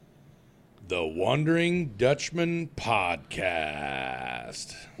The Wondering Dutchmen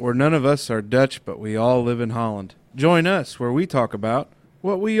podcast. Where none of us are Dutch, but we all live in Holland. Join us where we talk about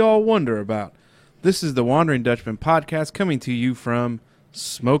what we all wonder about. This is the Wondering Dutchmen podcast coming to you from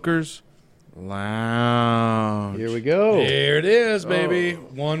Smokers Lounge. Here we go. There it is, baby.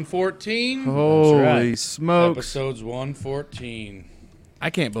 114. Holy right. smokes. Episodes 114. I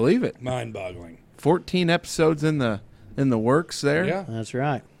can't believe it. Mind-boggling. 14 episodes in the works there. Yeah. That's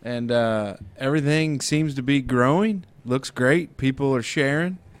right. And everything seems to be growing. Looks great. People are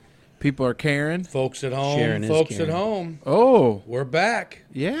sharing. People are caring. Folks at home. Sharing is Folks at caring. home. Oh, We're back.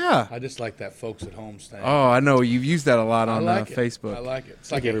 yeah. I just like that folks at home thing. Oh, I know. You've used that a lot I on like it. Facebook. I like it.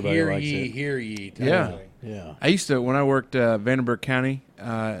 It's I like think a everybody hear likes ye, it. hear ye type Yeah. of thing. Yeah. I used to, when I worked Vandenberg County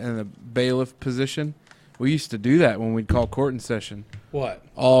in the bailiff position, we used to do that when we'd call court in session. What?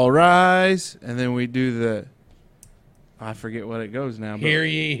 All rise, and then we do the, I forget what it goes now. But Hear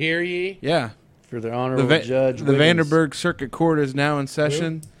ye, hear ye. yeah. For the honorable judge. The Wiggins. Vandenberg Circuit Court is now in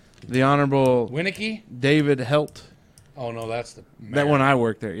session. The Honorable Winnicky? David Helt. Oh, no, that's the mayor. That one I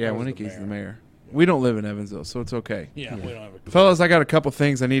worked there. Yeah, That was the Winnicke's the mayor. mayor. We don't live in Evansville, so it's okay. Yeah, we don't have a... Fellas, I got a couple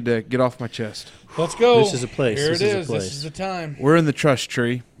things I need to get off my chest. Let's go. This is a place. Here This it is a is. place. This is the time. We're in the trust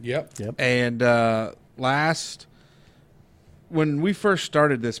tree. Yep. Yep. And when we first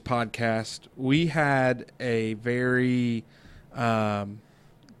started this podcast, we had a very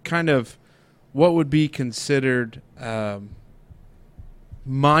kind of what would be considered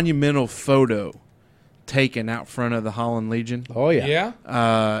monumental photo taken out front of the Holland Legion. Oh, yeah. Yeah?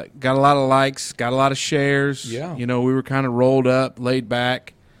 Got a lot of likes, got a lot of shares. Yeah. You know, we were kind of rolled up, laid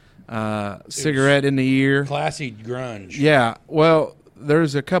back, cigarette in the ear. Classy grunge. Yeah, well,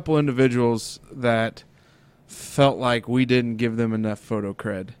 there's a couple individuals that felt like we didn't give them enough photo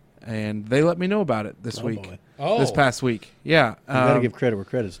cred, and they let me know about it this week. Boy. Oh. This past week. Yeah. You got to give credit where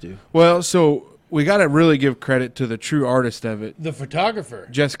credit's due. Well, so we got to really give credit to the true artist of it, The photographer.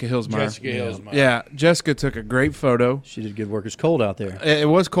 Jessica Hillsmeyer. Jessica Hillsmeyer. Yeah, Jessica took a great photo. She did good work. It's cold out there. It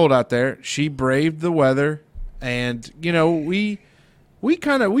was cold out there. She braved the weather, and, you know, we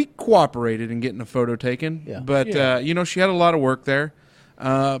cooperated in getting a photo taken. Yeah. But, Yeah. you know, she had a lot of work there.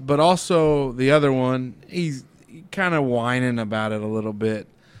 But also the other one, he's kind of whining about it a little bit.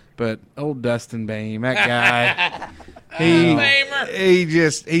 But old Dustin Bame, that guy,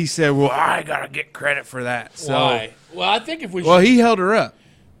 he said, well, I got to get credit for that. So, Why? Well, I think if we well, he held her up.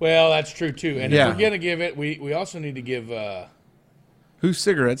 Well, that's true, too. And Yeah. if we're going to give it, we also need to give Whose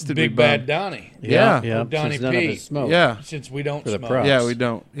cigarettes did Big we Bad bum? Donnie, Yeah. Yeah. Donnie Since none P. of us smoke. Yeah. since we don't For the smoke. props. Yeah, we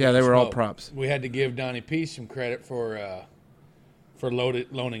don't. Yeah, they were all Smoke. props. We had to give Donnie P some credit for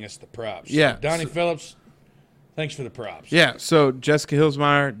loaning us the props. Yeah. So Donnie Phillips, thanks for the props. Yeah, so Jessica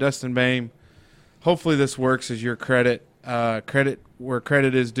Hillsmeyer, Dustin Bame. Hopefully this works as your credit. Credit where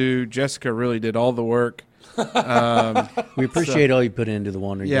credit is due. Jessica really did all the work. We appreciate all you put into the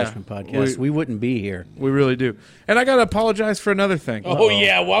Wandering Yeah. Dutchman podcast. We wouldn't be here. We really do. And I got to apologize for another thing. Oh,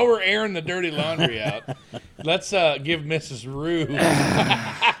 yeah, while we're airing the dirty laundry out, let's give Mrs. Rue.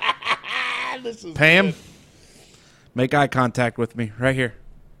 This is Pam, good. make eye contact with me right here.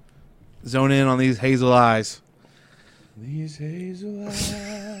 Zone in on these hazel eyes. These hazel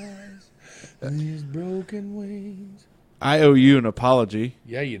eyes, these broken wings. I owe you an apology.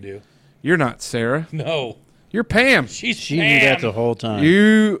 Yeah, you do. You're not Sarah. No, You're Pam. she's She knew that the whole time.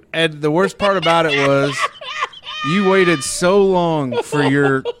 You, and the worst part about it was you waited so long for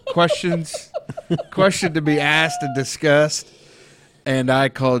your question to be asked and discussed, and I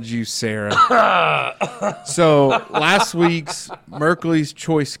called you Sarah. So last week's Merkley's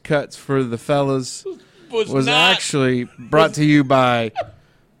Choice Cuts for the fellas was not, actually brought to you by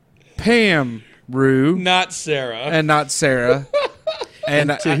Pam Rue not Sarah. and not Sarah.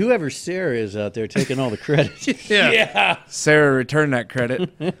 And To whoever Sarah is out there taking all the credit. Yeah. Sarah returned that credit.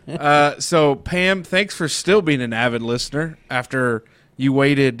 So, Pam, thanks for still being an avid listener after you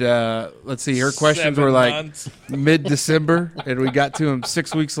waited. Let's see, her questions 7 were like months. mid-December, and we got to them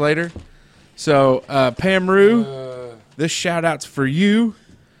 6 weeks later. So, Pam Rue, this shout-out's for you.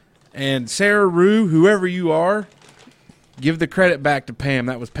 And Sarah Rue, whoever you are, give the credit back to Pam.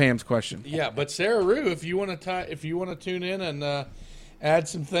 That was Pam's question. Yeah, but Sarah Rue, if you want to tune in and add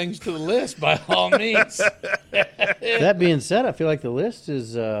some things to the list, by all means. That being said, I feel like the list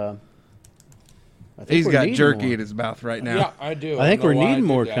is. I think He's we're got needing jerky more. in his mouth right now. Yeah, I do. I think don't we're know why I needing did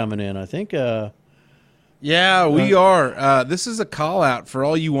more that. coming in. I think. Yeah, we are. This is a call out for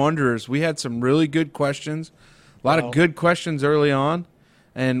all you wanderers. We had some really good questions, a lot of good questions early on,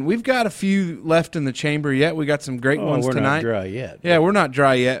 and we've got a few left in the chamber yet. We got some great ones we're tonight. not dry yet. Yeah, we're not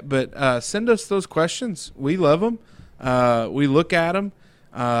dry yet, but send us those questions. We love them. We look at them.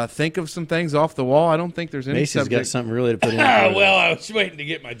 Think of some things off the wall. I don't think there's any Macy's got subject. something really to put in. Well, I was waiting to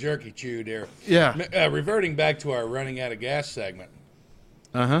get my jerky chewed here. Yeah. Reverting back to our running out of gas segment.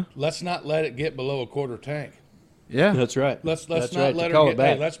 Uh-huh. Let's not let it get below a quarter tank. Yeah. That's right. Let's That's not right, let to call her it get.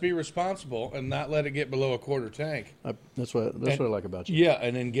 Hey, back. let's be responsible and not let it get below a quarter tank. That's what I like about you. Yeah,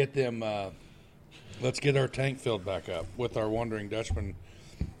 and then get them. Let's get our tank filled back up with our Wondering Dutchman,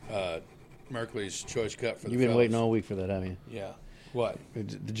 Merkley's Choice Cut for the. You've been fellas. waiting all week for that, haven't you? Yeah. What?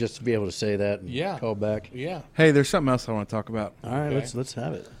 Just to be able to say that and Yeah. call back. Yeah. Hey, there's something else I want to talk about. All right, Okay. let's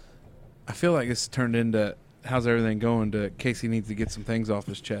have it. I feel like it's turned into how's everything going to Casey needs to get some things off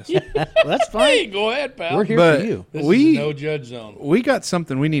his chest. Well, that's Hey, fine. go ahead, pal. We're here But for you. This we is no judge zone. we got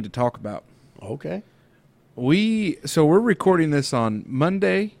something we need to talk about. Okay. So we're recording this on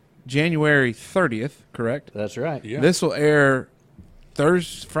Monday, January 30th, correct? That's right. Yeah. This will air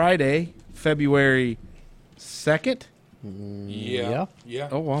Friday, February 2nd. Yeah.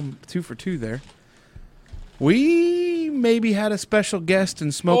 Oh, well, I'm 2 for 2 there. We maybe had a special guest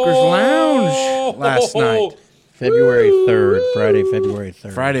in Smoker's Lounge last night. February 3rd. Friday, February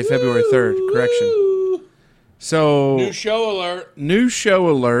 3rd. Friday, February 3rd, correction. So, New show alert. new show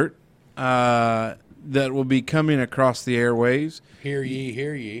alert that will be coming across the airwaves. Hear ye,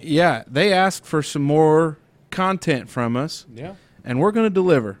 hear ye. Yeah, they asked for some more content from us, Yeah, and we're going to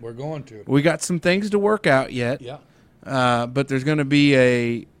deliver. we're going to. We got some things to work out yet, Yeah. but there's going to be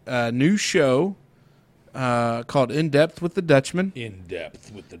a new show called In Depth with the Dutchman. In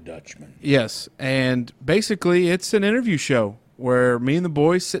depth with the Dutchman. Yes, and basically it's an interview show where me and the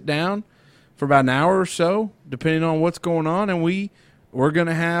boys sit down for about an hour or so, depending on what's going on, and we're going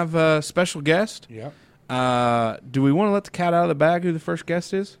to have a special guest. Yeah. Do we want to let the cat out of the bag who the first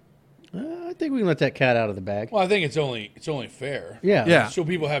guest is? I think we can let that cat out of the bag. Well, I think it's only fair. Yeah. Yeah. So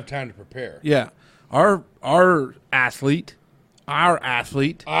people have time to prepare. Yeah. Our athlete, Our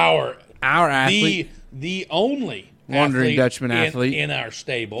athlete. the only Wondering Dutchman athlete. in our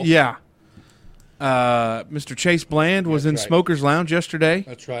stable. Yeah. Mr. Chase Bland was in That's right. Smoker's Lounge yesterday.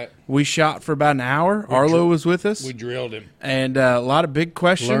 That's right. We shot for about an hour. Arlo was with us. We drilled him. And a lot of big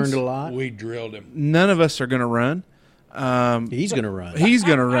questions. Learned a lot. We drilled him. None of us are going to run. He's going to run. He's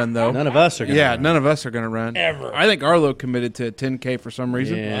going to run, though. None of us are going to run. None of us are going to run. Ever. I think Arlo committed to 10K for some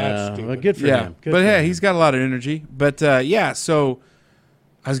reason. Yeah. That's stupid. Well, good for Yeah. him. Good But for hey, him. he's got a lot of energy. But so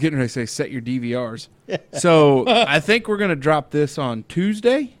I was getting ready to say set your DVRs. So I think we're going to drop this on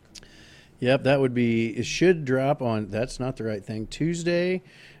Tuesday. Yep, that would be. It should drop on. That's not the right thing. Tuesday,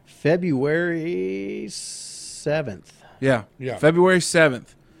 February 7th. Yeah. Yeah. February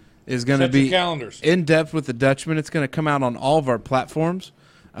 7th is going to Set your be calendars. In Depth with the Dutchman. It's going to come out on all of our platforms.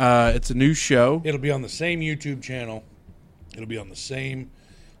 It's a new show. It'll be on the same YouTube channel. It'll be on the same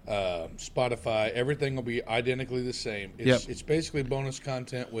Spotify. Everything will be identically the same. It's basically bonus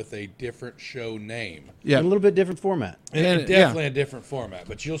content with a different show name. Yeah. A little bit different format. And- Definitely a different format,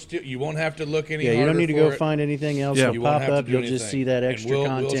 but you won't have to look any Yeah, you harder don't need to for go it. find anything else. Yeah. It'll You won't pop have to up. do You'll just anything. see that And extra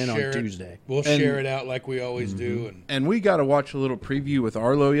content on share it. Tuesday. We'll share it out like we always do. And we got to watch a little preview with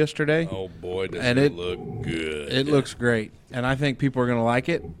Arlo yesterday. Oh boy, does And it it- look good! It looks great. And I think people are going to like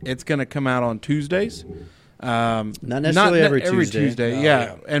it. It's going to come out on Tuesdays. Not necessarily every Tuesday. No, yeah.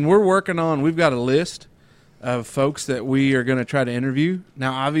 yeah. And we've got a list of folks that we are going to try to interview.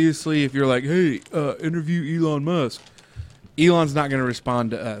 Now, obviously, if you're like, hey, interview Elon Musk, Elon's not going to respond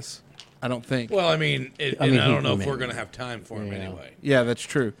to us, I don't think. Well, I mean, I don't know if we're going to have time for him Yeah. anyway. Yeah, that's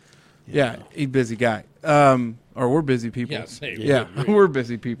true. Yeah, he's a busy guy. Or we're busy people. Yeah, same. Yeah, we're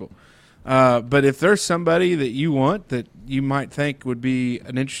busy people. But if there's somebody that you want that you might think would be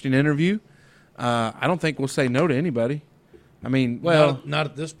an interesting interview, I don't think we'll say no to anybody. I mean, well, Not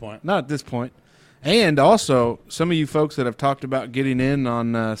at this point. not at this point. And also, some of you folks that have talked about getting in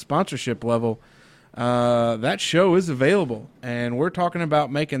on sponsorship level, that show is available. And we're talking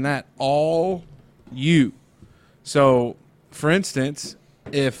about making that all you. So, for instance,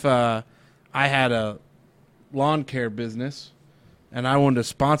 if I had a lawn care business and I wanted to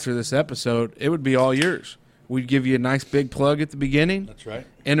sponsor this episode, it would be all yours. We'd give you a nice big plug at the beginning, That's right.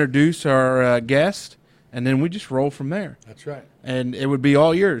 introduce our guest, and then we just roll from there. That's right. And it would be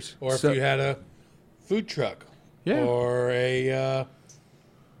all yours. Or if So- you had a food truck, Yeah. or a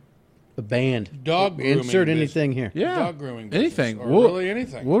A band. dog grooming Insert business. anything here. Yeah. dog grooming business, Anything. or We'll- really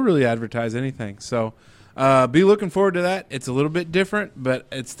anything. We'll really advertise anything. So be looking forward to that. It's a little bit different, but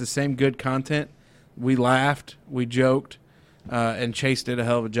it's the same good content. We laughed, we joked, and Chase did a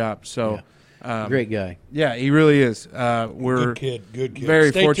hell of a job. So, Great guy. yeah, he really is. We're Good kid. very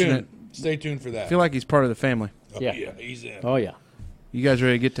Stay fortunate. Tuned. Stay tuned for that. I feel like he's part of the family. Oh, Yeah. yeah, he's in. Oh, yeah. You guys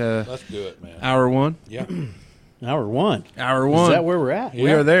ready to get to Let's do it, man. hour one? Yeah. Hour one. Hour one. Is that where we're at?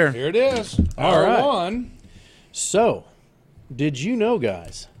 We are there. Here it is. All Hour right. one. So, did you know,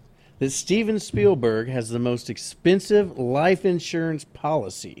 guys, that Steven Spielberg has the most expensive life insurance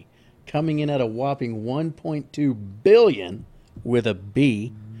policy, coming in at a whopping $1.2 billion with a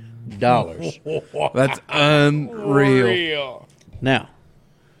B dollars? That's unreal. Real. Now,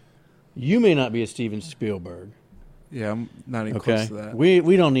 you may not be a Steven Spielberg. Yeah, I'm not even close Okay, to that.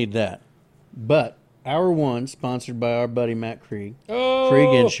 we don't need that. But Hour One, sponsored by our buddy Matt Krieg, Oh,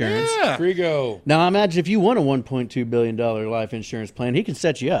 Krieg Insurance. yeah. Kriego. Now, imagine if you want a $1.2 billion life insurance plan, he can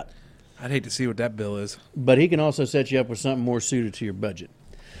set you up. I'd hate to see what that bill is. But he can also set you up with something more suited to your budget.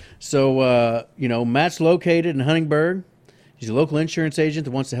 So, Matt's located in Huntingburg. He's a local insurance agent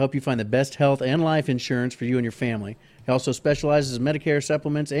that wants to help you find the best health and life insurance for you and your family. He also specializes in Medicare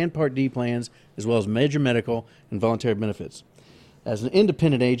supplements and Part D plans, as well as major medical and voluntary benefits. As an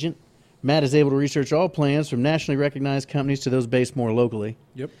independent agent, Matt is able to research all plans from nationally recognized companies to those based more locally.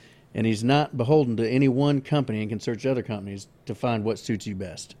 Yep. And he's not beholden to any one company and can search other companies to find what suits you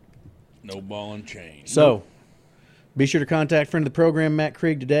best. No ball and chain. So, be sure to contact friend of the program, Matt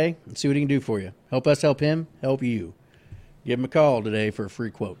Krieg, today and see what he can do for you. Help us help him, help you. Give him a call today for a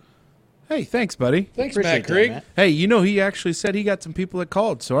free quote. Hey, thanks, buddy. Thanks, Appreciate Matt that, Krieg. Matt. Hey, he actually said he got some people that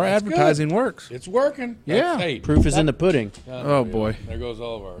called, so our That's advertising good. works. It's working. Yeah. Hey, Proof is in the pudding. Oh, boy. There goes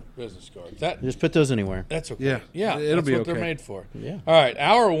all of our business cards. That Just put those anywhere. That's okay. Yeah. Yeah. It'll that's be what okay. they're made for. Yeah. All right.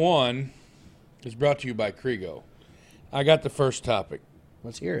 Hour one is brought to you by Kriego. I got the first topic.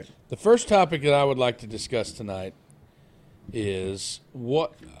 Let's hear it. The first topic that I would like to discuss tonight is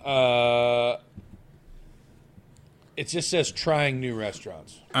what it just says trying new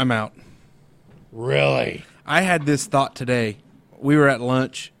restaurants. I'm out. Really? I had this thought today. We were at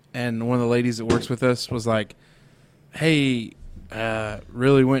lunch, and one of the ladies that works with us was like, hey,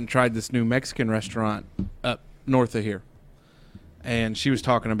 really went and tried this new Mexican restaurant up north of here. And she was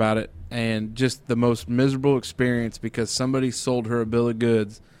talking about it, and just the most miserable experience because somebody sold her a bill of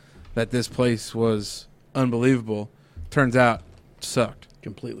goods that this place was unbelievable. Turns out, sucked.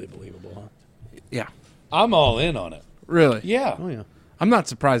 Completely believable, huh? Yeah. I'm all in on it. Really? Yeah. Oh, yeah. I'm not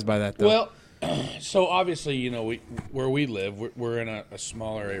surprised by that, though. Well, so obviously, where we live, we're in a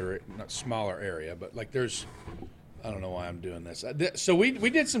smaller area, not smaller area, but like there's, I don't know why I'm doing this. So we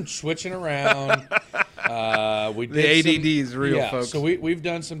did some switching around. We the did ADD is real, yeah, folks. so we've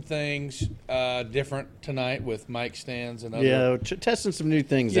done some things different tonight with mic stands and other. Yeah, we're testing some new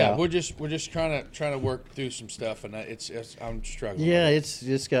things Yeah, out. we're just trying to work through some stuff, and it's I'm struggling. Yeah, with it.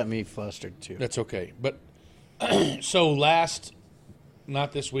 it's got me flustered, too. That's okay. But so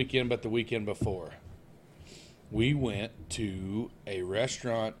not this weekend, but the weekend before, we went to a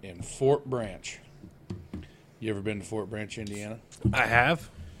restaurant in Fort Branch. You ever been to Fort Branch, Indiana? I have.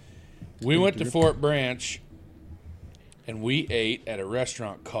 We went to Fort Branch, and we ate at a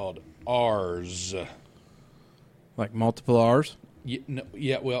restaurant called R's. Like multiple R's?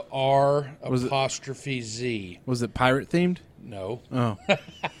 Well, R Was it- apostrophe Z. Was it pirate themed? No. Oh.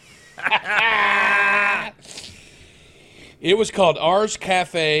 It was called R's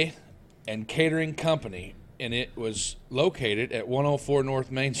Cafe and Catering Company, and it was located at 104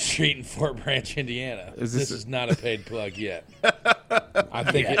 North Main Street in Fort Branch, Indiana. This is not a paid plug yet.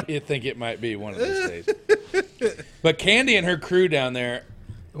 I think it might be one of these days. But Candy and her crew down there,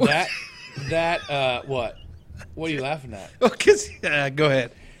 what? What are you laughing at? Go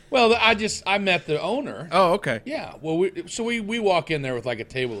ahead. Well, I met the owner. Oh, okay. Yeah. Well, we walk in there with like a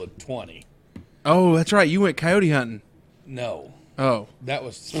table of 20. Oh, that's right. You went coyote hunting. No. Oh. That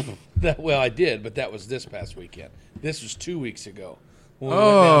was well, I did, but that was this past weekend. This was 2 weeks ago when we went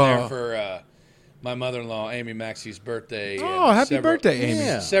down there for my mother-in-law Amy Maxey's birthday. Oh, and happy birthday, Amy.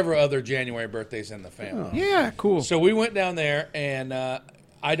 Yeah. Several other January birthdays in the family. Yeah, cool. So we went down there, and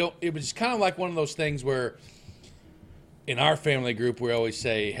it was kind of like one of those things where in our family group we always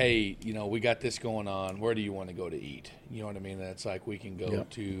say, hey, we got this going on. Where do you want to go to eat? You know what I mean? That's like we can go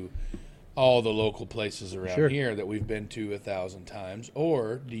to all the local places around here that we've been to 1,000 times,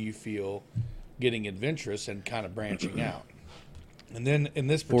 or do you feel getting adventurous and kind of branching out? And then in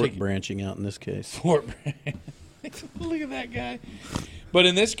this Fort particular branching out in this case. Fort look at that guy. But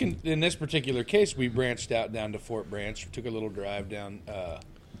in this particular case, we branched out down to Fort Branch. We took a little drive down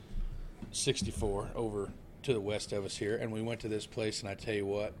 64 over to the west of us here, and we went to this place, and I tell you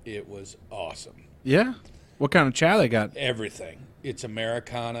what, it was awesome. Yeah. What kind of chow they got? Everything. It's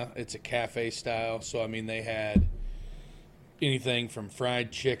Americana. It's a cafe style. So, I mean, they had anything from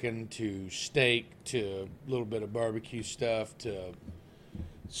fried chicken to steak to a little bit of barbecue stuff to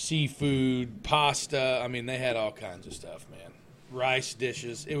seafood, pasta. I mean, they had all kinds of stuff, man. Rice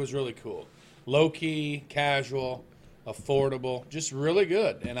dishes. It was really cool. low key, casual, affordable, just really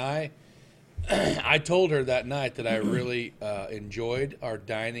good. And I told her that night that I really enjoyed our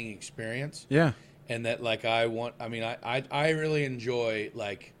dining experience. Yeah. And that like I really enjoy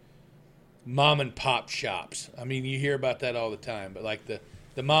like mom and pop shops. I mean, you hear about that all the time, but like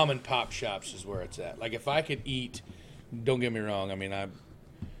the mom and pop shops is where it's at. Like if I could eat, don't get me wrong, I mean I'm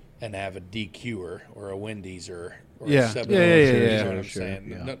an avid DQer or a Wendy's or Yeah. a 7 Yeah, yeah, you yeah, know what I'm sure.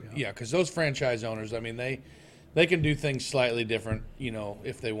 saying? Yeah, Because those franchise owners, I mean they can do things slightly different, you know,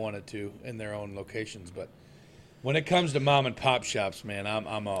 if they wanted to in their own locations. But when it comes to mom and pop shops, man,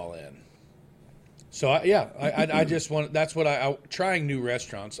 I'm all in. So I just want. That's what I trying new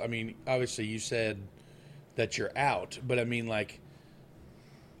restaurants. I mean, obviously you said that you're out, but I mean, like,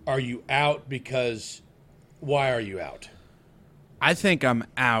 are you out because? Why are you out? I think I'm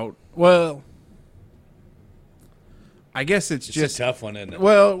out. Well, I guess it's just a tough one, isn't it?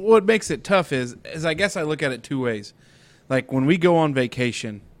 Well, what makes it tough is I guess I look at it two ways. Like when we go on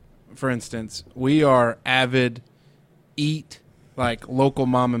vacation, for instance, we are avid eat like local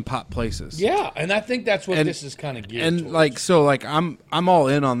mom and pop places. Yeah, and I think that's what this is kind of geared and towards. like so like I'm all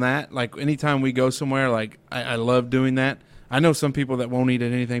in on that. Like anytime we go somewhere, like I love doing that. I know some people that won't eat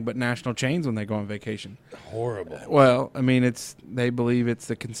at anything but national chains when they go on vacation. Horrible. Well, I mean, they believe it's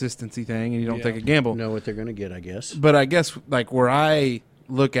the consistency thing, and you don't take a gamble. Know what they're going to get, I guess. But I guess like where I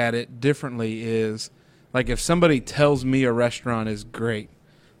look at it differently is like if somebody tells me a restaurant is great,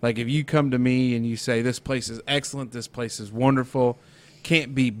 like if you come to me and you say this place is excellent, this place is wonderful,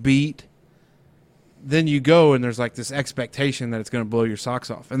 can't be beat, then you go and there's like this expectation that it's going to blow your socks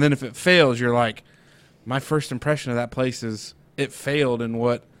off. And then if it fails, you're like, my first impression of that place is it failed in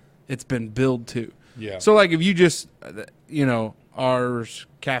what it's been billed to. Yeah. So like if you just, you know, ours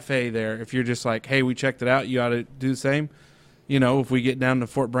cafe there, if you're just like, hey, we checked it out, you ought to do the same. You know, if we get down to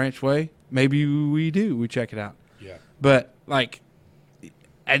Fort Branch Way, maybe we check it out. Yeah. But like,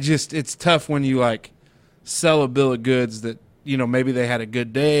 it's tough when you like sell a bill of goods that, you know, maybe they had a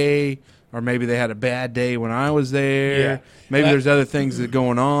good day or maybe they had a bad day when I was there. Yeah. Maybe there's other things that are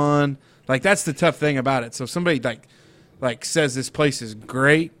going on. Like that's the tough thing about it. So if somebody like says this place is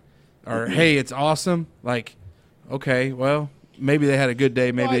great or hey, it's awesome, like, okay, well, maybe they had a good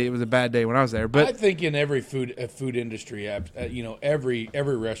day, maybe it was a bad day when I was there. But I think in every food industry, you know, every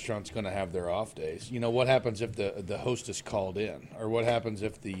restaurant's going to have their off days. You know, what happens if the hostess called in, or what happens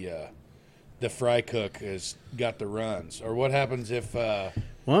if the fry cook has got the runs, or what happens if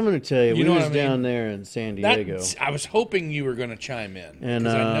Well, I'm going to tell you, You we know was what I mean? down there in San Diego. I was hoping you were going to chime in, And,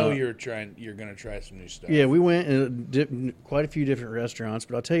 because I know you're going to try some new stuff. Yeah, we went in quite a few different restaurants,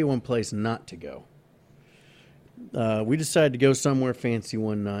 but I'll tell you one place not to go. We decided to go somewhere fancy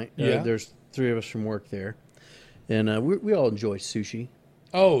one night. Yeah. There's three of us from work there, and we all enjoy sushi.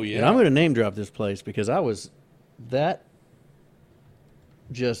 Oh yeah. And I'm going to name drop this place because I was that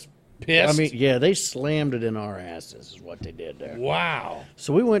just Pissed? I mean, yeah, they slammed it in our asses is what they did there. Wow.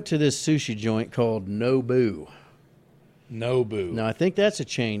 So we went to this sushi joint called Nobu. Nobu. Now, I think that's a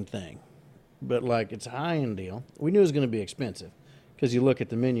chain thing, but like it's a high-end deal. We knew it was going to be expensive because you look at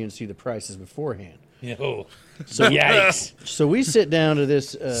the menu and see the prices beforehand. Oh. So yikes. So we sit down to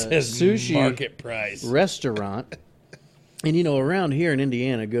this Says sushi market price. restaurant, and you know, around here in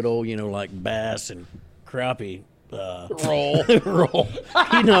Indiana, good old, you know, like bass and crappie Roll. roll.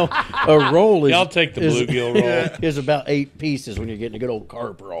 You know, a roll is I'll take the bluegill roll. is about 8 pieces when you're getting a good old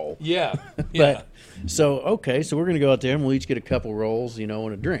carp roll. Yeah. But so we're gonna go out there and we'll each get a couple rolls, you know,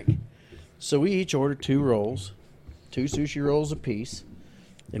 and a drink. So we each order 2 rolls, 2 sushi rolls apiece,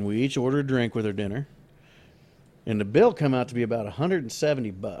 and we each order a drink with our dinner. And the bill come out to be about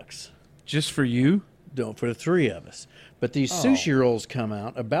 $170 just for you? for the 3 of us. But these sushi rolls come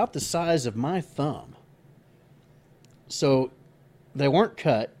out about the size of my thumb. So they weren't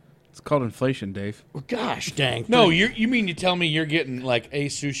cut. It's called inflation, Dave. Well, gosh dang. No, you mean you tell me you're getting like a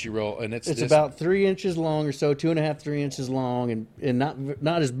sushi roll and it's this, about 3 inches long or so, 2.5, 3 inches long, and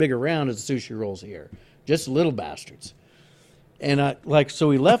not as big around as the sushi rolls here. Just little bastards. And so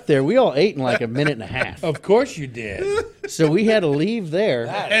we left there. We all ate in like a minute and a half. Of course you did. So we had to leave there.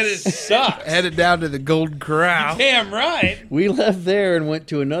 And it sucks. Headed down to the Golden Corral. Damn right. We left there and went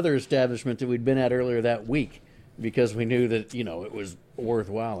to another establishment that we'd been at earlier that week because we knew that, you know, it was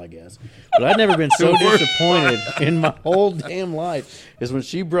worthwhile, I guess. But I'd never been so disappointed in my whole damn life as when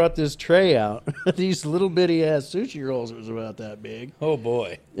she brought this tray out, these little bitty ass sushi rolls. It was about that big. Oh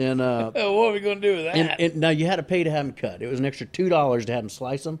boy. And What are we going to do with that? and now you had to pay to have them cut. It was an extra $2 to have them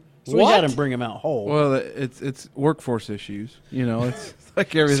slice them. So we What? had them bring them out whole. Well, it's workforce issues. You know, it's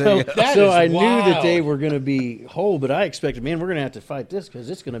like everything else. That so is I knew that wild. they were going to be whole, but I expected, man, we're going to have to fight this because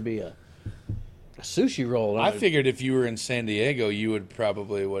it's going to be a A sushi roll. I figured if you were in San Diego, you would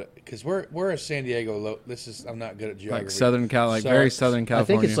probably because we're a San Diego. I'm not good at geography. Like Southern very Southern I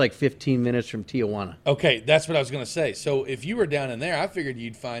California. think it's like 15 minutes from Tijuana. Okay, that's what I was gonna say. So if you were down in there, I figured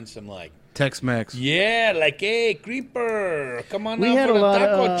you'd find some like Tex-Mex. yeah, like hey creeper, come on We out had for a the lot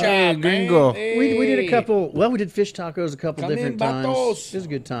taco of, chop, man. gringo. Hey. We did a couple. Well, we did fish tacos a couple Come in, different times. vatos. It was a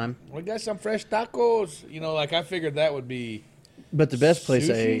good time. We got some fresh tacos. Like I figured that would be. But the best place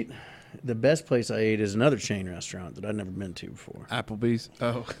I Sushi? ate, is another chain restaurant that I'd never been to before. Applebee's.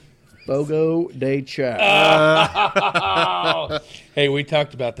 Oh. Fogo de Chao. Oh. Hey, we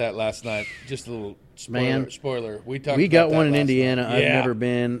talked about that last night. Just a little spoiler. We talked. We got about one that in last Indiana. night. I've Yeah. never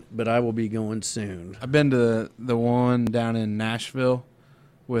been, but I will be going soon. I've been to the one down in Nashville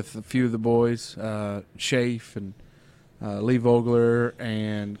with a few of the boys, Shafe and Lee Vogler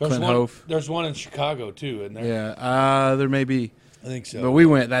and Clint Hofe. There's one in Chicago too, isn't there? Yeah, there may be. I think so. But we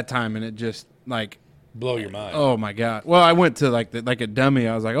went that time, and it just like, Blow your mind. oh my god. Well, I went to like a dummy.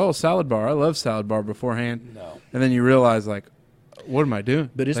 I was like, oh, salad bar. I love salad bar beforehand. No. And then you realize like, what am I doing?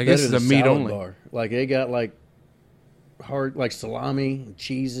 But it's like, better this is than a meat salad only. bar. Like they got like hard, like salami, and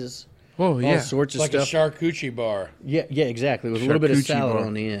cheeses, Whoa, all yeah. sorts It's of like stuff. a charcuterie bar. Yeah, exactly. With a little bit of Charcuterie salad bar.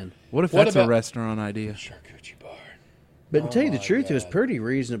 on the end. What if What that's about- a restaurant idea? Charcuterie bar. But to tell you the my truth, it was God. pretty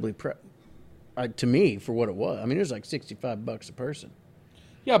reasonably to me for what it was. I mean, it was like $65 a person.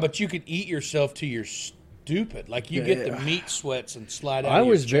 Yeah, but you could eat yourself to your stupid. Like you get the meat sweats and slide out. I of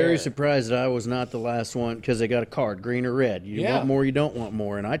was your very chair. surprised that I was not the last one because they got a card, green or red. You Yeah. want more, you don't want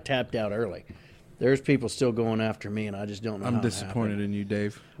more, and I tapped out early. There's people still going after me, and I just don't know. I'm how it disappointed happened. in you,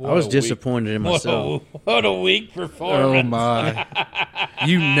 Dave. I was What a weak- disappointed in myself. What a weak performance. Oh my!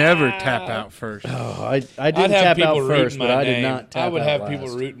 You never tap out first. Oh, I I'd didn't have tap people out rooting first, my but I name. did not tap out I would have last. people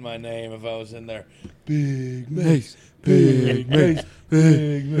rooting my name if I was in there. Mace, big Mace,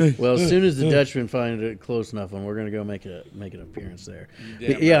 big Mace. Well, as soon as the Dutchmen find it close enough, we're going to go make an appearance there.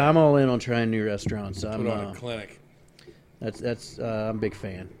 Damn But, yeah, right. I'm all in on trying new restaurants. Put on a clinic. I'm a big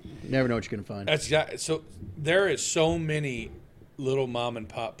fan. Never know what you're going to find. So there is so many little mom and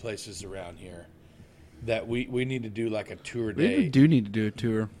pop places around here that we need to do like a tour day. We do need to do a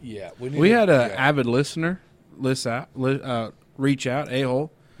tour. Yeah, We had an avid listener reach out,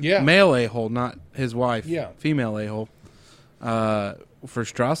 a-hole. Yeah. Male a-hole, not his wife. Yeah. Female a-hole. For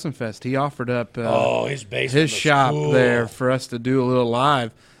Strassenfest, he offered up his basement, his looks shop cool. there for us to do a little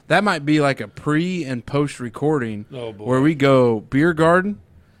live. That might be like a pre and post recording Oh, boy. where we go beer garden,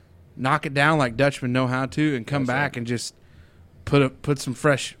 knock it down like Dutchmen know how to, and come back and just put some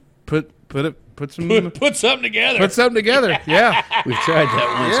fresh put some Put something together. put something together. Yeah. We've tried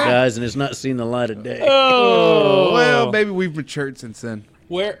that once, Yeah. guys, and it's not seen the light of day. Oh well, maybe we've matured since then.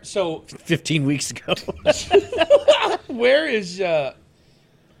 Where 15 weeks ago. where is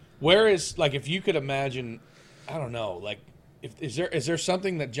like if you could imagine, I don't know, like is there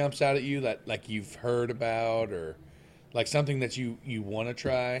something that jumps out at you that like you've heard about or like something that you want to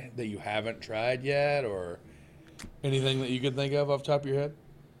try that you haven't tried yet or anything that you could think of off the top of your head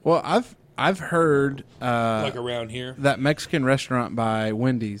Well, I've heard like around here? that Mexican restaurant by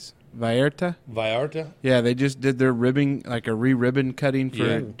Wendy's, Vallarta. Vallarta, Yeah, they just did their ribbing, like a ribbon cutting for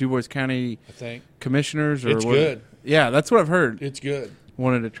Yeah. DuBois County I think commissioners. Or It's what. good. Yeah, that's what I've heard. it's good.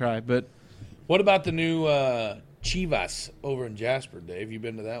 Wanted to try, but What about the new Chivas over in Jasper, Dave? You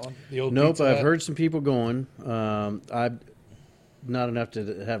been to that one? The old Nope, Pizza I've Hut? heard some people going. I've not enough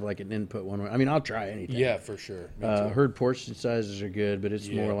to have like an input one way. I mean, I'll try anything. Yeah, for sure. Me too. Heard portion sizes are good, but it's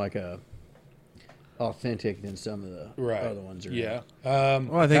Yeah. more like a authentic than some of the Right. other ones are. Yeah. well,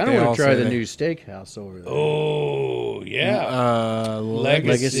 I I think kind they of all want to try say the they- new steakhouse over there. Oh, yeah. Legacy.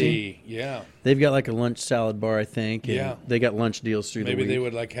 Legacy. Yeah. They've got like a lunch salad bar, I think. And Yeah. they got lunch deals through Maybe the week. they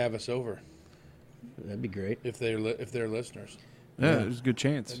would like have us over That'd be great. if they're listeners. Yeah, there's a good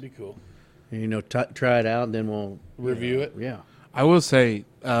chance. That'd be cool. And, try it out, and then we'll Review it Yeah, I will say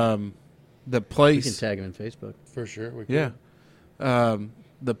the we can place. tag them in Facebook. for sure. We could. Yeah,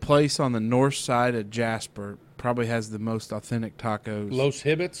 the place on the north side of Jasper probably has the most authentic tacos. Los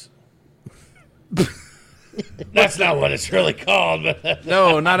Hibbits. That's not what it's really called, but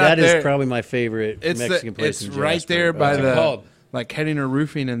No, not out That there. is probably my favorite It's Mexican place it's in right Jasper. there by What's it the called? like Headinger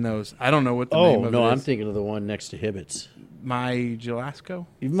Roofing and those. I don't know what the Oh name of no, it I'm is. thinking of the one next to Hibbits. My Gelasco.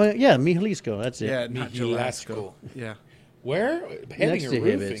 Yeah, Mijalisco. That's it. Yeah, not Mijalisco. Gelasco. Yeah. where? next Heading to or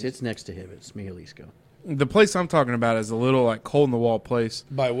roofing? Hibbits. It's next to Hibbits. Mijalisco. The place I'm talking about is a little like hole in the wall place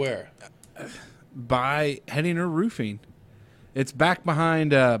By where? by Headinger Roofing. It's back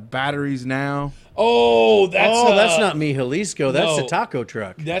behind Batteries Now. Oh, that's not me, Jalisco. That's no. the taco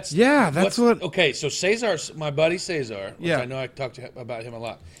truck. That's what. Okay, so Cesar, my buddy Cesar, which Yeah. I know I talked about him a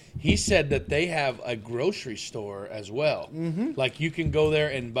lot. He said that they have a grocery store as well. Mm-hmm. Like you can go there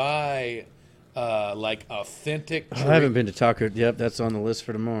and buy like authentic. I haven't been to taco. Yep, that's on the list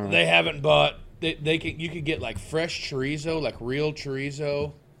for tomorrow. They haven't bought. You can get like fresh chorizo, like real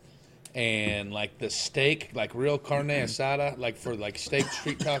chorizo, and like the steak, like real carne asada, like for like steak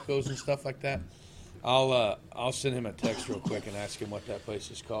street tacos and stuff like that. I'll send him a text real quick and ask him what that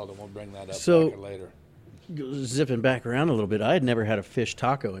place is called, and we'll bring that up back later. Zipping back around a little bit, I had never had a fish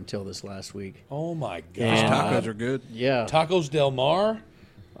taco until this last week. Oh my god! Tacos are good. Yeah, Tacos Del Mar.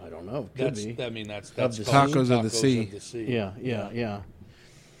 I don't know. Could be. That's the called Tacos of the Sea. Yeah.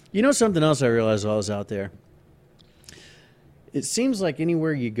 You know something else I realized while I was out there? It seems like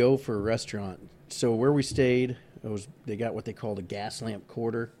anywhere you go for a restaurant. So where we stayed, they got what they called a gas lamp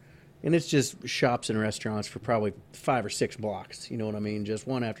quarter. And it's just shops and restaurants for probably 5 or 6 blocks. You know what I mean? Just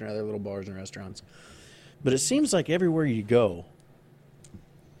one after another, little bars and restaurants. But it seems like everywhere you go,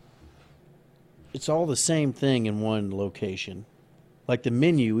 it's all the same thing in one location. Like the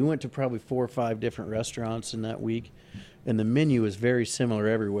menu, we went to probably 4 or 5 different restaurants in that week. And the menu is very similar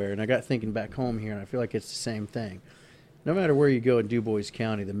everywhere. And I got thinking back home here, and I feel like it's the same thing. No matter where you go in DuBois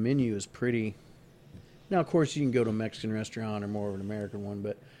County, the menu is pretty. Now, of course, you can go to a Mexican restaurant or more of an American one,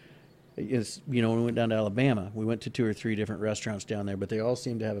 but it's, when we went down to Alabama, we went to 2 or 3 different restaurants down there, but they all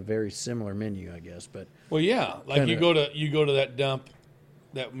seem to have a very similar menu, I guess. But well, yeah, like you go to that dump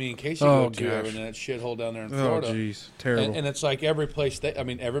that me and Casey go to in that shithole down there in Florida. Oh, jeez, terrible. And it's like every place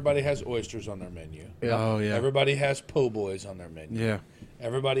everybody has oysters on their menu. Yeah. Oh yeah. Everybody has po' boys on their menu. Yeah.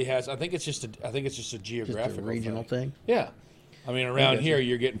 Everybody has. I think it's just a geographical just a regional thing. Yeah. I mean, around here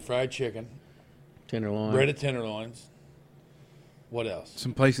you're getting fried chicken, tenderloin, breaded tenderloins. What else?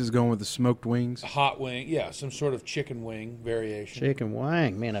 Some places going with the smoked wings. Hot wing, yeah, some sort of chicken wing variation. Chicken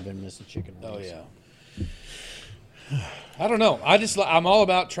wing, man, I've been missing chicken wings. Oh yeah. I don't know. I'm all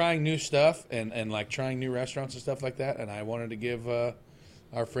about trying new stuff and like trying new restaurants and stuff like that. And I wanted to give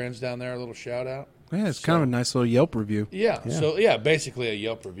our friends down there a little shout out. Yeah, it's kind of a nice little Yelp review. Yeah. So basically a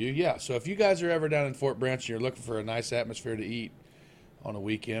Yelp review. Yeah. So if you guys are ever down in Fort Branch and you're looking for a nice atmosphere to eat on a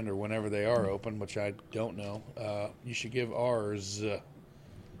weekend or whenever they are open, which I don't know, you should give ours. Give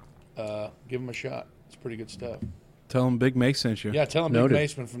them a shot. It's pretty good stuff. Tell them Big Mace sent you. Yeah, tell them Big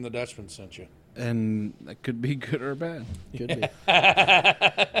Maceman from the Dutchman sent you. And that could be good or bad. Could be.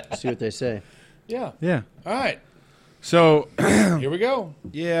 See what they say. Yeah. Yeah. All right. So here we go.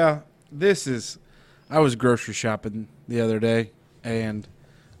 Yeah, I was grocery shopping the other day, and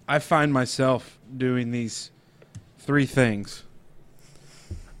I find myself doing these 3 things.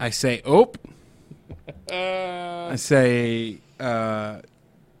 I say, "Oop." I say, "Let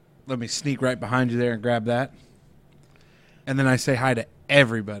me sneak right behind you there and grab that." And then I say hi to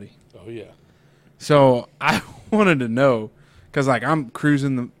everybody. Oh yeah. So I wanted to know, because like I'm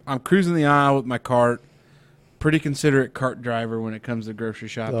cruising the aisle with my cart. Pretty considerate cart driver when it comes to grocery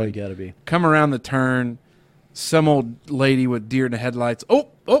shopping. Oh, you got to be. Come around the turn, some old lady with deer in the headlights. Oh,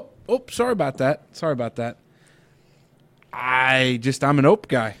 sorry about that. I'm an ope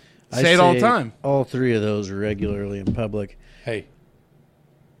guy. Say it all the time. All 3 of those are regularly in public. Hey,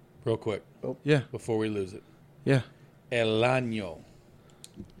 real quick. Oh. Yeah. Before we lose it. Yeah. El Año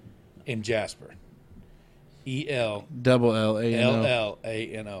in Jasper. E-L. Double L-A-N-O.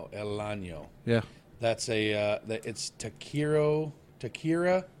 L-L-A-N-O. El Año. Yeah. That's it's Taquira.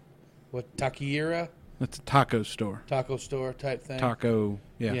 What, Taquira? That's a taco store. Taco store type thing? Taco,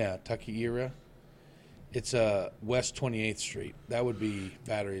 yeah. Yeah, Taquira. It's West 28th Street. That would be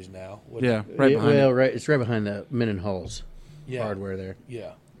Batteries Now. Yeah, right behind it. Right. It's right behind the Mendenhall's Yeah. hardware there.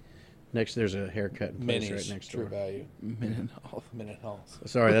 Yeah. Next, there's a haircut place Minis, right next True door. Value. Mendenhall. Mendenhall's.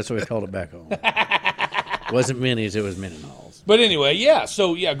 Sorry, that's what we called it back home. It wasn't Minis, it was Mendenhall's. But anyway, yeah.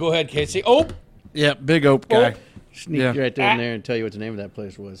 So, yeah, go ahead, Casey. Oh, Yeah, big ope guy. Sneak Yeah. right there in there and tell you what the name of that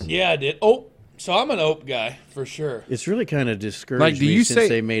place was. yeah, I did. Oh, so I'm an Ope guy for sure. It's really kind of discouraged Like, do me you since say-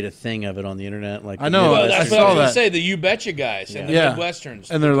 they made a thing of it on the internet. Like I know, Well, I that's what saw I was going that. to say. The You Betcha guys and the Yeah. Midwesterns.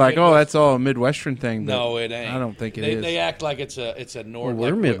 And they're like, oh, that's all a Midwestern thing. But No, it ain't. I don't think it they, is. They act like it's a Well, North.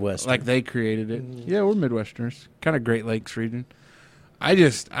 we're Midwest. Like they created it. Yeah, we're Midwesterners. Kind of Great Lakes region. I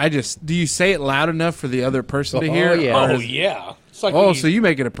just, do you say it loud enough for the other person to Oh, hear? yeah. Or Oh, is- yeah. It's like Oh, when so you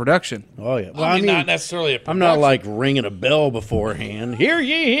make it a production. Oh, yeah. Well, I mean, not necessarily a I'm not production. like ringing a bell beforehand. Hear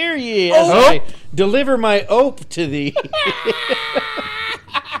ye, as Oh. I deliver my ope to thee.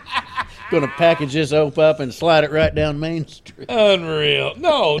 Going to package this ope up and slide it right down Main Street. Unreal.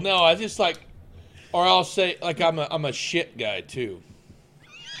 No, I just like Or I'll say like I'm a shit guy too.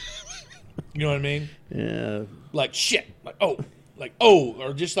 You know what I mean? Yeah. Like shit. Like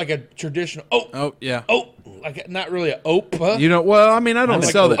or just like a traditional Oh yeah. like not really a ope. Huh? You know, well, I mean, I don't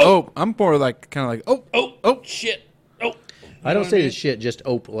like, sell the ope. I'm more like kind of like shit. Oh. I don't what say mean? this shit, just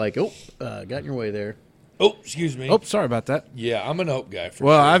ope, like, got in your way there. Oh, excuse me. Oh, sorry about that. Yeah, I'm an ope guy for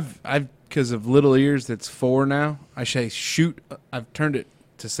Well, sure. I've because of little ears, that's 4 now. I say shoot. I've turned it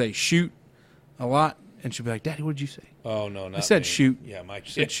to say shoot a lot, and she'll be like, "Daddy, what'd you say?" Oh no, not I said me. shoot. Yeah, Mike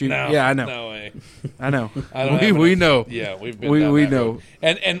said shoot. No, Yeah, I know. No way. I know. I don't we have know. Yeah, we've been. We down that know.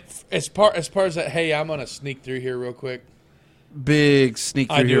 road. And as far as that, hey, I'm gonna sneak through here real quick. Big sneak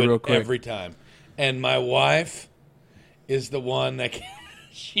I through do here it real quick. every time, and my wife is the one that.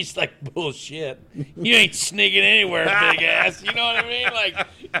 She's like, bullshit. You ain't sneaking anywhere, big ass. You know what I mean? Like,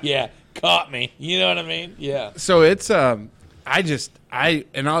 yeah, caught me. You know what I mean? Yeah. So it's I'll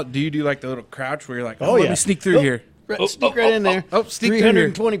do you do like the little crouch where you're like, Oh, let yeah. me sneak through here. Sneak right in there. Sneak through here.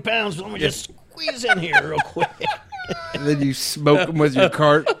 320 pounds. Let me just squeeze in here real quick. And then you smoke them with your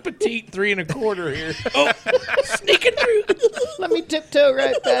cart. Petite 3 1/4 here. Oh, sneaking through. Let me tiptoe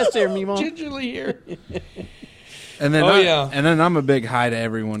right past there, me mom. Gingerly here. And then yeah. And then I'm a big hi to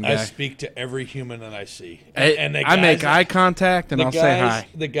everyone guy. I speak to every human that I see. And the I make guys- eye contact and the I'll guys, say hi.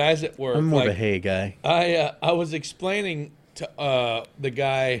 The guys at work. I'm more like, of a hey guy. I was explaining to the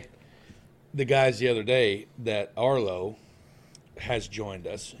guys the other day that Arlo has joined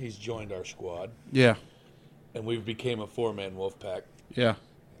us. He's joined our squad, Yeah. and we've became a 4-man wolf pack. Yeah.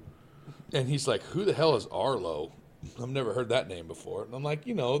 And he's like, "Who the hell is Arlo? I've never heard that name before." And I'm like,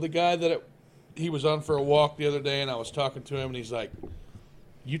 the guy that he was on for a walk the other day, and I was talking to him, and he's like,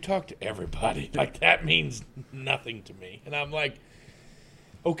 "You talk to everybody. Like, that means nothing to me." And I'm like,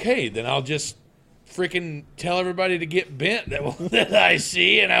 "Okay, then I'll just freaking tell everybody to get bent that I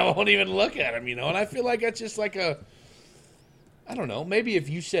see, and I won't even look at them, And I feel like that's just like I don't know. Maybe if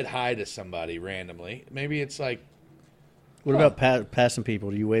you said hi to somebody randomly, maybe it's like, What about passing people?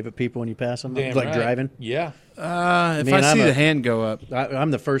 Do you wave at people when you pass them? damn Like right. driving? Yeah, If Man, I see I'm the hand go up,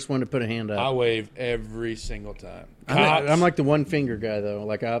 I'm the first one to put a hand I up. wave every single time. I'm like the one finger guy though.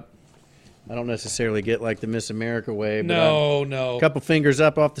 Like I don't necessarily get like the Miss America wave. But No. a couple fingers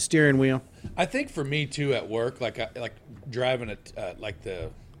up off the steering wheel. I think for me too at work, like driving like the,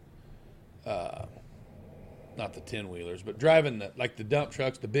 not the 10-wheelers, but driving the dump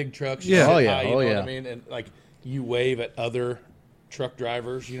trucks, the big trucks. Yeah. you Oh, sit yeah. high, you Oh, know yeah. what I mean? And like you wave at other truck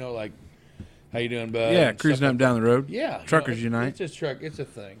drivers, like, how you doing, bud? yeah, And cruising stuff up and down the road. Yeah, Truckers Unite. It's a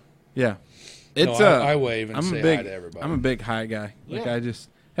thing. Yeah. It's I wave and I'm say a big, hi to everybody. I'm a big hi guy. Like Yeah. I just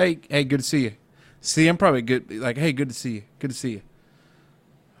hey, good to see you. See, I'm probably good. Like, hey, good to see you. Good to see you.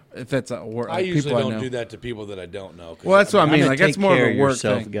 If that's a work, I like, usually people I don't know. do that to people that I don't know. 'Cause Well, that's what I mean. I'm a Like that's take more care of a work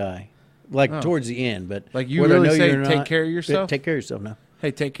yourself thing. guy. Like Oh. towards the end, but Like, you whether I really know say you or take not, care of yourself? Take care of yourself now.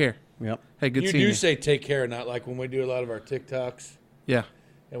 Hey, take care. Yep. Hey, good you seeing do you. say take care, not like when we do a lot of our TikToks. Yeah,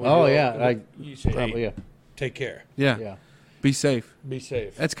 And we Oh do- yeah, you say, probably hey, take care, yeah. yeah. Be safe. be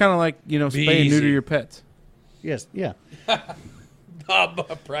safe. That's kind of like Be spay and neuter easy. your pets. Yes, yeah.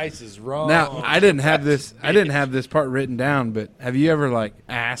 Price is wrong. Now, I didn't have this. I didn't have this part written down. But have you ever like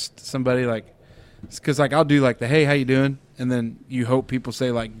asked somebody like, because like I'll do like the hey, how you doing, and then you hope people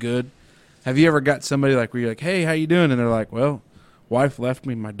say like good. Have you ever got somebody like where you're like, hey, how you doing, and they're like, well, wife left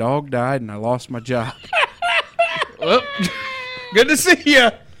me, my dog died, and I lost my job. Well, good to see you.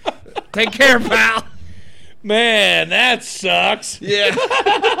 Take care, pal. Man, that sucks. Yeah.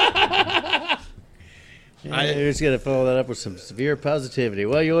 I just got to follow that up with some severe positivity.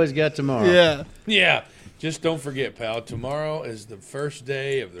 Well, you always got tomorrow. Yeah. Yeah. Just don't forget, pal. Tomorrow is the first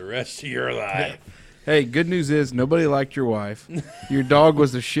day of the rest of your life. Hey, good news is nobody liked your wife. Your dog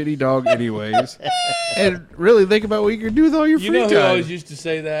was a shitty dog anyways. And really think about what you can do with all your You free know who time. always used to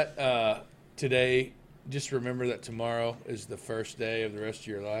say that? Today, just remember that tomorrow is the first day of the rest of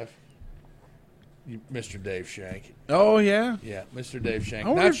your life. Mr. Dave Shank. Oh, yeah? Yeah, Mr. Dave Shank. I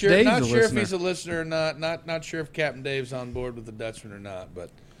wonder Not if sure. Dave's Not a sure if listener. he's a listener or not. Not sure if Captain Dave's on board with the Dutchman or not.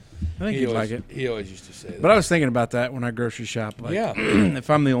 But I think he he'd always, like it. He always used to say that. But I was thinking about that when I grocery shop. Like, Yeah. if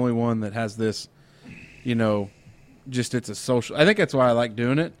I'm the only one that has this, just it's a social. I think that's why I like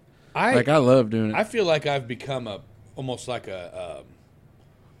doing it. I love doing it. I feel like I've become almost like a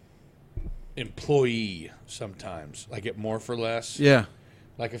employee sometimes. Like at More for Less. yeah.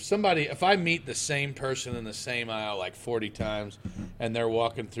 Like if I meet the same person in the same aisle like 40 times and they're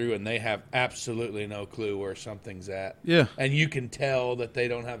walking through and they have absolutely no clue where something's at. Yeah. And you can tell that they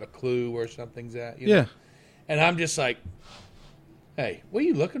don't have a clue where something's at. You know? Yeah. And I'm just like, hey, what are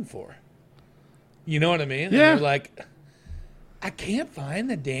you looking for? You know what I mean? And Yeah. they're like, I can't find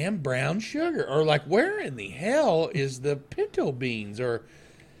the damn brown sugar. Or like, where in the hell is the pinto beans? Or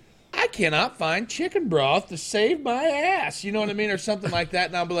I cannot find chicken broth to save my ass. You know what I mean? Or something like that.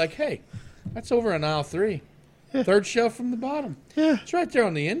 And I'll be like, hey, that's over on aisle 3. Third shelf from the bottom. Yeah. It's right there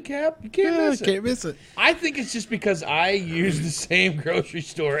on the end cap. You can't miss it. Can't miss it. I think it's just because I use the same grocery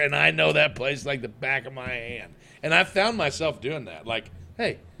store and I know that place like the back of my hand. And I found myself doing that. Like,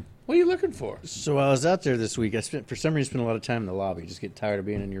 hey, what are you looking for? So while I was out there this week, for some reason, spent a lot of time in the lobby. Just get tired of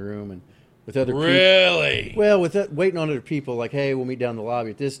being in your room and with other people. Really? Well, waiting on other people, like, hey, we'll meet down in the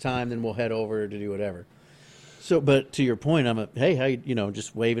lobby at this time, then we'll head over to do whatever. So, but to your point, hey, how you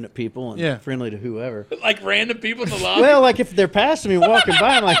just waving at people and friendly to whoever. Like random people in the lobby? Well, like if they're passing me walking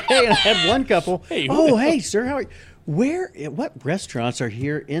by, I'm like, hey, and I had one couple. Hey, hey, sir, how are you? What restaurants are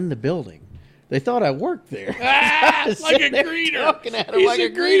here in the building? They thought I worked there. Like a greeter. Talking at them He's like a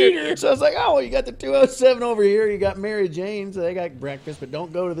greeter. So I was like, oh, well, you got the 207 over here. You got Mary Jane's. They got breakfast, but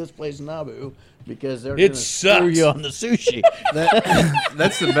don't go to this place in Nabu because they're going to screw you on the sushi.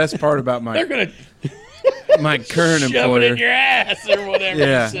 That's the best part about They're going to my current shove employer. it in your ass or whatever.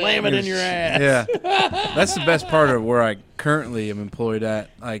 Yeah. Slam it in your ass. Yeah, that's the best part of where I currently am employed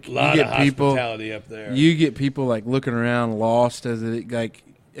at. Like, A lot you of get people, hospitality up there. you get people like looking around, lost as it like,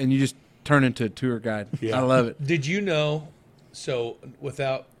 and you just turn into a tour guide. Yeah. I love it. Did you know, so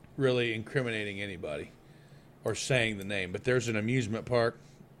without really incriminating anybody or saying the name, but there's an amusement park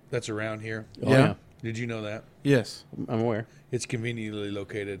that's around here. Oh, Yeah. Did you know that? Yes. I'm aware. It's conveniently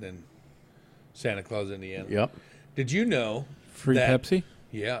located in Santa Claus, Indiana. Yep. Did you know Free that, Pepsi.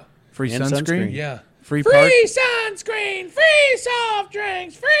 Yeah. Free And sunscreen. sunscreen. Yeah. Free park. Free sunscreen, free soft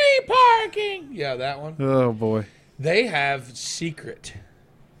drinks, free parking. Yeah, that one. Oh boy. They have secret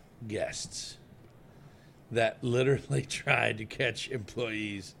guests that literally try to catch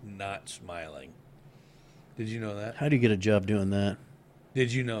employees not smiling. Did you know that? How do you get a job doing that?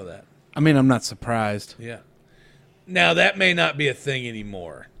 Did you know that? I mean, I'm not surprised. Yeah. Now that may not be a thing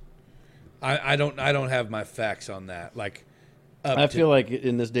anymore. I don't have my facts on that. Like, I feel like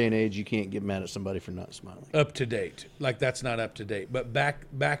in this day and age, you can't get mad at somebody for not smiling. up to date. Like, that's not up to date. But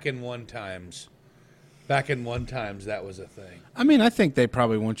back in one times, that was a thing. I mean, I think they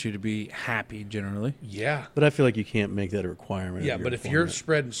probably want you to be happy generally. Yeah. But I feel like you can't make that a requirement. Yeah, of your but if you're employment.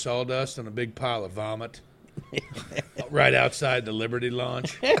 spreading sawdust on a big pile of vomit right outside the Liberty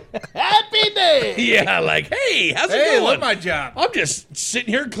Launch. Happy day. Yeah, like, hey, how's it going? my job? I'm just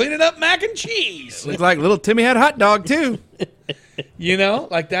sitting here cleaning up mac and cheese. Looks like little Timmy had a hot dog too. You know,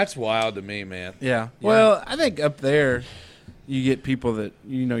 like, that's wild to me, man. Yeah. Well, I think up there, you get people that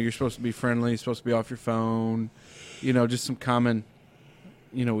you're supposed to be friendly, supposed to be off your phone. Just some common.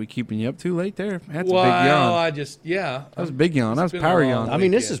 We keeping you up too late there. That's a big yawn. That was a big yawn. That was been power a long yawn. I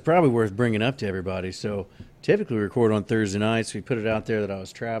mean, this weekend. is probably worth bringing up to everybody. So typically we record on Thursday nights. We put it out there that I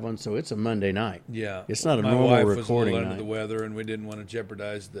was traveling, so it's a Monday night. Yeah. It's not a My normal wife was recording a little night. under the weather, and we didn't want to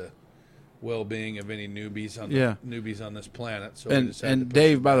jeopardize the well-being of any newbies on newbies on this planet. So we And decided to put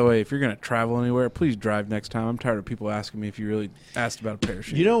Dave, by the way, if you're going to travel anywhere, please drive next time. I'm tired of people asking me if you really asked about a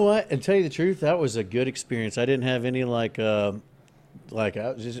parachute. You know what? And tell you the truth, that was a good experience. I didn't have any like I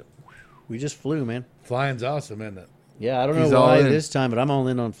was we just flew, man. flying's awesome, isn't it? Yeah, I don't He's know all why in. this time, but I'm all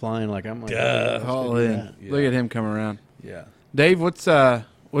in on flying. Like I'm like, Duh. let's all go do in. that. Yeah. Look at him coming around. Yeah. Dave, what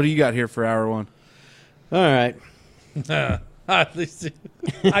do you got here for hour one? All right. At least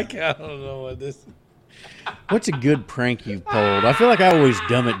I don't know what this. What's a good prank you've pulled? I feel like I always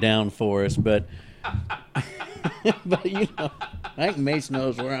dumb it down for us, but but I think Mace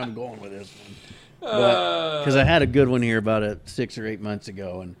knows where I'm going with this one. Because I had a good one here about 6 or 8 months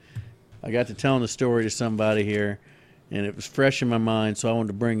ago, and I got to telling the story to somebody here, and it was fresh in my mind. So I wanted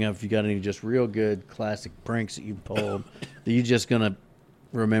to bring up if you got any just real good classic pranks that you pulled that you're just gonna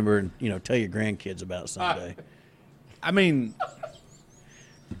remember and tell your grandkids about someday. I mean,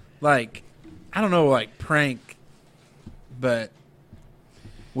 like, I don't know, like prank, but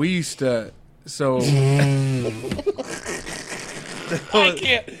we used to. So I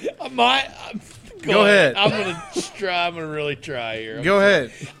can't. Go ahead. I'm gonna try. I'm gonna really try here. Go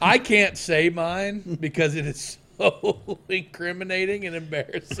ahead. I can't say mine because it is so incriminating and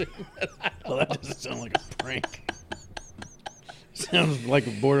embarrassing. Well, that doesn't sound like a prank. Sounds like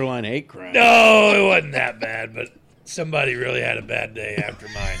a borderline hate crime. No, it wasn't that bad, but somebody really had a bad day after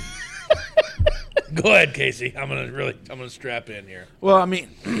mine. Go ahead, Casey. I'm gonna strap in here. Well, I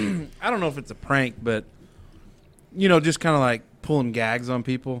mean, I don't know if it's a prank, but just kind of like pulling gags on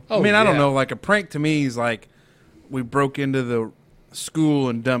people. Oh, I mean, I don't yeah. know. Like a prank to me is like we broke into school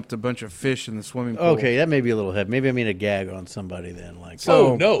and dumped a bunch of fish in the swimming pool. Okay, that may be a little heavy. Maybe I mean a gag on somebody then. Like,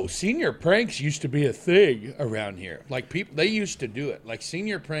 Oh no, senior pranks used to be a thing around here. Like people, they used to do it. Like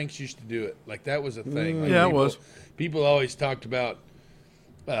senior pranks used to do it. Like that was a thing. Like Yeah, it people, was. People always talked about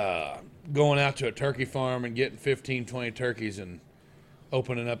going out to a turkey farm and getting 15, 20 turkeys and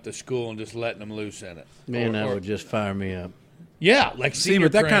opening up the school and just letting them loose in it. man, that would just fire me up. Yeah, like See, senior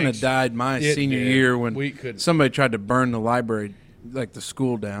but that kind of pranks. died my It senior did. year when We could- somebody tried to burn the library, like the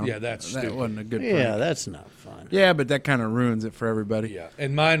school down. Yeah, that's that stupid. wasn't a good. Yeah, prank. that's not fun. Yeah, but that kind of ruins it for everybody. Yeah,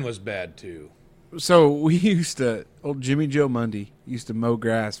 and mine was bad too. So we used to, old Jimmy Joe Mundy used to mow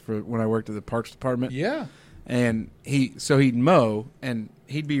grass for when I worked at the Parks Department. Yeah. And he'd mow and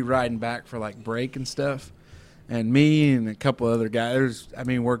he'd be riding back for like break and stuff. And me and a couple other guys,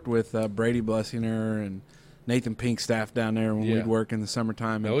 worked with Brady Blessinger and Nathan Pinkstaff down there when Yeah. we'd work in the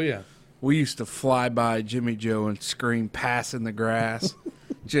summertime. And Oh yeah. we used to fly by Jimmy Joe and scream, pass in the grass,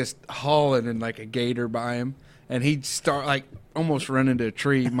 just hauling in like a gator by him. And he'd start like almost run into a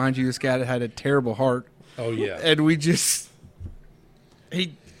tree. Mind you, this guy had a terrible heart. Oh yeah. And we just,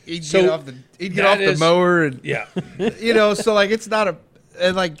 he'd So, get off the that is- mower and, Yeah. so like it's not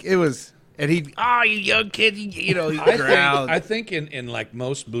and like it was, and he'd, oh, you young kid, he'd growl. I think in like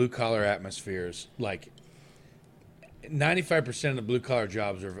most blue collar atmospheres, like 95% of the blue collar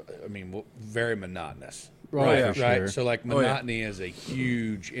jobs are, very monotonous. Right, yeah. for Right. sure. So like Oh, yeah. monotony is a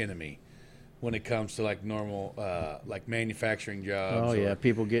huge enemy when it comes to like normal like manufacturing jobs. Oh or- yeah,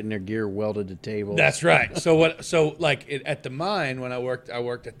 people getting their gear welded to tables. That's right. So what? So like at the mine when I worked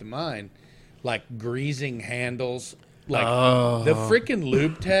at the mine, like greasing handles, like the freaking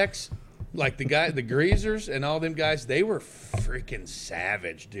lube techs, like the greasers and all them guys, they were freaking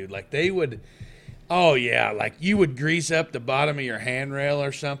savage, dude. Like they would. Oh yeah, like you would grease up the bottom of your handrail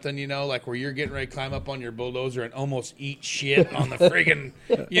or something, like where you're getting ready to climb up on your bulldozer and almost eat shit on the friggin',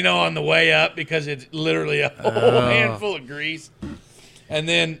 on the way up because it's literally a whole handful of grease. And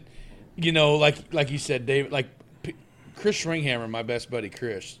then, like you said, David, like Chris Shringhammer, my best buddy,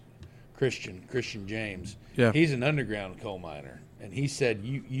 Christian James. Yeah. He's an underground coal miner, and he said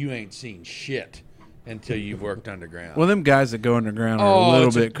you ain't seen shit until you've worked underground. Well, them guys that go underground are a little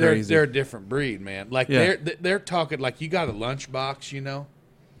it's bit crazy. They're a different breed, man. Like Yeah. they're talking like you got a lunchbox,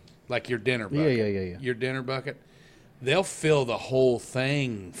 like your dinner bucket. Yeah. Your dinner bucket. They'll fill the whole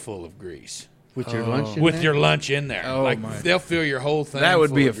thing full of grease with your lunch. In with there? your lunch in there. Oh, like my. they'll fill your whole thing. that would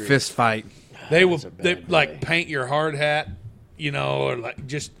full be a of grease. fist fight. They will That's a they, bad like day. paint your hard hat, or like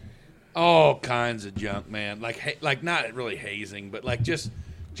just all kinds of junk, man. Like not really hazing, but like just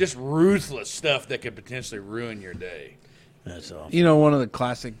ruthless stuff that could potentially ruin your day. That's awful. One of the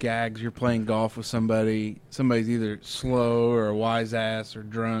classic gags, you're playing golf with somebody's either slow or a wise ass or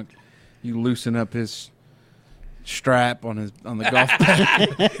drunk. You loosen up his strap on the golf bag.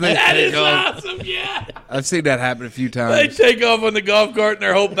 That is awesome, yeah. I've seen that happen a few They times. take off on the golf cart and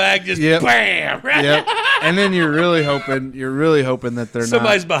their whole bag just Yep. bam. Right? Yep. And then you're really hoping that they're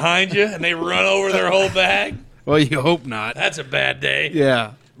Somebody's not. behind you and they run over their whole bag. Well, you hope not. That's a bad day.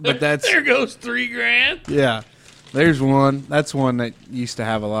 Yeah. But that's there goes $3,000. yeah. There's one. That's one that used to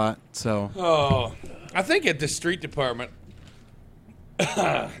have a lot. So Oh, I think at the street department,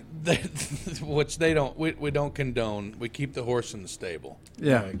 which they don't, we don't condone. We keep the horse in the stable.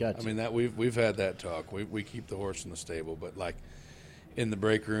 yeah. I got I you. mean that we've had that talk. We keep the horse in the stable, but like in the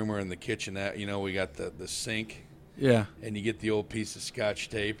break room or in the kitchen, we got the sink. Yeah. And you get the old piece of Scotch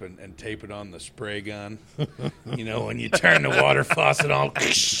tape and tape it on the spray gun. When you turn the water faucet on,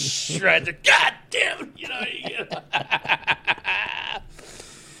 right there. God damn it!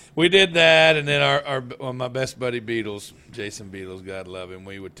 We did that, and then our my best buddy Beatles, Jason Beatles, God love him.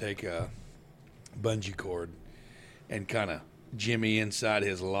 We would take a bungee cord and kind of jimmy inside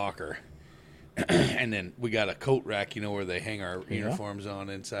his locker. And then we got a coat rack, where they hang our uniforms on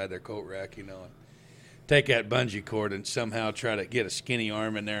inside their coat rack, and take that bungee cord and somehow try to get a skinny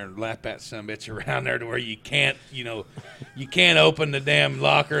arm in there and lap that sumbitch around there to where you can't, you can't open the damn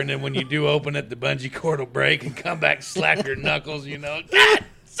locker, and then when you do open it, the bungee cord will break and come back and slap your knuckles, God,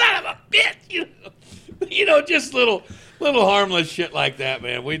 son of a bitch, just little harmless shit like that,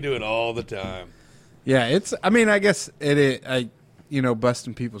 man. We do it all the time. Yeah. It's. I mean, I guess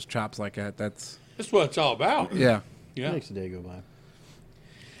busting people's chops like that. That's That's what it's all about. yeah. Yeah. Makes the day go by.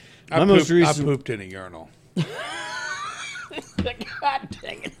 I most pooped, recent- I pooped in a urinal. God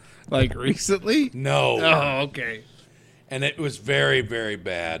dang it. Like recently. No. Oh, okay. And it was very, very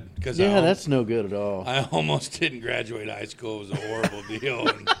bad because Yeah, that's no good at all. I almost didn't graduate high school. It was a horrible deal.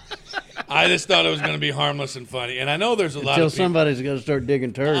 And I just thought it was going to be harmless and funny. And I know there's a lot Until of people. somebody's going to start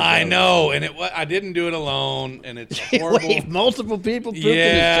digging turds. I out. know, and I didn't do it alone, and it's horrible. Wait, multiple people pooped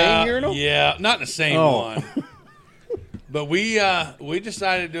in the same urinal? Yeah, not in the same Oh. one. But we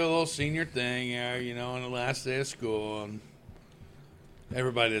decided to do a little senior thing, on the last day of school, and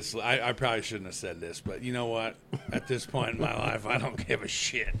everybody I probably shouldn't have said this, but you know what? At this point in my life, I don't give a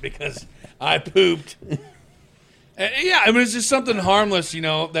shit because I pooped. And yeah, I mean, it's just something harmless,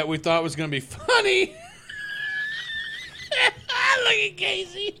 that we thought was going to be funny. Look at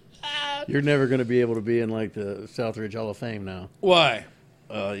Casey. You're never going to be able to be in like the Southridge Hall of Fame now. Why?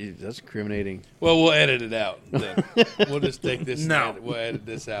 That's incriminating. Well, we'll edit it out then. We'll just take this. No. We'll edit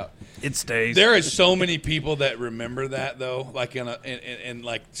this out. It stays. There is so many people that remember that though. Like and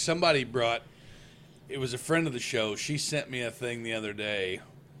like somebody brought. It was a friend of the show. She sent me a thing the other day,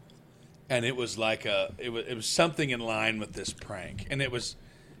 and it was like it was something in line with this prank, and it was.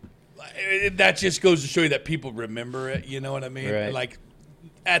 That just goes to show you that people remember it. You know what I mean? Right. Like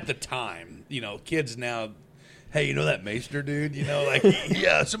at the time, kids now. Hey, you know that Maester dude? Like,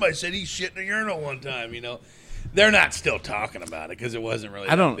 yeah, somebody said he shit in a urinal one time, They're not still talking about it because it wasn't really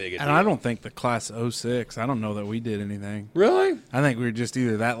that big a deal. And I don't think the class 06, I don't know that we did anything. Really? I think we were just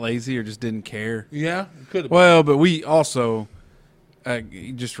either that lazy or just didn't care. Yeah, it could have Well, but we also,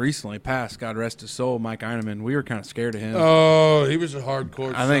 just recently passed, God rest his soul, Mike Eineman. We were kind of scared of him. Oh, he was a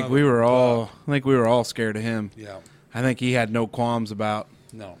hardcore I think we were all scared of him. Yeah. I think he had no qualms about.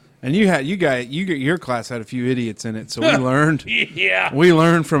 No. And your class had a few idiots in it, so we learned. Yeah. We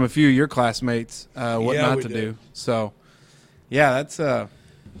learned from a few of your classmates what Yeah, not we to did. do. So, yeah, that's. I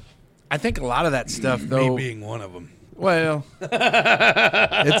think a lot of that stuff, though. Me being one of them. Well,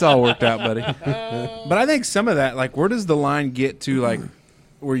 it's all worked out, buddy. But I think some of that, like, where does the line get to, like,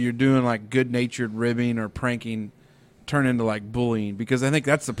 where you're doing like good-natured ribbing or pranking, turn into like bullying? Because I think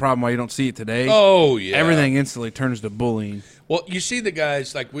that's the problem why you don't see it today. Oh, yeah. Everything instantly turns to bullying. Well, you see the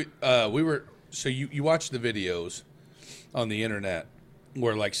guys, like, we were, so you watch the videos on the internet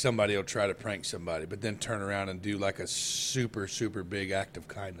where, like, somebody will try to prank somebody, but then turn around and do, like, a super, super big act of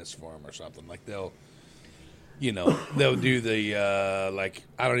kindness for them or something. Like, they'll do the, like,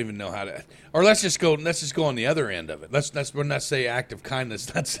 I don't even know how to, or let's just go on the other end of it. Let's not say act of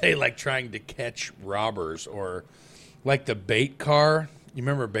kindness. Let's say, like, trying to catch robbers or, like, the bait car. You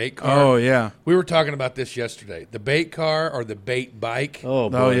remember bait car? Oh, yeah. We were talking about this yesterday. The bait car or the bait bike Oh,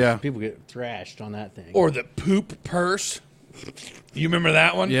 boy. Oh, yeah. People get thrashed on that thing. or the poop purse. You remember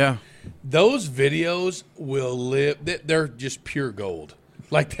that one? Yeah. Those videos will live. They're just pure gold.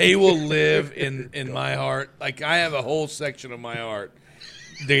 Like, they will live in my heart. Like, I have a whole section of my heart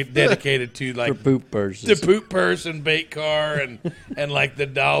dedicated to, like, For poop purses. the poop purse and bait car and like the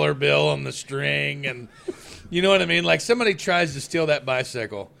dollar bill on the string, and you know what I mean? Like, somebody tries to steal that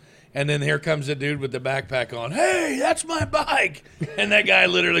bicycle, and then here comes a dude with the backpack on. Hey, that's my bike. And that guy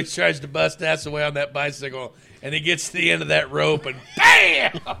literally tries to bust ass away on that bicycle, and he gets to the end of that rope, and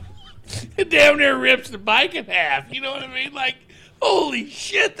bam! It damn near rips the bike in half. You know what I mean? Like, holy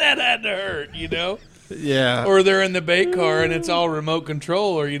shit, that had to hurt, Yeah. Or they're in the bait car, and it's all remote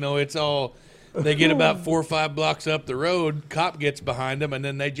control, or, it's all... They get about 4 or 5 blocks up the road, cop gets behind them, and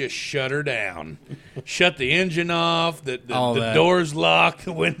then they just shut her down. Shut the engine off, the doors lock,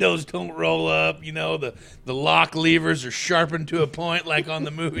 the windows don't roll up, the lock levers are sharpened to a point like on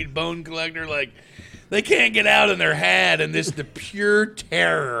the movie Bone Collector. Like, they can't get out in their head, and the pure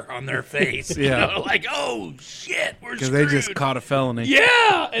terror on their face. Yeah. Like, oh, shit, we're Because screwed. they just caught a felony.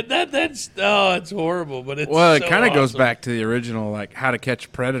 Yeah, and it's horrible, but it's Well, it so kind of goes awesome. back to the original, like, How to Catch a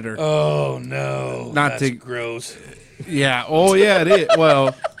Predator. Oh, no. Not That's to- gross. Yeah. Oh, yeah, it is.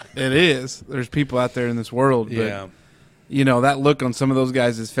 Well, it is. There's people out there in this world. But, Yeah. that look on some of those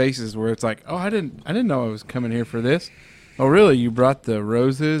guys' faces where it's like, oh, I didn't know I was coming here for this. Oh, really? You brought the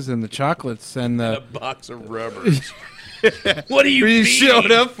roses and the chocolates and A the... box of rubbers. What do you You mean?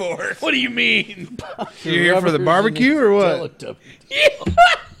 showed up for it. What do you mean? You here for the barbecue or what?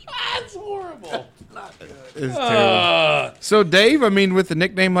 That's horrible. It's terrible. So, Dave, I mean, with a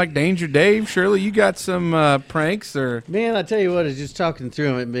nickname like Danger Dave, surely you got some pranks or... Man, I tell you what, just talking through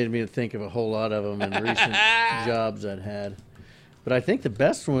them, it made me think of a whole lot of them in recent jobs I'd had. But I think the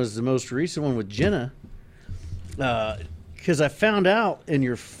best one was the most recent one with Jenna. Because I found out in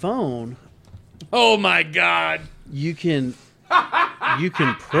your phone, Oh my God. you can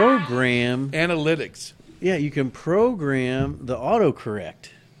program, Analytics. you can program the autocorrect.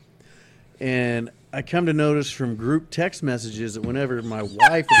 And I come to notice from group text messages that whenever my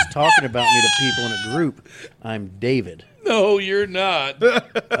wife is talking about me to people in a group, I'm David. No, you're not.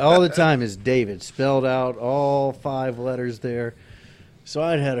 All the time is David, spelled out, all 5 letters there. So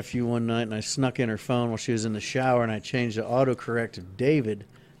I'd had a few one night, and I snuck in her phone while she was in the shower, and I changed the autocorrect of David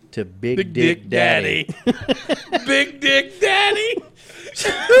to Big Dick Daddy. Big Dick Daddy.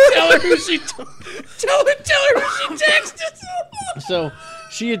 tell her who she texted. So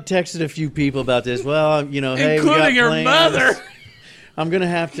she had texted a few people about this. Well, hey, we got including her plans. mother. I'm going to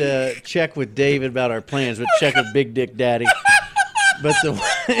have to check with David about our plans, but check with Big Dick Daddy. But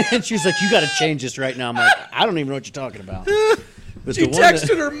and she's like, you got to change this right now. I'm like, I don't even know what you're talking about. But She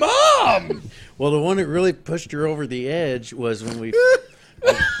texted her mom. Well, the one that really pushed her over the edge was when we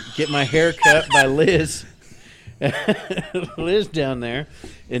get my hair cut by Liz. Liz down there,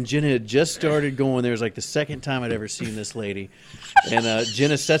 and Jenna had just started going there. It was like the second time I'd ever seen this lady. And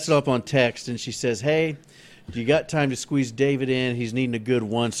Jenna sets it up on text, and she says, hey, do you got time to squeeze David in? He's needing a good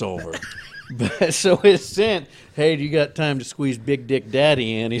once-over. But so it's sent, hey, do you got time to squeeze Big Dick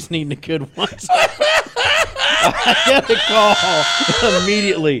Daddy in? He's needing a good once-over. I got a call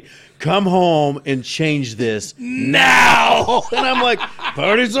immediately. Come home and change this now. And I'm like,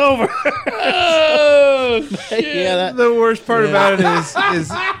 party's over. Oh, shit. Yeah, The worst part about it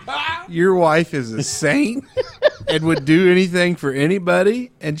is your wife is a saint and would do anything for anybody,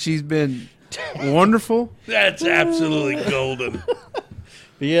 and she's been wonderful. That's absolutely golden.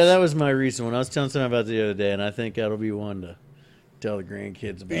 But yeah, that was my recent one. I was telling someone about it the other day, and I think that'll be one to tell the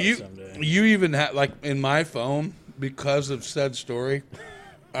grandkids about someday. You even had, like, in my phone, because of said story,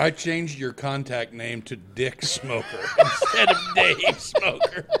 I changed your contact name to Dick Smoker instead of Dave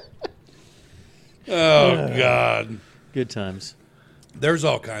Smoker. Oh, God. Good times. There's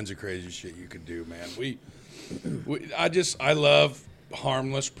all kinds of crazy shit you could do, man. I love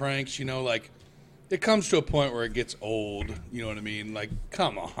harmless pranks, like, it comes to a point where it gets old, you know what I mean? Like,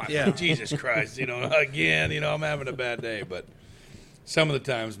 come on. Yeah. Jesus Christ, again, I'm having a bad day, but some of the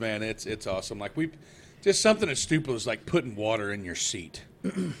times, man, it's awesome. Like, just something as stupid as, like, putting water in your seat.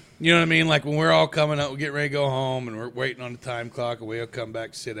 You know what I mean? Like, when we're all coming up, we get ready to go home, and we're waiting on the time clock, and we'll come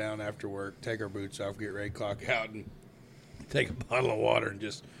back, sit down after work, take our boots off, get ready to clock out, and take a bottle of water and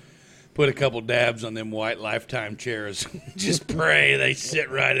just put a couple dabs on them white Lifetime chairs. Just pray they sit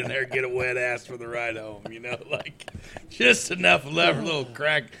right in there, get a wet ass for the ride home, like, just enough left, a little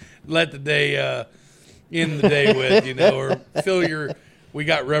crack, let the day, end the day with, or fill your... We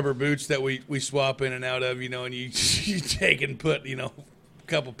got rubber boots that we swap in and out of, and you take and put, a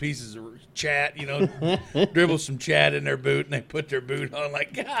couple pieces of chat, dribble some chat in their boot, and they put their boot on.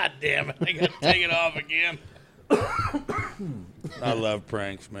 Like, God damn it, I got to take it off again. I love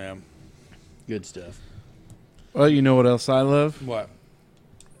pranks, man. Good stuff. Well, you know what else I love? What?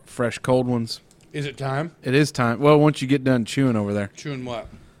 Fresh, cold ones. Is it time? It is time. Well, once you get done chewing over there. Chewing what?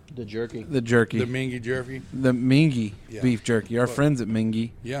 The jerky. The jerky. The mingy jerky? The Mingy Yeah. beef jerky. Our friends at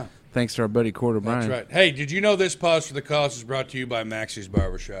Mingy. Yeah. Thanks to our buddy Cord O'Brien. That's right. Hey, did you know this Pause for the Cause is brought to you by Maxie's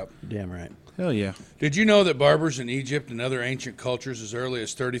Barbershop? Damn right. Hell yeah. Did you know that barbers in Egypt and other ancient cultures as early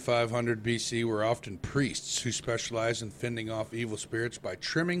as 3500 BC were often priests who specialized in fending off evil spirits by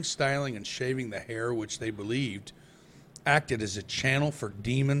trimming, styling, and shaving the hair, which they believed acted as a channel for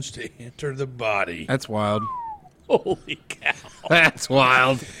demons to enter the body? That's wild. Holy cow. That's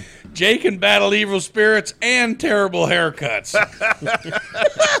wild. Jay can battle evil spirits and terrible haircuts.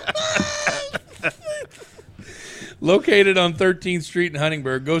 Located on 13th Street in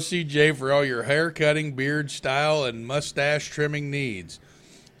Huntingburg, go see Jay for all your hair cutting, beard style, and mustache trimming needs.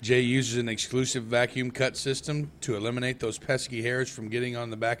 Jay uses an exclusive vacuum cut system to eliminate those pesky hairs from getting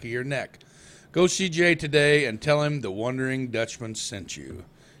on the back of your neck. Go see Jay today and tell him the Wondering Dutchman sent you.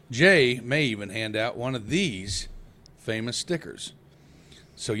 Jay may even hand out one of these famous stickers.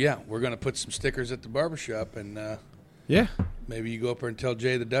 So, yeah, we're going to put some stickers at the barbershop, and Yeah. maybe you go up there and tell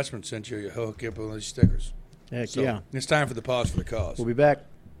Jay the Dutchman sent you. He'll hook you up with one of these stickers. Heck So, yeah. it's time for the Pause for the Cause. We'll be back.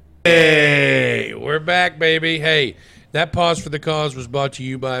 Hey, we're back, baby. Hey, that Pause for the Cause was brought to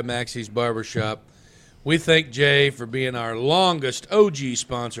you by Maxie's Barbershop. We thank Jay for being our longest OG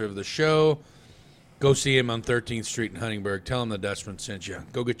sponsor of the show. Go see him on 13th Street in Huntingburg. Tell him the Dutchman sent you.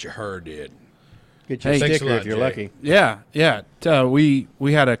 Go get your hair did. Get your Hey, thanks a sticker lot, if you're Jay. lucky. Yeah.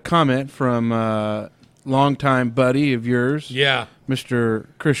 We had a comment from longtime buddy of yours, Yeah, Mr.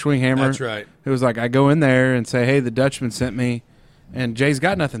 Chris Schwinghammer. that's right. It was like, I go in there and say, hey, the Dutchman sent me, and Jay's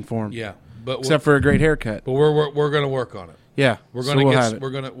got nothing for him. Yeah, but Except for a great haircut. we're going to work on it. Yeah. We're so going we'll to have it.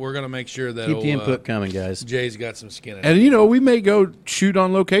 we're going to make sure that Keep the input coming, guys. Jay's got some skin in it. And, we may go shoot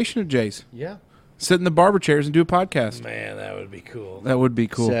on location at Jay's. Yeah, Sit in the barber chairs and do a podcast. man, that would be cool. That would be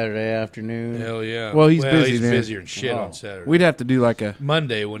cool. Saturday afternoon. Hell yeah. Well, he's busy, He's man. busier than shit Oh. on Saturday. We'd have to do like a...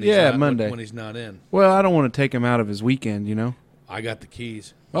 Monday when he's Yeah, not, Monday. when he's not in. Well, I don't want to take him out of his weekend, I got the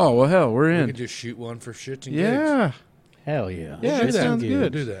keys. Oh, well, hell, we're We in. could just shoot one for shits and gigs. Yeah. Hell yeah. Yeah, Do that that. sounds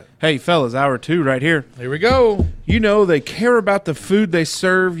good. Do that. Hey, fellas, hour 2 right here. Here we go. You know they care about the food they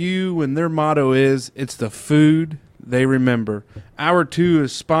serve you, and their motto is, it's the food they remember. Hour 2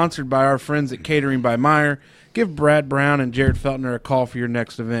 is sponsored by our friends at Catering by Meyer. Give Brad Brown and Jared Feltner a call for your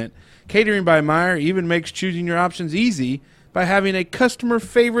next event. Catering by Meyer even makes choosing your options easy by having a customer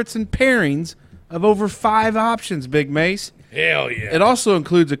favorites and pairings of over 5 options, Big Mace. Hell yeah. It also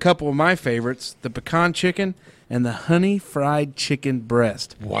includes a couple of my favorites, the pecan chicken and the honey fried chicken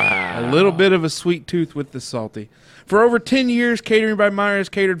breast. Wow. A little bit of a sweet tooth with the salty. For over 10 years, Catering by Meyer has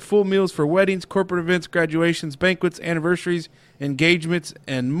catered full meals for weddings, corporate events, graduations, banquets, anniversaries, engagements,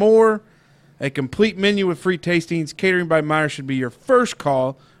 and more. A complete menu with free tastings. Catering by Meyer should be your first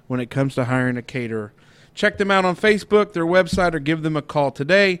call when it comes to hiring a caterer. Check them out on Facebook, their website, or give them a call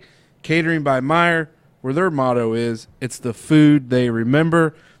today. Catering by Meyer, where their motto is, it's the food they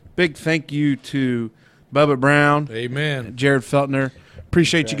remember. Big thank you to Bubba Brown, Amen. Jared Feltner.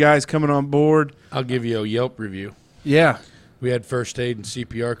 Appreciate you guys coming on board. I'll give you a Yelp review. Yeah. We had first aid and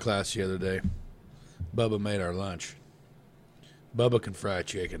CPR class the other day. Bubba made our lunch. Bubba can fry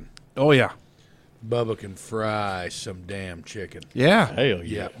chicken. Oh, yeah. Bubba can fry some damn chicken. Yeah. Hell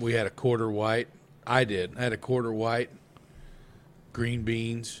Yeah, we had a quarter white. I did. I had a quarter white, green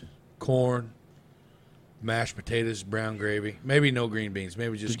beans, corn, mashed potatoes, brown gravy. Maybe no green beans.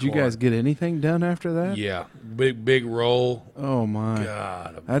 Maybe just Did you corn. guys get anything done after that? Yeah. Big roll. Oh, my.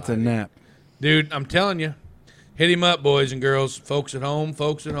 God. That's a almighty. nap. Dude, I'm telling you. Hit him up, boys and girls. Folks at home,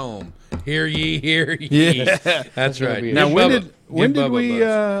 folks at home. Hear ye, hear ye. Yeah. That's gonna right. be Now, Give when Bubba- did when give did Bubba we a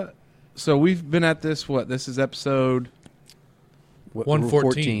buzz. so we've been at this, what? This is episode,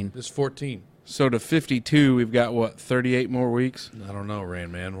 114. This is 14. so to 52, we've got, what, 38 more weeks? I don't know,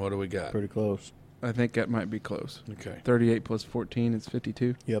 Rain Man. What do we got? Pretty close. I think that might be close. Okay. 38 plus 14 is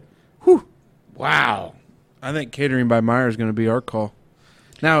 52. Yep. Wow. I think Catering by Meyer is going to be our call.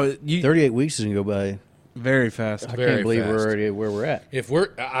 Now, you 38 weeks is going to go by. very fast. I Very can't believe fast. we're already where we're at. If we're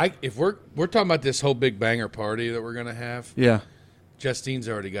talking about this whole big banger party that we're gonna have, Yeah. Justine's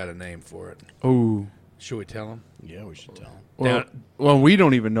already got a name for it. Oh. Should we tell him? Yeah, we should tell them. Well, we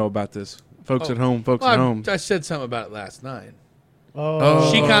don't even know about this. Folks at home, folks at home. I said something about it last night.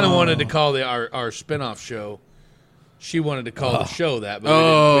 Oh, She kind of wanted to call our spinoff show. She wanted to call the show that. But we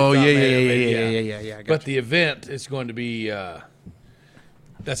Oh, didn't- we yeah, thought yeah, maybe- yeah. I got But you. the event is going to be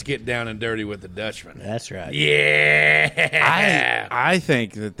let's get down and dirty with the Dutchman. that's right. Yeah. I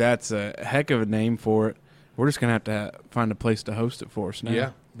think that's a heck of a name for it. We're just going to have to find a place to host it for us now.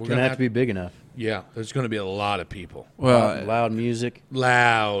 Yeah. We're going to have to be big enough. Yeah. There's going to be a lot of people. Well, Loud music.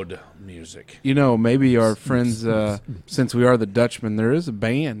 Loud music. you know, maybe our friends, since we are the Dutchmen, there is a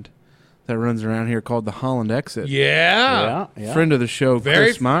band that runs around here called the Holland Exit. Yeah. Yeah. Friend of the show, Very.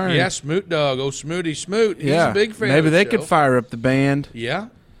 Chris Meyer. Yeah, Smoot Dog. Oh, Smooty Smoot. He's yeah. a big fan. Maybe of the they show. could fire up the band. Yeah.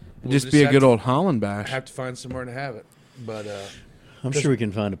 We'll Just be a have good to- old Holland bash. Have to find somewhere to have it, but I'm sure we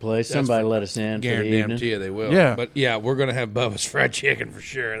can find a place. Somebody let us in for the evening. guarantee you they will. Yeah. But yeah, we're gonna have Bubba's fried chicken for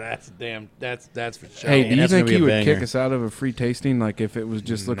sure. That's for sure. Hey, man, do you that's think gonna be you a would kick banger. us out of a free tasting? Like if it was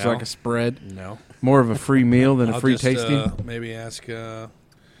just looks No. like a spread, No, more of a free meal than a I'll free just, tasting? maybe ask.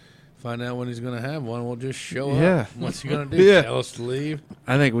 Find out when he's gonna have one. We'll just show Yeah. up. What's he gonna do? Yeah. Tell us to leave?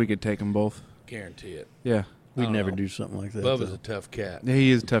 I think we could take them both. Guarantee it. Yeah. We'd don't never know. do something like that. Bubba's though. a tough cat. Yeah, he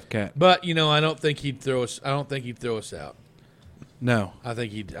is a tough cat. But I don't think he'd throw us. I don't think he'd throw us out. No. I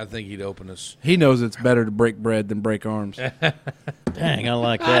think he'd open us. He knows it's better to break bread than break arms. Dang, I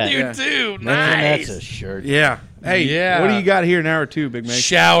like I that. do Yeah. too. That's Nice. a shirt. Yeah. Hey, Yeah. what do you got here in hour 2, Big Mate?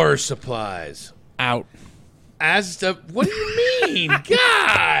 Shower supplies. Out. As to what do you mean?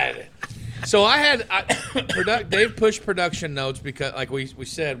 God. So Dave pushed production notes because, like we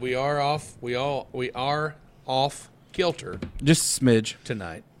said, we are off kilter Just a smidge.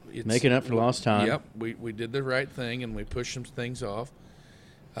 tonight. It's, Making up for lost time. Yep, we did the right thing and we pushed some things off.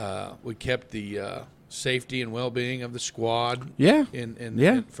 We kept the safety and well-being of the squad. Yeah.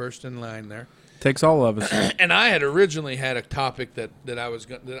 in first in line there. Takes all of us. And I had originally had a topic that I was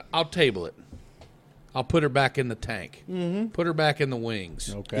going. I'll table it. I'll put her back in the tank. Mm-hmm. Put her back in the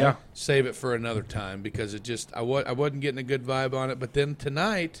wings. Okay. Yeah. Save it for another time because it just I wasn't getting a good vibe on it. But then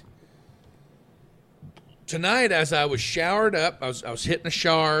tonight as I was showered up, I was hitting the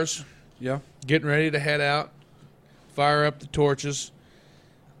showers, Yeah. getting ready to head out, fire up the torches.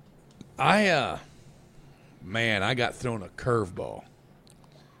 I got thrown a curveball,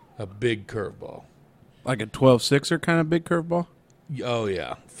 a big curveball. Like a 12-6er kind of big curveball? Oh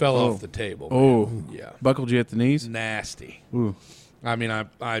yeah, fell off the table. Oh. Yeah, Buckled you at the knees? nasty. Ooh. I mean,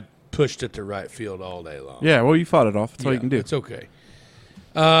 I pushed it to right field all day long. Yeah, well, you fought it off. That's all Yeah, you can do. It's okay.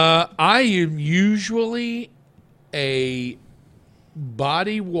 I am usually a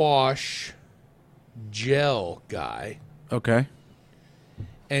body wash gel guy. Okay.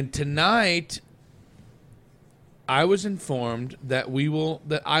 And tonight, I was informed that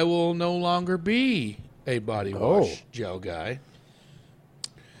I will no longer be a body wash gel guy,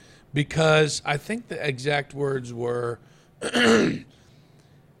 because I think the exact words were, I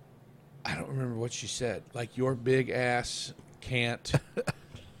don't remember what she said. Like, your big ass can't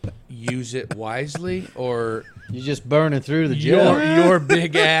use it wisely, or You're just burning through the gel. your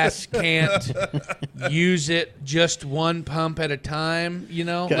big ass can't use it just one pump at a time, you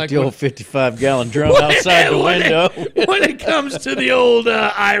know? Got like the old 55-gallon drum outside the window. when it comes to the old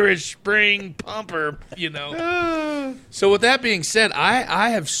Irish Spring pumper, you know. So with that being said, I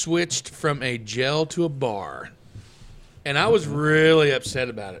have switched from a gel to a bar, and I was really upset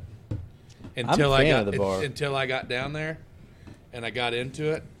about it until I'm a fan of the bar. until I got down there and I got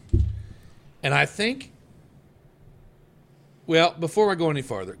into it, and I think. Well, before I go any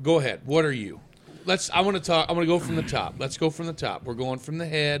farther, go ahead. What are you? I want to talk. I want to go from the top. Let's go from the top. We're going from the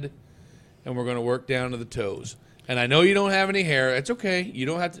head, and we're going to work down to the toes. And I know you don't have any hair. It's okay. You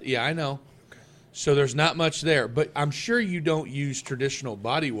don't have to. Yeah, I know. So there's not much there. But I'm sure you don't use traditional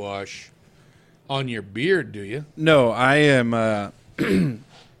body wash on your beard, do you? No, I am. I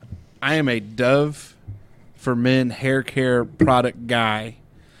am a Dove for Men hair care product guy,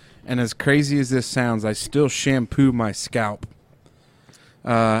 and as crazy as this sounds, I still shampoo my scalp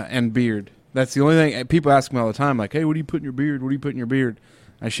and beard. That's the only thing. People ask me all the time, like, "Hey, what do you put in your beard? What do you put in your beard?"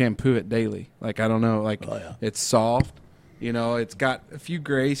 I shampoo it daily. Like, I don't know, like it's soft. You know, it's got a few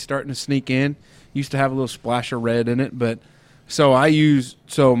grays starting to sneak in. Used to have a little splash of red in it, but so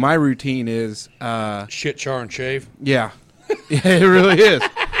my routine is Shit, char, and shave. yeah. Yeah, it really is.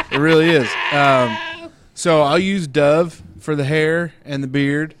 It really is. So I'll use Dove for the hair and the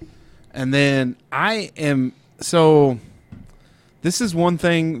beard, and then this is one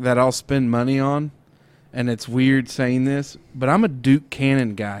thing that I'll spend money on, and it's weird saying this, but I'm a Duke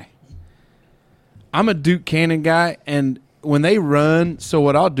Cannon guy. And when they run, so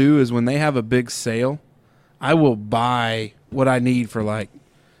what I'll do is when they have a big sale, I will buy what I need for like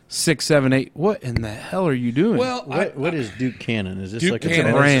 6, 7, 8. What in the hell are you doing? Well, What is Duke Cannon? Is this Duke like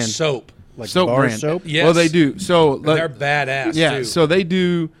Cannon a brand. is a soap. like soap bar brand. soap? Yes. Well, they do. So And they're badass, yeah, too. so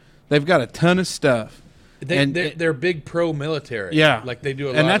they've got a ton of stuff. They're big pro-military. Yeah, Like, they do a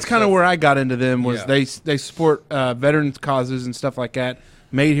lot and that's kind of stuff. where I got into them. Was Yeah. they support veterans causes and stuff like that,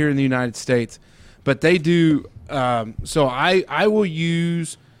 made here in the United States. But they do. So I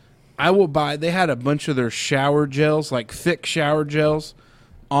will buy. They had a bunch of their shower gels, like thick shower gels,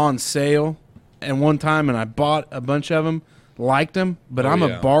 on sale, and one time, and I bought a bunch of them. Liked them, but I'm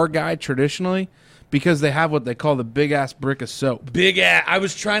yeah. a bar guy traditionally because they have what they call the big ass brick of soap. Big ass. I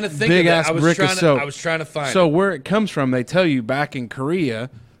was trying to think Big of ass that. brick of soap. I was trying to find So it. where it comes from, they tell you back in Korea,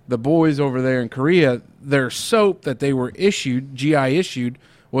 the boys over there in Korea, their soap that they were GI issued,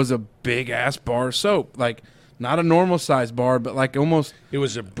 was a big ass bar of soap, like not a normal size bar, but like almost It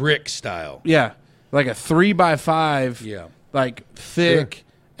was a brick style. like a 3x5, Yeah. like thick,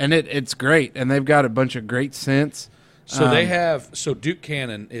 and it's great, and they've got a bunch of great scents. So they have. So Duke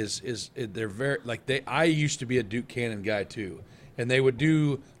Cannon is they're very like they. I used to be a Duke Cannon guy too, and they would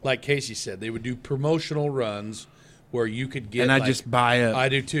do like Casey said. They would do promotional runs where you could get. And I like, just buy it. I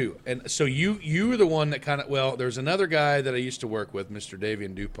do too. And so you were the one that kind of. Well, there's another guy that I used to work with, Mr.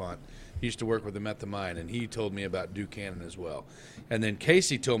 Davian DuPont. He used to work with him at the mine, and he told me about Duke Cannon as well. And then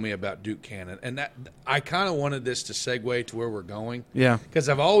Casey told me about Duke Cannon, and that I kind of wanted this to segue to where we're going. Yeah. Because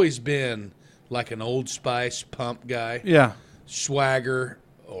I've always been like an Old Spice pump guy. Yeah. Swagger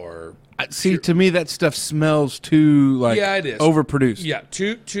or See, to me, that stuff smells too like Yeah, it is. overproduced. yeah,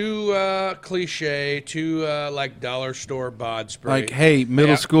 too cliche, too like dollar store bod spray. Like, hey,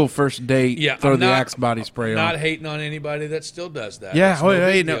 middle Yeah. school first date, Yeah, throw I'm the not- Axe body spray Not on. hating on anybody that still does that. Yeah, It's oh,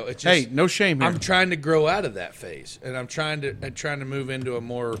 hey, big no, deal. It's hey, just- no shame here. I'm trying to grow out of that phase, and I'm trying to move into a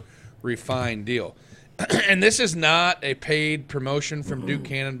more refined deal. And this is not a paid promotion from Duke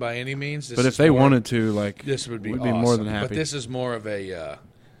Cannon by any means. This But is if they more- wanted to, like, this would be we'd awesome. be more than happy. But this is more of a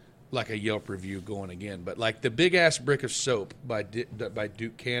like a Yelp review going again. But like the big ass brick of soap by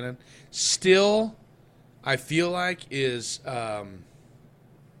Duke Cannon, still, I feel like is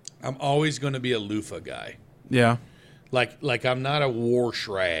I'm always going to be a loofah guy. yeah, Like I'm not a wash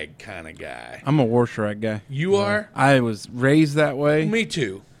rag kind of guy. I'm a wash rag guy. You are? I was raised that way, Me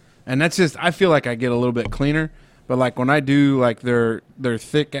too. and that's just I feel like I get a little bit cleaner. But like when I do like their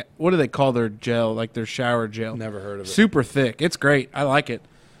thick, what do they call their gel? Like their shower gel. Never heard of it. Super thick. It's great. I like it.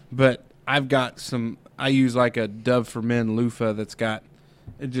 But I've got some. I use like a Dove for Men loofah that's got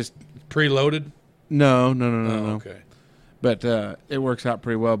it just Preloaded? No. Okay. But it works out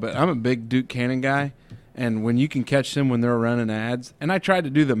pretty well. But I'm a big Duke Cannon guy, and when you can catch them when they're running ads, and I tried to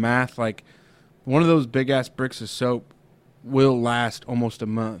do the math, like one of those big-ass bricks of soap will last almost a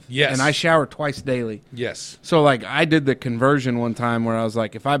month. Yes. And I shower twice daily. Yes. So, like, I did the conversion one time where I was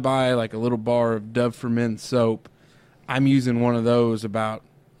like, if I buy, like, a little bar of Dove for Men soap, I'm using one of those about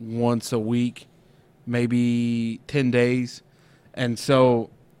once a week, maybe 10 days. And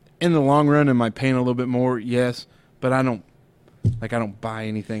so, in the long run, am I paying a little bit more? Yes. But I don't buy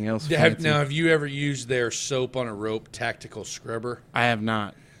anything else fancy. Now, have you ever used their soap on a rope tactical scrubber? I have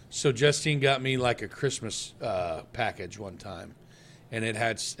not. So Justine got me like a Christmas package one time, and it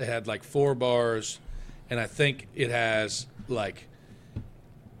had like 4 bars, and I think it has like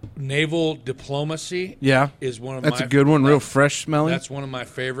naval diplomacy. Yeah, is one of that's a good one. Real fresh smelling. That's one of my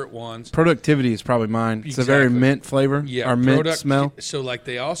favorite ones. Productivity is probably mine. It's a very mint flavor. Yeah, or mint smell. So like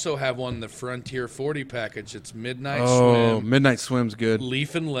they also have one, the Frontier 40 package. It's Midnight Oh, Swim, Midnight Swim's good.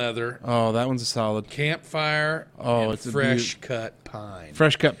 Leaf and Leather, Oh, that one's a solid. Campfire, Oh, and it's a Fresh Cut Pine.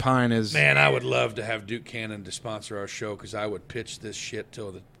 Fresh cut pine is. Man, I would love to have Duke Cannon to sponsor our show because I would pitch this shit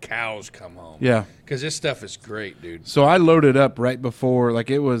till the cows come home. Yeah. Because this stuff is great, dude. So I loaded up right before, like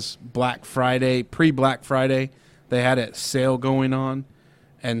it was Black Friday, pre-Black Friday. They had a sale going on.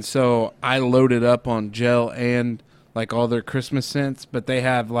 And so I loaded up on gel and like all their Christmas scents. But they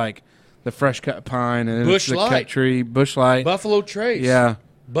have like the Fresh Cut Pine and Bush the Light. Cut Tree, Bush Light. Buffalo Trace. Yeah.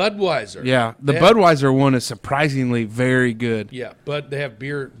 Budweiser. Yeah. The They have- Budweiser one is surprisingly very good. Yeah, but they have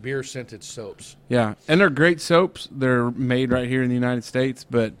beer scented soaps. Yeah. And they're great soaps. They're made right here in the United States.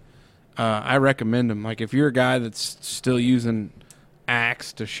 But I recommend them. Like if you're a guy that's still using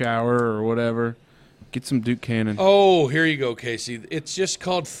Axe to shower or whatever, get some Duke Cannon. Oh, here you go, Casey. It's just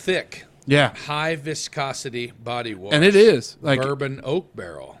called Thick. Yeah. High viscosity body wash. And it is. Like, Bourbon Oak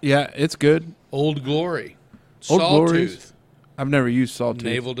Barrel. yeah, it's good. Old Glory. Old Glory's. Sawtooth. I've never used Sawtooth.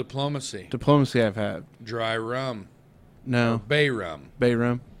 Naval Diplomacy. Diplomacy I've had. Dry Rum. No. Bay Rum. Bay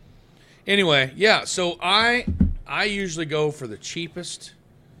Rum. Anyway, yeah, so I usually go for the cheapest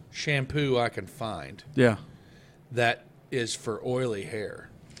shampoo I can find Yeah. that is for oily hair.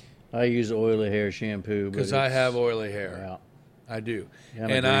 I use oily hair shampoo Because I have oily hair. Yeah. I do. Yeah,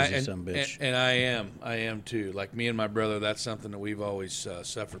 I'm a greasy son of a bitch. And I am too. Like me and my brother, that's something that we've always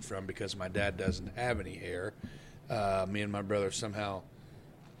suffered from because my dad doesn't have any hair. Me and my brother somehow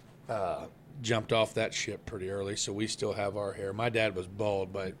jumped off that ship pretty early, so we still have our hair. My dad was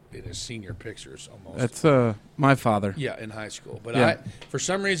bald in his senior pictures almost. That's my father. Yeah, in high school. But Yeah. for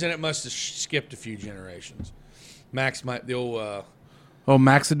some reason, it must have skipped a few generations. the old Oh,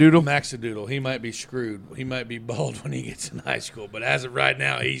 Maxadoodle? Maxadoodle, he might be screwed. He might be bald when he gets in high school. But as of right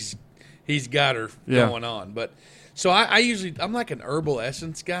now, he's got her Yeah. going on. But so I'm like an herbal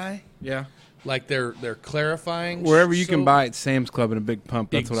essence guy. Yeah. Like they're clarifying. Wherever you can soap. buy at Sam's Club in a big pump,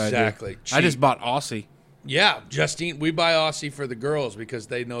 that's what I do. Exactly. I just Cheap. bought Aussie. Yeah, Justine, we buy Aussie for the girls because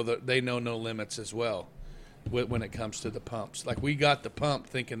they know no limits as well when it comes to the pumps. Like we got the pump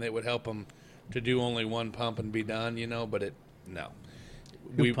thinking they would help them to do only one pump and be done, but no.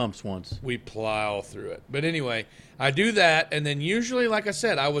 Who pumps once? We plow through it. But anyway, I do that, and then usually, like I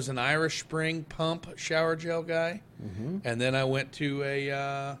said, I was an Irish Spring pump shower gel guy, and then I went to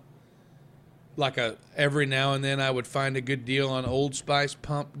every now and then I would find a good deal on Old Spice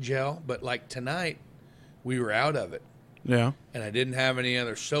pump gel, but like tonight, we were out of it, Yeah. and I didn't have any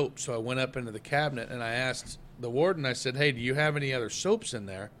other soap, so I went up into the cabinet and I asked the warden, I said, hey, do you have any other soaps in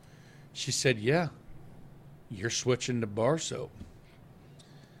there? She said, yeah, you're switching to bar soap.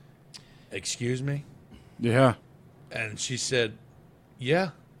 Excuse me? Yeah. And she said, yeah,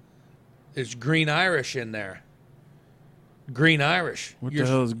 there's Green Irish in there. Green Irish. What the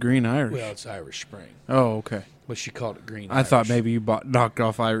hell is Green Irish? Well, it's Irish Spring, Oh, okay. but she called it Green I Irish. thought maybe you knocked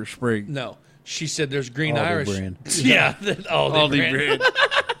off Irish Spring. No. She said there's Green Aldi Irish. brand. Yeah, the Aldi brand.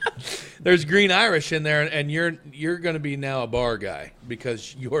 There's Green Irish in there, and you're going to be now a bar guy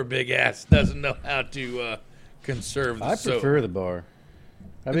because your big ass doesn't know how to conserve the I soap. prefer the bar.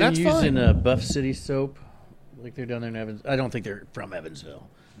 I've And been that's using fine. Buff City soap, like they're down there in Evans. I don't think they're from Evansville,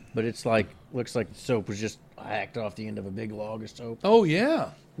 but it's looks like the soap was just hacked off the end of a big log of soap. Oh, yeah.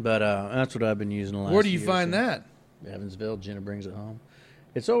 But that's what I've been using the last. Where do you year or find so. that? Evansville. Jenna brings it home.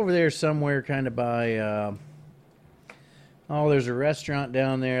 It's over there somewhere, kind of by. There's a restaurant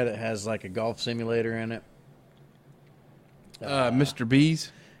down there that has like a golf simulator in it. Mr.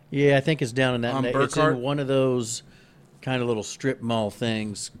 B's? Yeah, I think it's down in that. On It's Burkhart? in one of those kind of little strip mall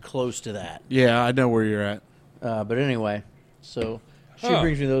things close to that. Yeah, I know where you're at. But anyway, so she Huh.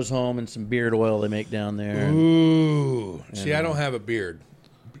 brings me those home and some beard oil they make down there. Ooh. See, I don't have a beard.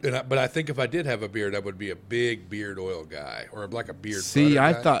 But I think if I did have a beard, I would be a big beard oil guy or like a beard. See, butter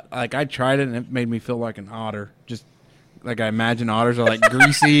I guy. thought like I tried it and it made me feel like an otter. Just like I imagine otters are like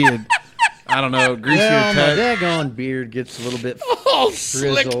greasy and I don't know, greasy Well, my touch. daggone beard gets a little bit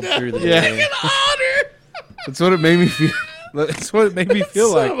slicked frizzled up. through the Yeah. day. An otter. That's what it made me feel. That's what it made me feel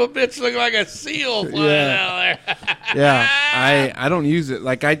Son like. of a bitch, look like a seal flying Yeah. out there. Yeah, I don't use it.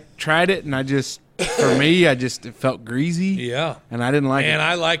 Like I tried it and I just for me it felt greasy. Yeah. And I didn't like And it.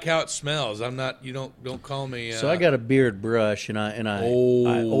 I like how it smells. I'm not. You don't call me. So I got a beard brush, and I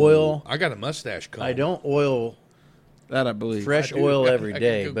oil. I got a mustache comb. I don't oil That I believe. fresh I do. oil I every can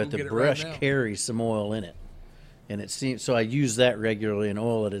day, go but the get it right brush now. carries some oil in it, and it seems so. I use that regularly and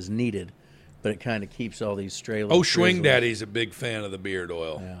oil it as needed, but it kind of keeps all these stray. little Oh, Schwing frizzles. Daddy's a big fan of the beard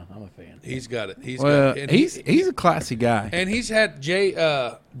oil. Yeah, I'm a fan. He's got it. Well, and he's a classy guy. and he's had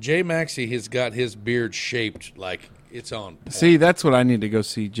Jay Maxey has got his beard shaped like it's on point. See, that's what I need to go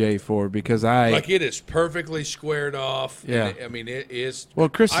see Jay for because Like it is perfectly squared off. Yeah. And I mean, it is. well,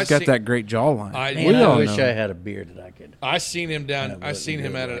 Chris has I got see- that great jawline. I- Man, I all wish know. I had a beard that I could. I seen him down. Kinda I seen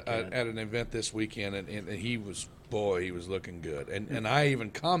him looking at good like that. at an event this weekend, and he was he was looking good. And I even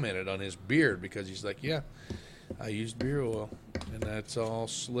commented on his beard because he's like, yeah, I used beard oil, and that's all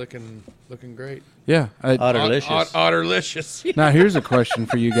slick and looking great. Yeah. Otterlicious. Otterlicious. Now here's a question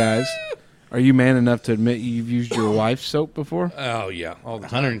for you guys: are you man enough to admit you've used your wife's soap before? Oh yeah, all the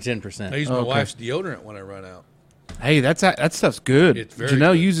time. 110%. I use my Okay. wife's deodorant when I run out. Hey, that stuff's good. It's very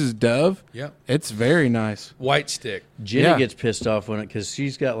Janelle good. uses Dove. Yeah, It's very nice. White Stick. Jenny Yeah. gets pissed off when because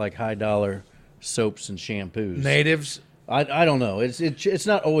she's got like high dollar soaps and shampoos. Natives. I don't know. It's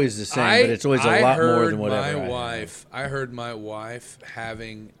not always the same, but it's always a lot more than whatever. I heard my wife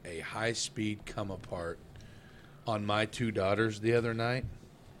having a high speed come apart on my two daughters the other night,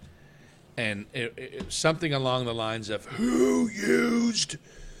 and it something along the lines of "Who used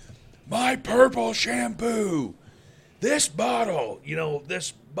my purple shampoo? This bottle,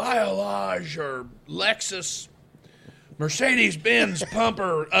 this Biolage or Lexus." Mercedes-Benz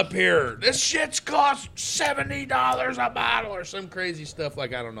pumper up here. This shit's cost $70 a bottle or some crazy stuff.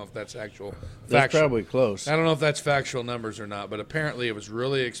 Like, I don't know if that's That's factual. probably close. I don't know if that's factual numbers or not, but apparently it was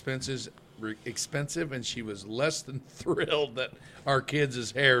really expensive, and she was less than thrilled that our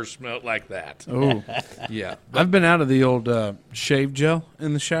kids' hair smelled like that. Oh, Yeah. I've been out of the old shave gel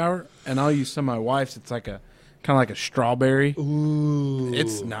in the shower, and I'll use some of my wife's. It's like kind of like a strawberry. Ooh.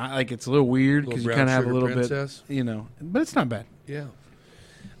 It's not like it's a little weird because you Little kind of brown have a sugar little princess? bit, but it's not bad.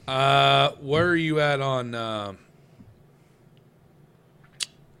 Yeah. Where are you at on...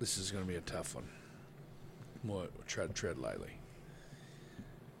 this is going to be a tough one. We'll try to tread lightly.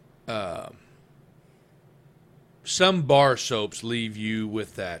 Some bar soaps leave you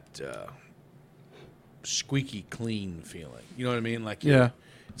with that squeaky clean feeling. You know what I mean? Like Yeah.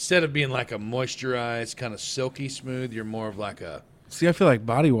 instead of being like a moisturized, kind of silky smooth, you're more of like a... See, I feel like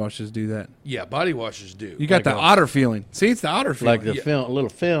body washes do that. Yeah, body washes do. You got Like the a- otter feeling. See, it's the otter feeling. Like the Yeah. film, little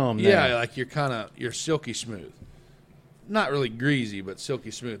film. Yeah, there. like you're silky smooth. Not really greasy, but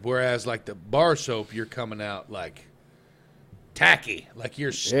silky smooth. Whereas like the bar soap, you're coming out like tacky. Like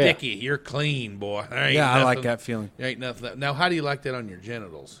you're sticky. You're clean, boy. There ain't yeah, I like nothing- that feeling. There ain't nothing. Now, how do you like that on your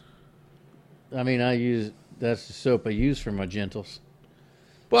genitals? I mean, that's the soap I use for my gentles.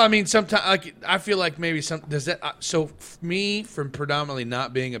 Well, I mean, sometimes like I feel like maybe does that. So me, from predominantly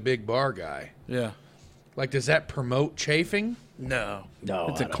not being a big bar guy, Yeah. like does that promote chafing? No. No,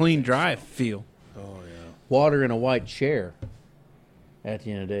 It's I a don't clean, dry feel. Oh yeah. Water in a white chair. At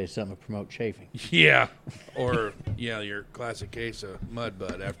the end of the day, is something to promote chafing. Yeah. Or your classic case of mud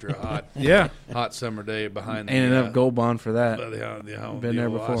butt after a Yeah. hot summer day behind the Ain't enough Gold Bond for that. Been there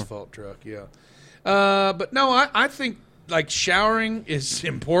old before. asphalt truck, yeah. But no, I think like showering is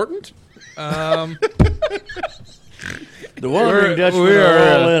important. The Wondering Dutchmen we are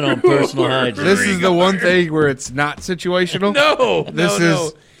are, all in on personal hygiene. This is the one thing where it's not situational. No, This no.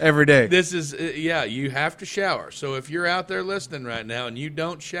 is every day. This is you have to shower. So if you're out there listening right now and you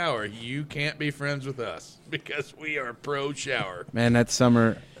don't shower, you can't be friends with us because we are pro shower. Man, that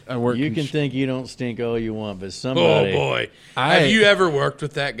summer I worked. You in can sh- think you don't stink all you want, but Oh somebody. boy, I- have you ever worked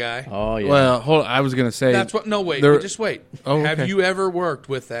with that guy? Oh yeah. Well, hold on. I was gonna say That's what. No, wait. there- Just wait. Oh, Have okay. you ever worked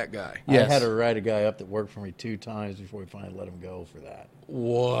with that guy? Yes. I had to write a guy up that worked for me 2 times before we finally let him go for that.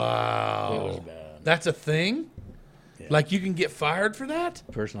 Wow, It was bad. That's a thing. Yeah. Like you can get fired for that?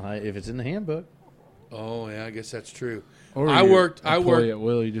 Personal hygiene, if it's in the handbook. Oh yeah, I guess that's true. Or I your worked. employee at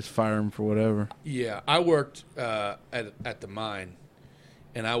will. You just fire him for whatever. Yeah, I worked at the mine,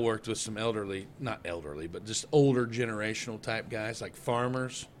 and I worked with some not elderly, but just older generational type guys, like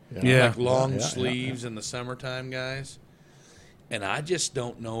farmers, Yeah. like long Yeah, yeah, sleeves in the summertime guys. and I just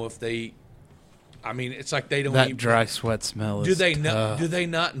don't know if they. I mean, it's like they don't. That even, dry sweat smell is Do they know? tough. Do they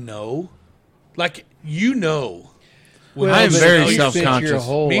not know? Like you know. Well, I am but very if you spent self-conscious. Your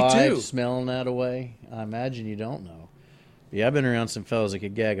whole Me life too. smelling that away. I imagine you don't know. Yeah, I've been around some fellas that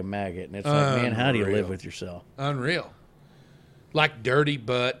could gag a maggot, and it's like, man, how do you Unreal. live with yourself? Unreal. Like dirty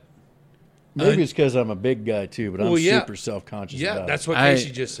butt. Maybe it's because I'm a big guy too, but I'm Well, yeah. super self-conscious. Yeah, about that's it. what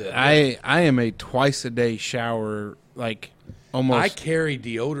Casey just said. I am a twice a day shower, like almost. I carry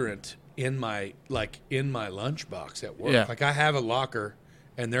deodorant in my lunchbox at work. Yeah. Like I have a locker,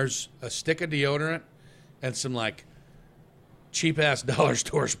 and there's a stick of deodorant and some like cheap ass dollar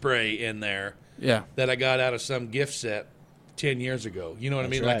store spray in there yeah. that I got out of some gift set 10 years ago. You know what I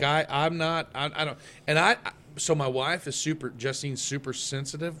mean? That's Like I'm not. I don't. And I. So my wife is Justine's super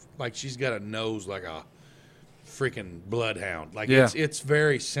sensitive. Like she's got a nose like a freaking bloodhound. Like Yeah. it's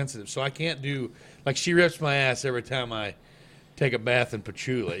very sensitive. So I can't do like she rips my ass every time I take a bath in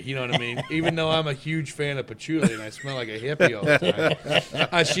patchouli. You know what I mean? Even though I'm a huge fan of patchouli and I smell like a hippie all the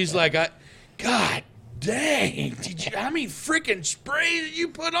time. She's like, God dang, how many freaking spray did you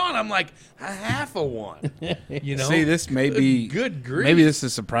put on? I'm like, a half of one. You know? See, this may be good grief. Maybe this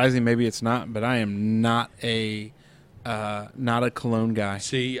is surprising. Maybe it's not. But I am not a cologne guy.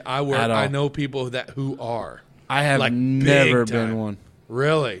 See, At all. I know people who are. I have like, never big time. been one.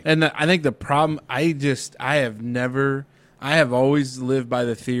 Really? And I think the problem, I have always lived by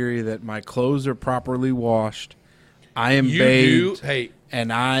the theory that my clothes are properly washed. I am You bathed. do. Hey,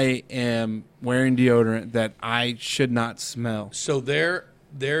 And I am wearing deodorant that I should not smell. so there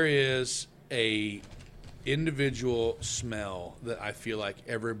is a individual smell that I feel like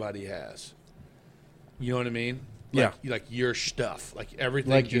everybody has. You know what I mean? Like, like your stuff, like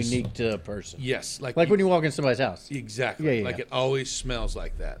everything. like just, unique to a person. Yes, like Like when you walk in somebody's house. exactly. Yeah, yeah, like yeah. it always smells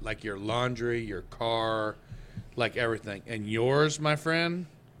like that. Like your laundry, your car, like everything. And yours, my friend,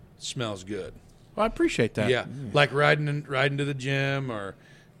 smells good. Well, I appreciate that. Yeah, like riding to the gym or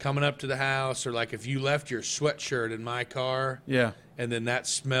coming up to the house, or like if you left your sweatshirt in my car, Yeah. and then that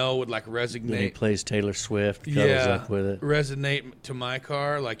smell would like Then he resonate. plays Taylor Swift, cuddles up with it. resonate to my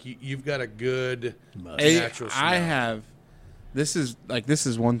car. Like you've got a good Hey, natural smell. I have. This is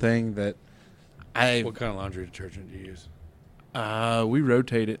one thing that What kind of laundry detergent do you use? we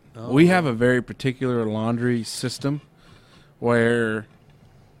rotate it. Oh. We have a very particular laundry system where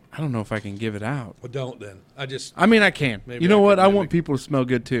I don't know if I can give it out. Well, don't then. I just I mean, I can. Maybe You know I what? could I mimic- want people to smell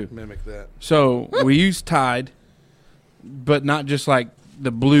good too. mimic that. So we use Tide, but not just like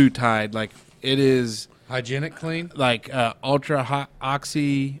the blue Tide. Like it is Hygienic clean. like ultra hot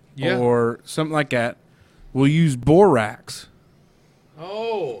oxy Yeah. or something like that. We'll use borax.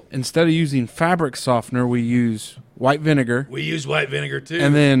 Oh, Instead of using fabric softener, we use white vinegar. we use white vinegar too.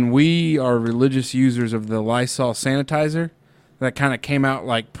 And then we are religious users of the Lysol sanitizer that kind of came out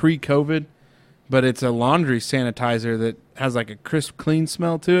like pre-COVID, but it's a laundry sanitizer that has like a crisp, clean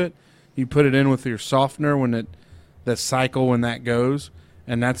smell to it. You put it in with your softener the cycle when that goes,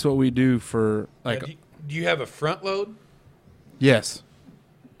 and that's what we do for like. Do you have a front load? Yes,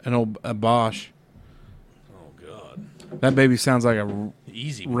 a Bosch. Oh God, That baby sounds like a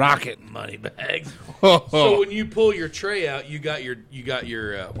easy rocket. money bag. So when you pull your tray out, you got your.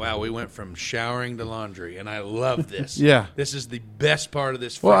 Wow, we went from showering to laundry, and I love this. Yeah. This is the best part of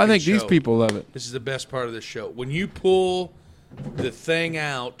this. Well, I freaking think these show. people love it. This is the best part of this show. When you pull the thing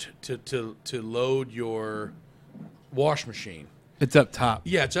out to load your wash machine. It's up top.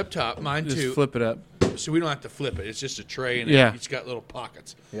 Yeah, it's up top. Mine Just too. flip it up. So we don't have to flip it. It's just a tray, and Yeah. it's got little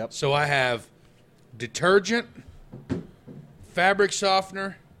pockets. Yep. So I have detergent, fabric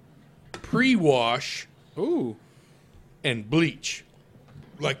softener, pre-wash, Ooh. and bleach.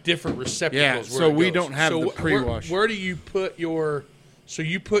 Like different receptacles. Yeah, where so it we goes. don't have the wh- pre-wash. Where do you put your... So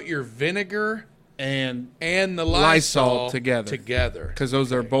you put your vinegar And and the Lysol Lysol together. because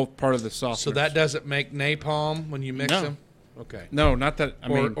those are both part of the softener. So that doesn't make napalm when you mix No. them? Okay. No, not that. I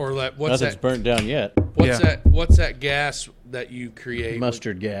mean, Or like, what's Nothing's that? burnt down yet. Yeah. What's that gas that you create?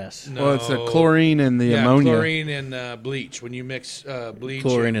 Mustard gas. No. well, it's the chlorine and the Yeah, ammonia. chlorine and bleach. When you mix bleach,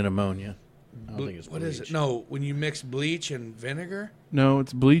 Chlorine and ammonia. I don't ble- think it's what is it? bleach. No, when you mix bleach and vinegar. No,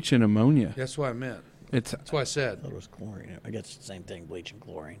 it's bleach and ammonia. That's what I meant. It's That's what I said. I thought it was chlorine. I guess it's the same thing, bleach and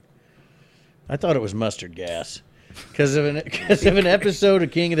chlorine. I thought it was mustard gas because of an episode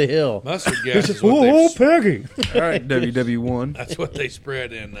of King of the Hill. Mustard gas is what they. Peggy. all right. WW1. That's what they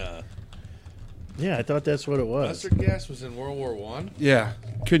spread in. Yeah, I thought that's what it was. Mustard gas was in World War One. Yeah,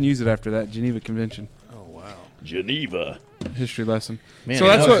 couldn't use it after that Geneva Convention Oh wow. Geneva. history lesson. Man, so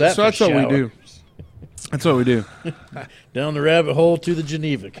that's how's what. that So for that's what we shower? do. That's what we do. Down the rabbit hole to the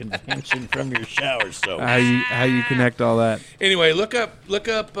Geneva Convention from your shower soap. How you connect all that? Anyway, look up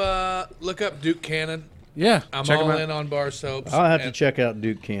Duke Cannon. Yeah, I'm check 'em all out. in on bar soaps. I'll have to check out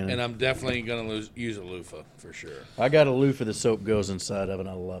Duke Cannon. And I'm definitely going to use a loofah for sure. I got a loofah the soap goes inside of, and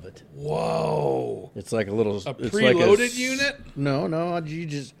I love it. Whoa. It's like a little A it's preloaded like unit? No, you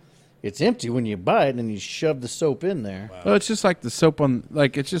just it's empty when you buy it, and then you shove the soap in there. Wow. Well, it's just like the soap on,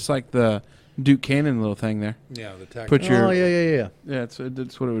 like it's just like the Duke Cannon little thing there. Yeah, the tack. Put your Oh yeah. yeah, that's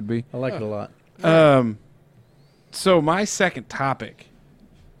what it would be. I like it a lot. So my second topic.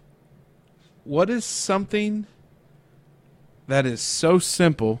 What is something that is so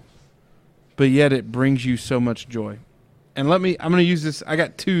simple, but yet it brings you so much joy? And I'm going to use this. I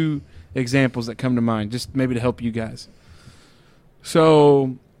got two examples that come to mind, just maybe to help you guys.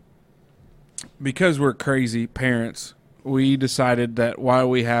 So, because we're crazy parents, we decided that while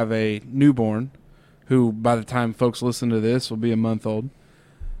we have a newborn, who by the time folks listen to this will be a month old,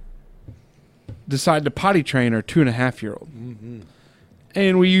 decide to potty train our 2.5-year-old. Mm-hmm.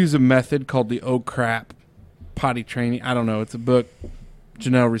 And we use a method called the Oh Crap potty training. I don't know. It's a book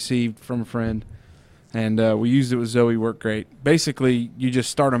Janelle received from a friend. And we used it with Zoe. Worked great. Basically, you just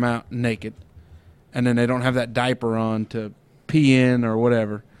start them out naked. And then they don't have that diaper on to pee in or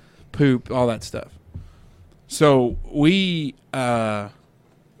whatever. Poop, all that stuff. So we were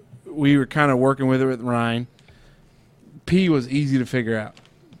kind of working with it with Ryan. Pee was easy to figure out.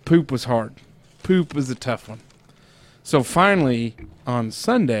 Poop was hard. Poop was a tough one. So finally, on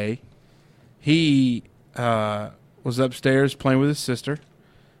Sunday, he was upstairs playing with his sister,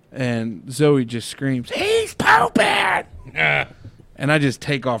 and Zoe just screams, "He's pooping!" And I just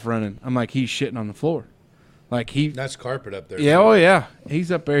take off running. I'm like, he's shitting on the floor. That's carpet up there. Yeah, oh yeah.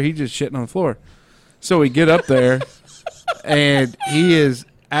 He's up there. He's just shitting on the floor. So we get up there, and he is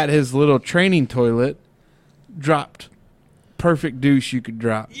at his little training toilet, dropped perfect douche you could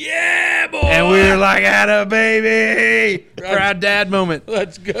drop. Yeah, boy. And we were like, "Atta baby!" Proud dad moment.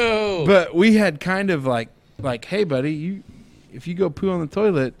 Let's go. But we had kind of like, hey, buddy, if you go poo on the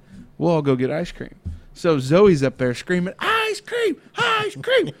toilet, we'll all go get ice cream. So Zoe's up there screaming, "Ice cream! Ice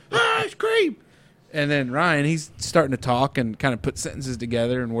cream! Ice cream!" And then Ryan, he's starting to talk and kind of put sentences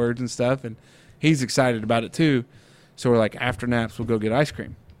together and words and stuff, and he's excited about it too. So we're like, after naps, we'll go get ice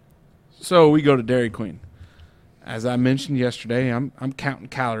cream. So we go to Dairy Queen. As I mentioned yesterday, I'm counting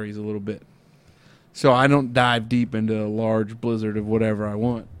calories a little bit. So I don't dive deep into a large blizzard of whatever I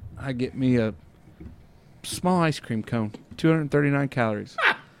want. I get me a small ice cream cone, 239 calories.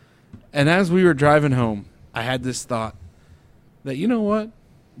 And as we were driving home, I had this thought that, you know what?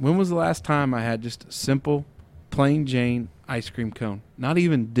 When was the last time I had just a simple, plain Jane ice cream cone? Not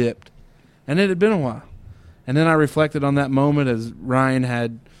even dipped. And it had been a while. And then I reflected on that moment as Ryan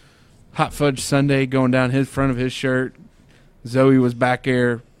had hot fudge sundae going down his front of his shirt. Zoe was back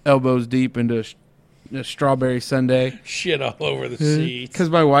there, elbows deep into a strawberry sundae. Shit all over the seats. Because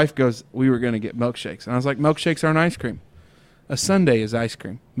my wife goes, we were going to get milkshakes. And I was like, milkshakes aren't ice cream. A sundae is ice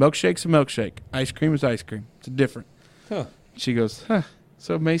cream. Milkshake's a milkshake. Ice cream is ice cream. It's different. Huh. She goes,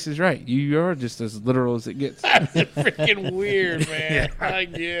 so Mace is right. You are just as literal as it gets. That's freaking weird, man. I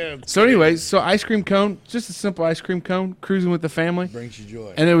guess. So anyways, ice cream cone, just a simple ice cream cone, cruising with the family. Brings you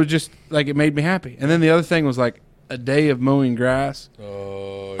joy. And it was just, like, it made me happy. And then the other thing was, like, a day of mowing grass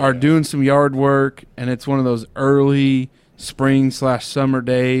or doing some yard work, and it's one of those early spring/summer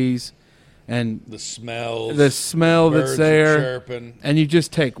days. And the smell that's there. Chirping. And you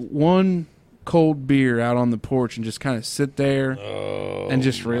just take one cold beer out on the porch and just kind of sit there and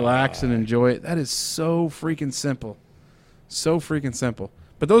just relax and enjoy it. That is so freaking simple. So freaking simple.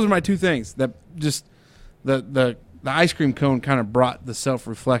 But those are my two things that just the ice cream cone kind of brought the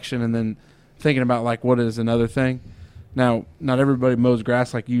self-reflection, and then thinking about, like, what is another thing. Now, not everybody mows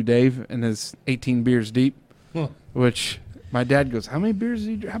grass like you, Dave, and is 18 beers deep, which my dad goes, how many beers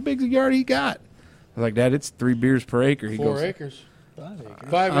how big's the yard he got? I was like, Dad, it's 3 beers per acre. He 4 goes, acres. 5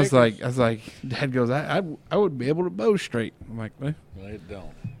 acres. I was like, Dad goes, I wouldn't be able to mow straight. I'm like, well, It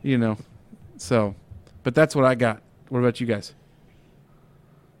don't. you know, so, but that's what I got. What about you guys?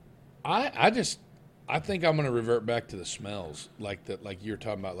 I think I'm going to revert back to the smells, like you're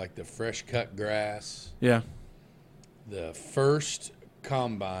talking about, like the fresh cut grass, Yeah. the first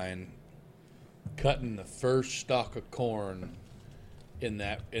combine cutting the first stalk of corn in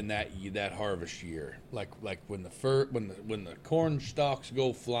that harvest year, like when the corn stalks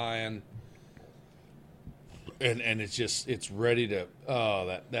go flying, and it's ready to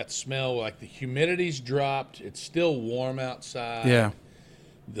that smell, like the humidity's dropped, it's still warm outside. Yeah.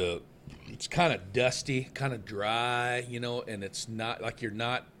 It's kind of dusty, kind of dry, and it's not like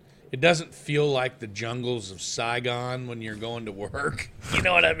it doesn't feel like the jungles of Saigon when you're going to work. You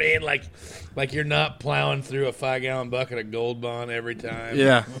know what I mean? Like you're not plowing through a 5-gallon bucket of Gold Bond every time.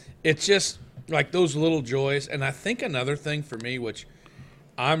 Yeah. It's just like those little joys. And I think another thing for me, which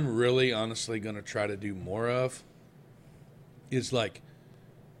I'm really honestly going to try to do more of, is like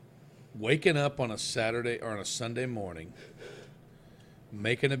waking up on a Saturday or on a Sunday morning,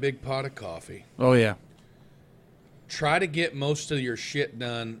 making a big pot of coffee. Oh, yeah. Try to get most of your shit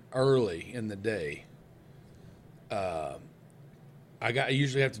done early in the day. I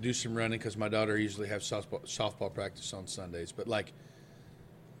usually have to do some running because my daughter usually has softball practice on Sundays. But like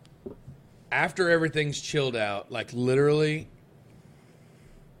after everything's chilled out, like literally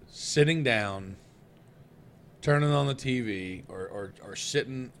sitting down, turning on the TV, or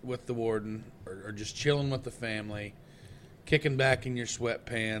sitting with the warden, or just chilling with the family, kicking back in your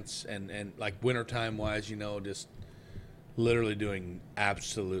sweatpants, and like wintertime wise, just literally doing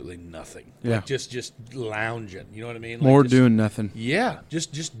absolutely nothing. Yeah. Like just lounging. You know what I mean? More like just, doing nothing. Yeah,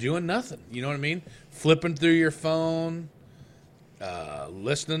 just doing nothing. You know what I mean? Flipping through your phone,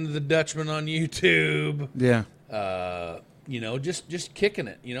 listening to the Dutchman on YouTube. Yeah. Just kicking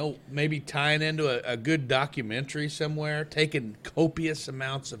it. Maybe tying into a good documentary somewhere, taking copious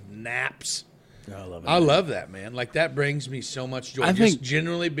amounts of naps. I love it. I love that, man. Like, that brings me so much joy. I Just think-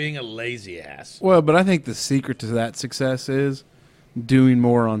 generally being a lazy ass. Well, but I think the secret to that success is doing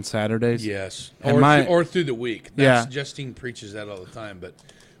more on Saturdays. Yes. And Or through the week. Yeah. Justine preaches that all the time. But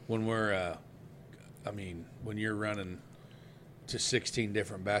when we're, when you're running to 16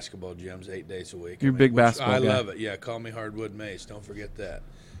 different basketball gyms 8 days a week. You're a big basketball I guy. love it. Yeah, call me Hardwood Mace. Don't forget that.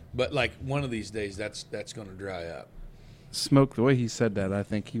 But, like, one of these days, that's going to dry up. Smoke, the way he said that, I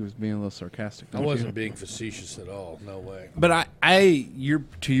think he was being a little sarcastic. I don't you? wasn't being facetious at all. No way. But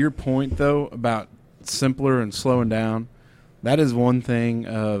to your point though about simpler and slowing down, that is one thing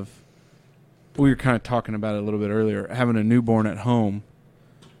of we were kind of talking about it a little bit earlier. Having a newborn at home,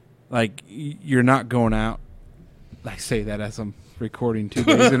 like you're not going out. I say that as I'm recording 2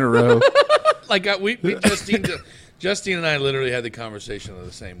 days in a row. Like Justine and I literally had the conversation in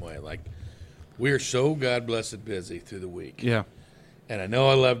the same way. Like, we are so God blessed busy through the week. Yeah. And I know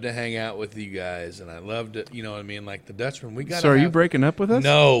I love to hang out with you guys, and I love to, you know what I mean? Like the Dutchman, we got. So are you breaking up with us?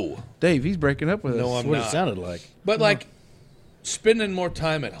 No, Dave, he's breaking up with No, us. I'm What not. it sounded like. but like spending more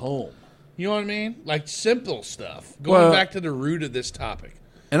time at home. You know what I mean? Like simple stuff. Going Well- back to the root of this topic,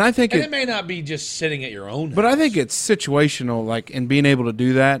 And I think and it may not be just sitting at your own. but I house. think it's situational, like, and being able to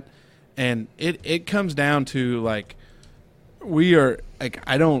do that. And it comes down to, like, we are, like,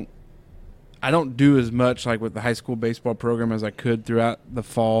 I don't do as much, like, with the high school baseball program as I could throughout the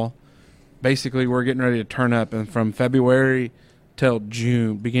fall. Basically, we're getting ready to turn up, and from February till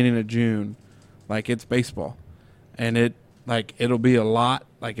June, beginning of June, like, it's baseball. And it'll be a lot.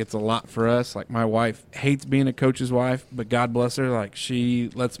 Like, it's a lot for us. Like, my wife hates being a coach's wife, but God bless her. Like, she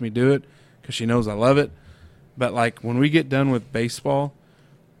lets me do it because she knows I love it. But, like, when we get done with baseball,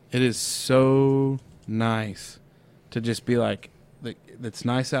 it is so nice to just be like, it's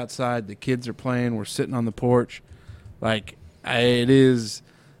nice outside. The kids are playing. We're sitting on the porch. Like, it is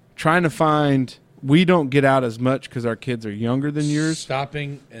trying to find. We don't get out as much because our kids are younger than yours.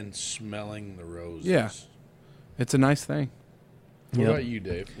 stopping and smelling the roses. Yeah. It's a nice thing. What Yep. about you,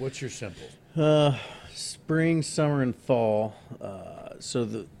 Dave? What's your simple? Spring, summer, and fall. So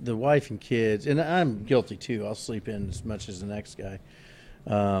the wife and kids, and I'm guilty too. I'll sleep in as much as the next guy.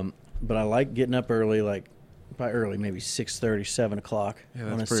 But I like getting up early, like by early, maybe 6:30, 7 o'clock Yeah,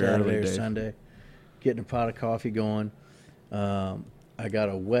 on a that's pretty Saturday early, or Dave. Sunday. Getting a pot of coffee going. I got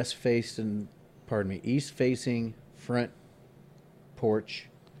a east-facing front porch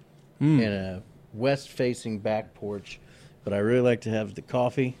and a west-facing back porch. But I really like to have the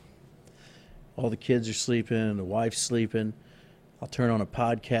coffee. All the kids are sleeping, the wife's sleeping. I'll turn on a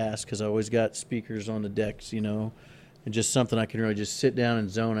podcast because I always got speakers on the decks, and just something I can really just sit down and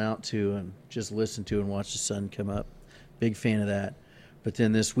zone out to and just listen to and watch the sun come up. Big fan of that. But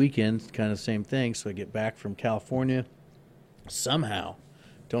then this weekend, kind of the same thing. So I get back from California. Somehow,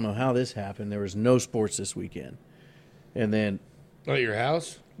 don't know how this happened. There was no sports this weekend. And then, At your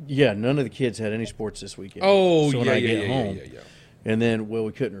house? yeah, none of the kids had any sports this weekend. Oh, So when yeah, I yeah, get yeah, home, yeah. and then,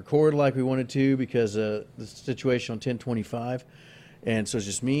 we couldn't record like we wanted to because of the situation on 1025. And so it's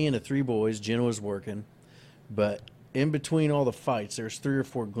just me and the 3 boys. Jenna was working. But in between all the fights, there's 3 or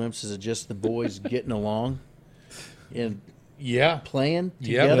 4 glimpses of just the boys getting along and Yeah. playing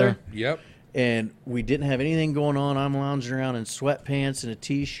Yep. together. Yep. And we didn't have anything going on. I'm lounging around in sweatpants and a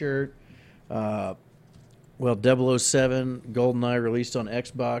T-shirt. Well, 007 GoldenEye released on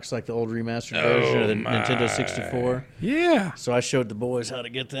Xbox, like the old remastered version of the Nintendo 64. Yeah. So I showed the boys how to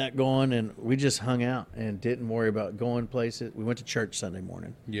get that going, and we just hung out and didn't worry about going places. We went to church Sunday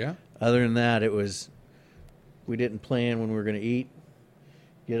morning. Yeah. Other than that, we didn't plan when we were going to eat.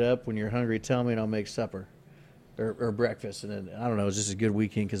 Get up when you're hungry, tell me, and I'll make supper or breakfast. And then, I don't know, it was just a good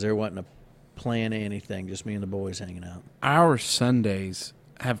weekend because there wasn't a plan anything, just me and the boys hanging out. Our Sundays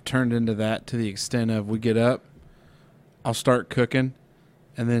have turned into that to the extent of we get up, I'll start cooking,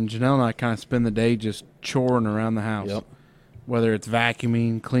 and then Janelle and I kind of spend the day just choring around the house. Yep. Whether it's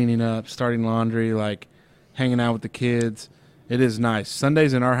vacuuming, cleaning up, starting laundry, like hanging out with the kids. It is nice.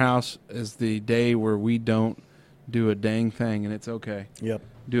 Sundays in our house is the day where we don't do a dang thing, and it's okay. Yep.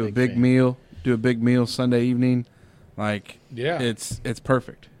 Do a big meal Sunday evening. Like, Yeah. it's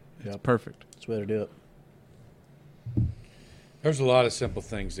perfect. It's Yep. perfect. That's the way to do it. There's a lot of simple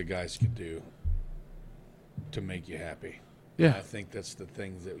things that guys can do to make you happy. Yeah. I think that's the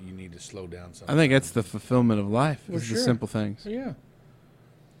things that you need to slow down I sometimes. think that's the fulfillment of life, Well, is the sure. simple things. Yeah.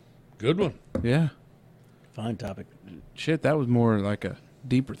 Good one. Yeah. Fine topic. Shit, that was more like a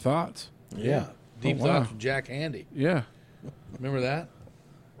deeper thoughts. Yeah. Deep Oh, wow. thoughts with Jack Handy. Yeah. Remember that?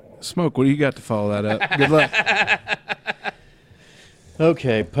 Smoke, what do you got to follow that up? Good luck.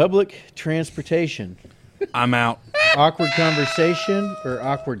 Okay, public transportation. I'm out. Awkward conversation or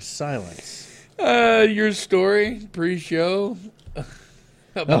awkward silence? Your story pre-show.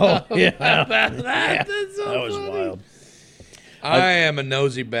 Oh, yeah. About that. That's so That was funny. wild. I am a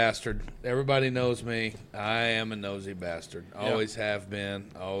nosy bastard. Everybody knows me. I am a nosy bastard. Always have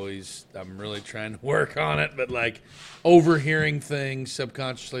been. Always. I'm really trying to work on it, but like overhearing things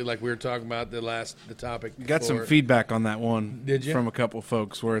subconsciously, like we were talking about the topic. Got some before. feedback on that one. Did you? From a couple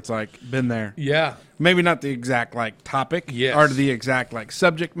folks where it's like, been there. Yeah. Maybe not the exact like topic Yes. or the exact like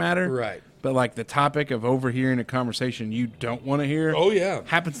subject matter. Right. But like the topic of overhearing a conversation you don't want to hear. Oh yeah.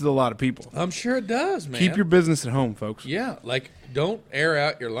 Happens to a lot of people. I'm sure it does, man. Keep your business at home, folks. Yeah. Like don't air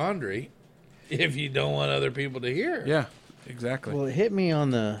out your laundry if you don't want other people to hear. Yeah, exactly. Well, it hit me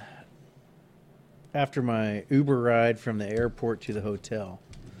after my Uber ride from the airport to the hotel.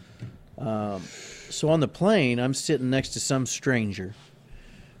 So on the plane, I'm sitting next to some stranger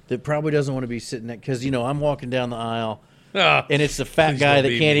that probably doesn't want to be sitting there because, I'm walking down the aisle. Ah, And it's the fat please guy don't that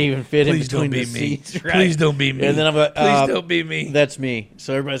be can't me. even fit Please in between don't the be me. seats. Right? Please don't be me. And then I'm like, please don't be me. That's me.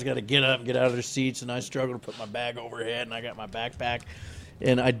 So everybody's got to get up and get out of their seats, and I struggle to put my bag overhead, and I got my backpack.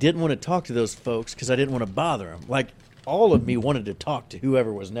 And I didn't want to talk to those folks because I didn't want to bother them. Like, all of me wanted to talk to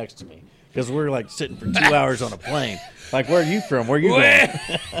whoever was next to me because we're, like, sitting for 2 hours on a plane. Like, where are you from? Where are you going?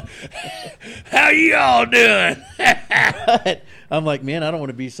 How you all doing? But I'm like, man, I don't want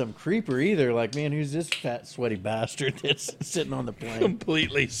to be some creeper either. Like, man, who's this fat, sweaty bastard that's sitting on the plane?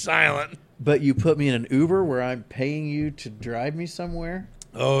 Completely silent. But you put me in an Uber where I'm paying you to drive me somewhere?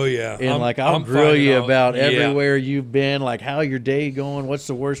 Oh yeah. And I'll grill finding you out- about yeah. everywhere you've been, like how your day going, what's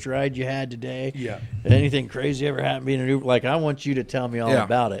the worst ride you had today? Yeah. Anything crazy ever happened being an Uber? Like, I want you to tell me all Yeah.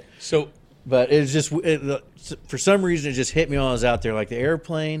 about it. So But it's just, for some reason, it just hit me while I was out there. Like the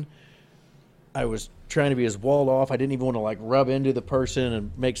airplane, I was trying to be as walled off. I didn't even want to like rub into the person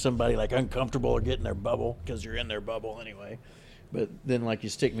and make somebody like uncomfortable or get in their bubble because you're in their bubble anyway. But then like you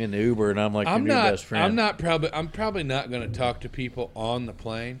stick me in the Uber and I'm like your new best friend. I'm probably not going to talk to people on the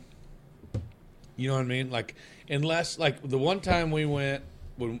plane. You know what I mean? Like unless like the one time we went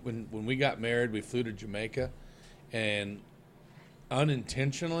when we got married, we flew to Jamaica, and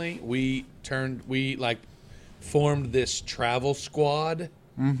unintentionally we formed this travel squad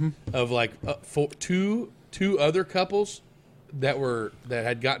of like two other couples that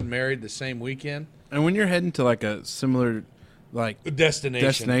had gotten married the same weekend. And when you're heading to like a similar like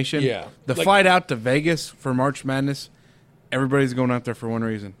Destination. Yeah. the Like- flight out to Vegas for March Madness, everybody's going out there for one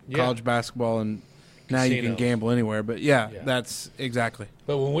reason: Yeah. college basketball, and now you can Casinos. gamble anywhere. But yeah, Yeah. that's exactly.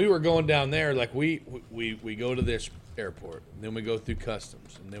 But when we were going down there, like we go to this airport, and then we go through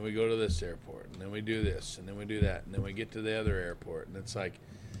customs, and then we go to this airport, and then we do this, and then we do that, and then we get to the other airport, and it's like,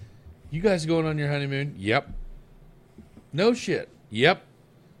 you guys going on your honeymoon? Yep. No shit. Yep.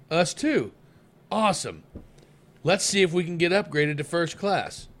 Us too. Awesome. Let's see if we can get upgraded to first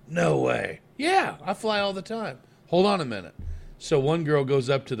class. No way. Yeah, I fly all the time. Hold on a minute. So one girl goes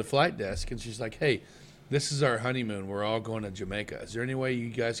up to the flight desk, and she's like, hey, this is our honeymoon. We're all going to Jamaica. Is there any way you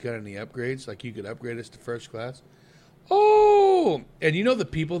guys got any upgrades? Like you could upgrade us to first class? Oh, and you know the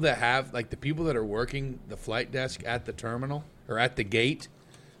people that have, like the people that are working the flight desk at the terminal or at the gate,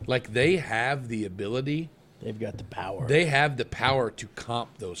 like they have the ability. They've got the power. They have the power to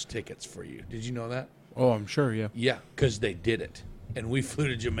comp those tickets for you. Did you know that? Oh, I'm sure. Yeah. Yeah, because they did it. and we flew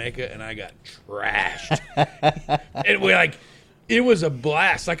to Jamaica, and I got trashed. And we like, it was a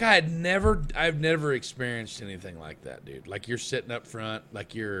blast. Like I've never experienced anything like that, dude. Like you're sitting up front,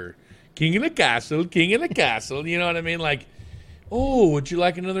 like you're king of the castle. You know what I mean? Like, oh, would you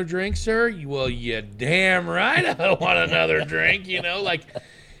like another drink, sir? Well, you damn right I want another drink. You know, like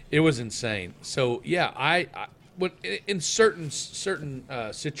it was insane. So yeah, I but in certain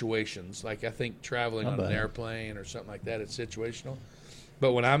situations, like I think traveling on an airplane or something like that, it's situational.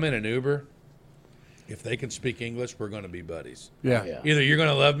 But when I'm in an Uber, if they can speak English, we're going to be buddies. Yeah. Either you're going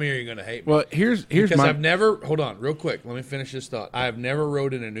to love me or you're going to hate me. Well, here's because my. I've never. Hold on, real quick. Let me finish this thought. I've never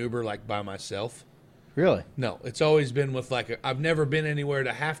rode in an Uber like by myself. Really? No, it's always been with I've never been anywhere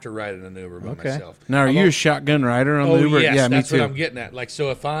to have to ride in an Uber by myself. Now, are you a shotgun rider on the Uber? Yes, yeah, that's me too. what I'm getting at. Like,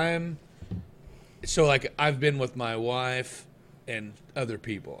 so if I'm, so like I've been with my wife and other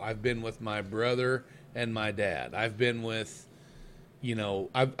people. I've been with my brother and my dad. I've been with, you know,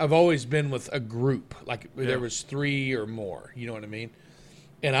 I've always been with a group. Like there was 3 or more. You know what I mean?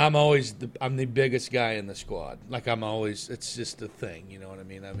 And I'm the biggest guy in the squad. Like it's just a thing. You know what I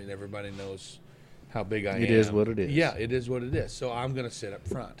mean? I mean, everybody knows how big I am. It is what it is. Yeah, it is what it is. So I'm gonna sit up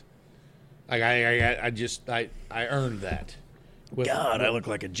front. Like I earned that. God, I look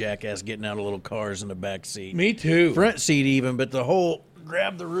like a jackass getting out of little cars in the back seat. Me too. Front seat even, but the whole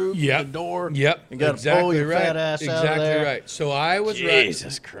grab the roof, the door. Yep. You got to pull your fat ass out of there. Exactly right. So I was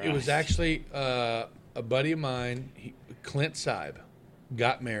Jesus Christ. It was actually a buddy of mine, Clint Seib,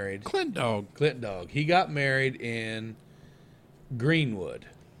 got married. Clint Dog. He got married in Greenwood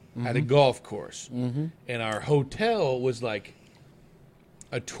at a golf course. Mm-hmm. And our hotel was like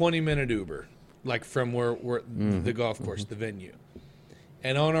a 20-minute Uber, like from where the golf course, the venue.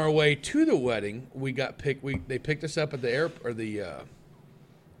 And on our way to the wedding, we got picked. They picked us up at the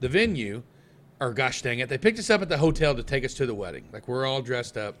venue, or gosh dang it, they picked us up at the hotel to take us to the wedding. Like we're all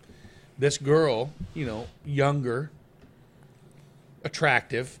dressed up. This girl, you know, younger,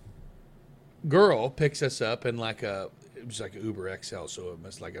 attractive girl, picks us up in it was like an Uber XL, so it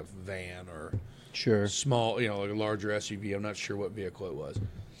was like a van or small, you know, like a larger SUV. I'm not sure what vehicle it was.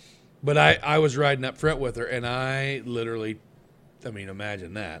 But I was riding up front with her, and I literally, I mean,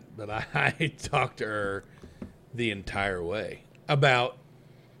 imagine that. But I talked to her the entire way about,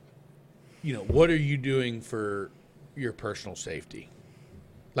 you know, what are you doing for your personal safety?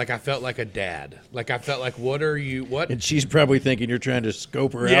 Like I felt like a dad. Like I felt like, what? And she's probably thinking you're trying to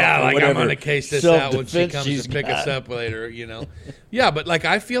scope her out. Yeah, for like whatever I'm going to case this out when she comes she's to pick us up later, you know? Yeah, but like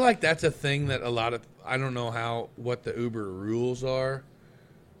I feel like that's a thing that I don't know what the Uber rules are,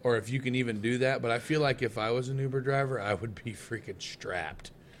 or if you can even do that, but I feel like if I was an Uber driver, I would be freaking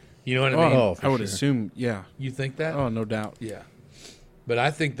strapped. You know what I mean? Oh, I would assume, yeah. You think that? Oh, no doubt. Yeah. But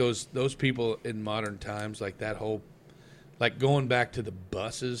I think those people in modern times, like that whole, like going back to the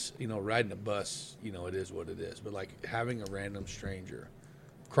buses, you know, riding a bus, you know, it is what it is. But like having a random stranger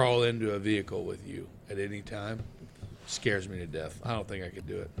crawl into a vehicle with you at any time scares me to death. I don't think I could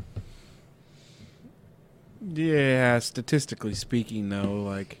do it. Yeah, statistically speaking, though,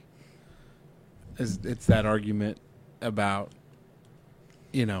 like, it's that argument about,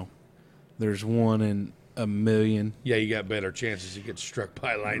 you know, there's 1 in a million. Yeah, you got better chances to get struck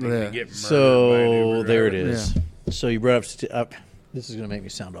by lightning than get murdered by an So Uber there it driver. is. Yeah. So you brought up, this is going to make me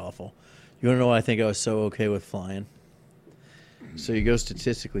sound awful. You want to know why I think I was so okay with flying? So you go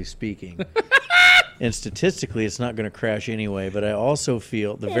statistically speaking. And statistically, it's not going to crash anyway. But I also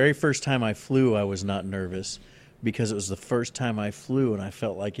feel the very first time I flew, I was not nervous because it was the first time I flew, and I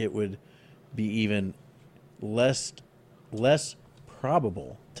felt like it would be even less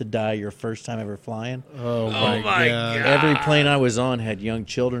probable to die your first time ever flying. Oh my God. Every plane I was on had young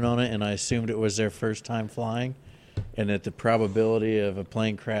children on it, and I assumed it was their first time flying, and that the probability of a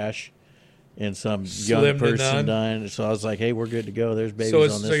plane crash and some young person dying. So I was like, "Hey, we're good to go. There's babies on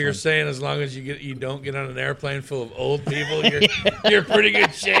this." So you're saying as long as you don't get on an airplane full of old people, you're pretty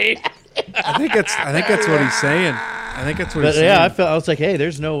good shape. I think that's what he's saying. I think that's what he's saying. Yeah, I was like, "Hey,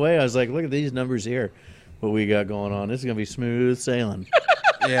 there's no way." I was like, "Look at these numbers here. What we got going on. This is gonna be smooth sailing."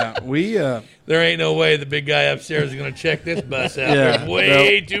 Yeah, there ain't no way the big guy upstairs is going to check this bus out. Yeah, There's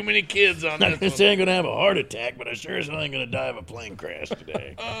way too many kids on this one. I ain't gonna have a heart attack, but I sure as hell ain't gonna die of a plane crash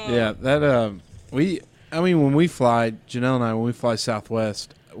today. Yeah, when we fly, Janelle and I, when we fly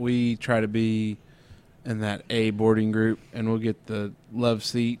Southwest, we try to be in that A boarding group, and we'll get the love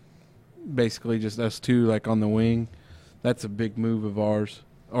seat, basically just us two, like on the wing. That's a big move of ours.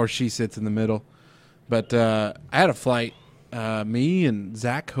 Or she sits in the middle. But I had a flight. Me and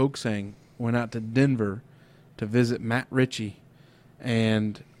Zach Hoaxang went out to Denver to visit Matt Ritchie,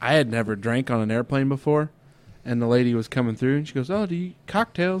 and I had never drank on an airplane before, and the lady was coming through, and she goes, "Oh, do you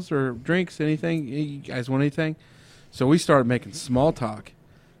cocktails or drinks? Anything? You guys want anything?" So we started making small talk,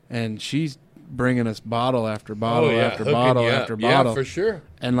 and she's bringing us bottle after bottle after hooking bottle you up. after bottle, Yeah, for sure.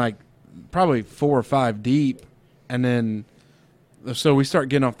 and like probably 4 or 5 deep, and then so we start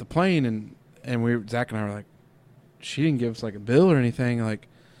getting off the plane, and Zach and I were like, she didn't give us like a bill or anything, like,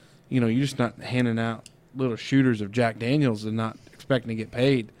 you're just not handing out little shooters of Jack Daniels and not expecting to get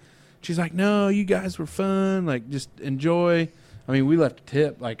paid. She's like, no, you guys were fun, like just enjoy. I mean, we left a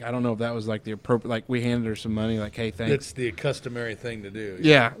tip. Like, I don't know if that was like the appropriate, like we handed her some money, like, hey, thanks. It's the customary thing to do.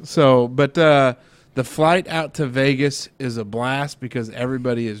 Yeah. So, but the flight out to Vegas is a blast because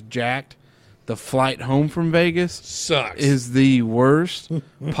everybody is jacked. The flight home from Vegas Sucks. is the worst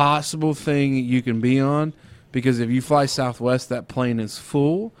possible thing you can be on because if you fly Southwest, that plane is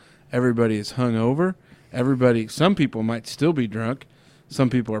full. Everybody is hungover. Some people might still be drunk. Some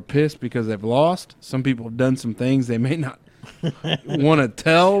people are pissed because they've lost. Some people have done some things they may not want to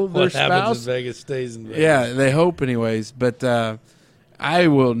tell their what happens spouse. in Vegas stays in Vegas. Yeah, they hope anyways. But I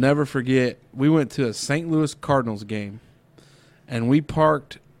will never forget, we went to a St. Louis Cardinals game, and we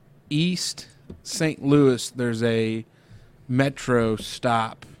parked east St. Louis. There's a metro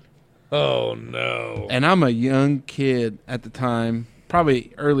stop. Oh, no. And I'm a young kid at the time,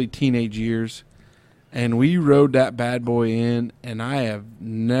 probably early teenage years. And we rode that bad boy in, and I have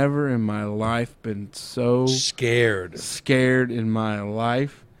never in my life been so scared in my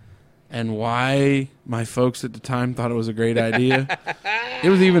life. And why my folks at the time thought it was a great idea. It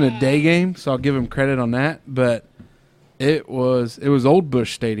was even a day game, so I'll give them credit on that. But it was Old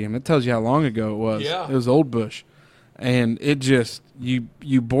Bush Stadium. It tells you how long ago it was. Yeah. It was Old Bush. And it just, you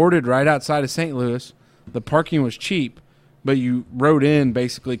boarded right outside of St. Louis. The parking was cheap. But you rode in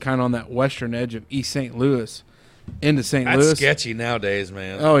basically kind of on that western edge of East St. Louis into St. Louis. That's sketchy nowadays,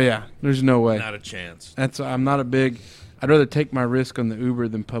 man. Oh, yeah. There's no way. Not a chance. I'm not a big – I'd rather take my risk on the Uber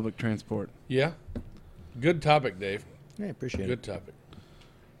than public transport. Yeah. Good topic, Dave. Yeah, appreciate Good topic.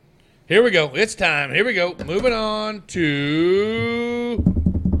 Here we go. It's time. Here we go. Moving on to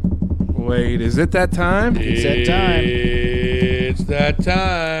 – Wait, is it that time? It's that time. It's that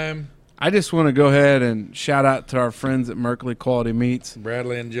time. I just want to go ahead and shout out to our friends at Merkley Quality Meats.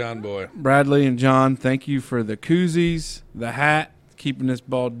 Bradley and John Boy. Bradley and John, thank you for the koozies, the hat, keeping this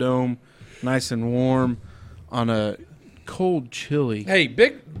ball dome nice and warm on a cold, chilly. Hey,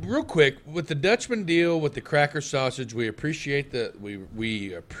 real quick, with the Dutchman deal with the cracker sausage, we appreciate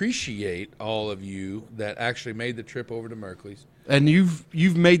we appreciate all of you that actually made the trip over to Merkley's. And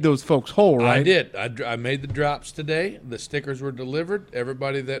you've made those folks whole, right? I did. I made the drops today. The stickers were delivered.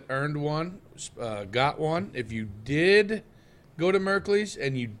 Everybody that earned one got one. If you did go to Merkley's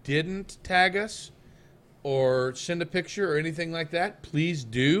and you didn't tag us or send a picture or anything like that, please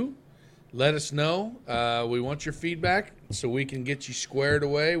do. Let us know. We want your feedback so we can get you squared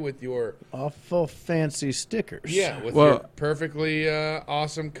away with your Awful fancy stickers. yeah, with your perfectly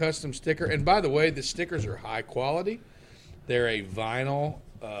awesome custom sticker. And by the way, the stickers are high quality. They're a vinyl.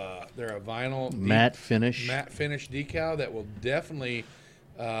 Matte finish decal that will definitely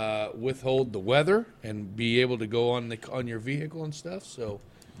withhold the weather and be able to go on your vehicle and stuff. So.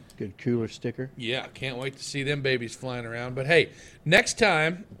 Good cooler sticker. Yeah, can't wait to see them babies flying around. But, hey, next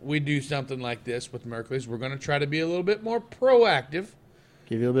time we do something like this with Merkley's, we're going to try to be a little bit more proactive.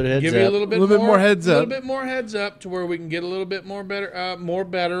 Give you a little bit of heads Give up. you a little bit more heads up. A little bit more heads up to where we can get a little bit more better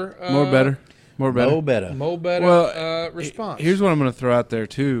response. Here's what I'm going to throw out there,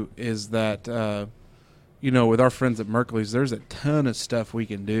 too, is that, with our friends at Merkley's, there's a ton of stuff we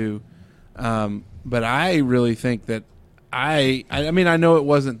can do. But I really think that I mean, I know it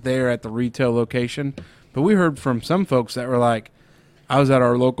wasn't there at the retail location, but we heard from some folks that were like, I was at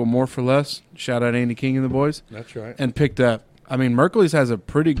our local More for Less, shout out Andy King and the boys. That's right. And picked up, I mean, Merkley's has a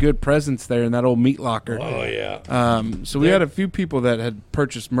pretty good presence there in that old meat locker. Oh, yeah. So we had a few people that had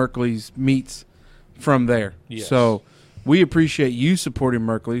purchased Merkley's meats from there. Yes. So we appreciate you supporting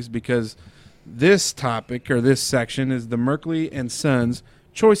Merkley's because this topic or this section is the Merkley and Sons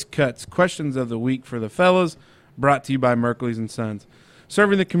Choice Cuts Questions of the Week for the fellas, brought to you by Merkley's and Sons.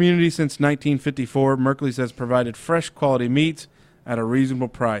 Serving the community since 1954, Merkley's has provided fresh quality meats at a reasonable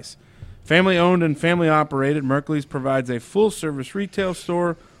price. Family owned and family operated, Merkley's provides a full service retail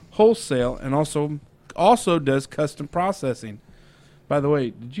store, wholesale, and also does custom processing. By the way,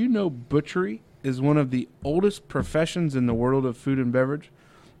 did you know butchery is one of the oldest professions in the world of food and beverage?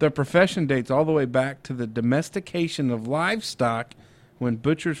 The profession dates all the way back to the domestication of livestock when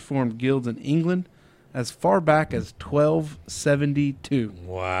butchers formed guilds in England as far back as 1272.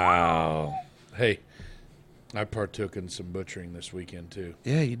 Wow. Hey, I partook in some butchering this weekend, too.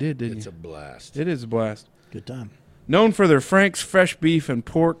 Yeah, you did, didn't It's you? a blast. It is a blast. Good time. Known for their Frank's fresh beef and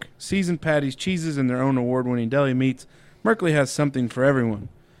pork, seasoned patties, cheeses, and their own award-winning deli meats, Merkley has something for everyone.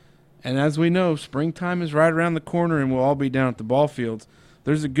 And as we know, springtime is right around the corner and we'll all be down at the ball fields.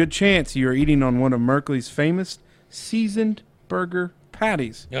 There's a good chance you are eating on one of Merkley's famous seasoned burger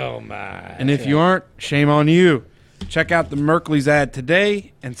patties. Oh, my. And if you aren't, shame on you. Check out the Merkley's ad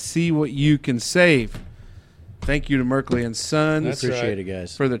today and see what you can save. Thank you to Merkley and Sons. That's Appreciate right. it,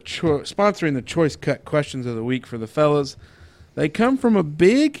 guys. For the sponsoring the Choice Cut questions of the week for the fellas. They come from a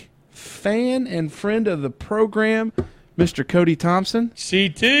big fan and friend of the program, Mr. Cody Thompson.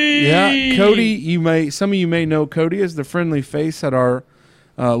 CT. Yeah, Cody. Some of you may know Cody as the friendly face at our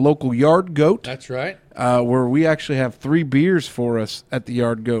local Yard Goat, That's right. where we actually have 3 beers for us at the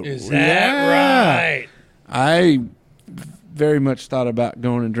Yard Goat. Is that right? I very much thought about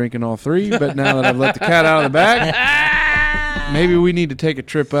going and drinking all 3, but now that I've let the cat out of the bag, maybe we need to take a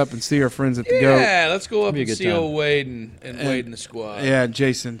trip up and see our friends at the Goat. Yeah, let's go up Be a and good see time. old Wade and Wade and the squad. Yeah,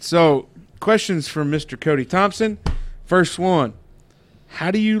 Jason. So, questions from Mr. Cody Thompson. First one, how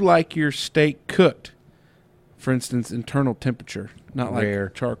do you like your steak cooked? For instance, internal temperature, not Rare.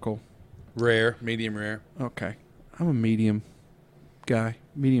 like charcoal. Rare, medium rare. Okay. I'm a medium guy,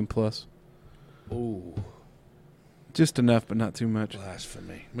 medium plus. Ooh, Just enough, but not too much.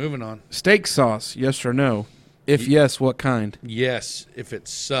 blasphemy. Moving on. Steak sauce, yes or no? If yes, what kind? Yes, if it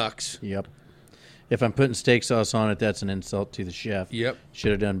sucks. Yep. If I'm putting steak sauce on it, that's an insult to the chef. Yep.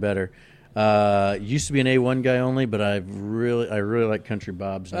 Should have done better. Used to be an A1 guy only, but I really like Country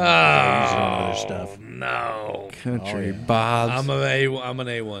Bob's. Now. I use it on other stuff. No. Country yeah. Bob's. I'm an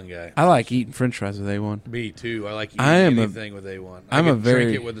A1 guy. I like eating French fries with A1. Me too. I like eating I am anything with A1. I'm I a can very-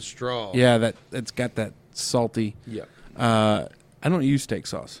 drink it with a straw. Yeah, it's got that salty. Yep. I don't use steak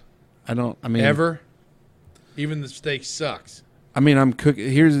sauce. I mean, Ever? Even the steak sucks. I mean, I'm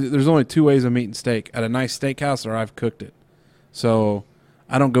cooking. There's only 2 ways I'm eating steak: at a nice steakhouse or I've cooked it. So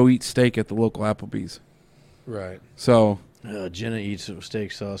I don't go eat steak at the local Applebee's. Right. So Jenna eats a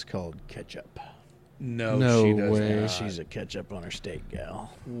steak sauce called ketchup. No, No she does way. not. She's a ketchup on her steak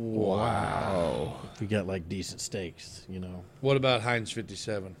gal. Wow. We got like decent steaks, you know. What about Heinz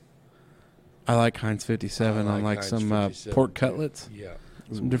 57? I like Heinz 57 I on like like Heinz some 57 pork too. cutlets, Yeah.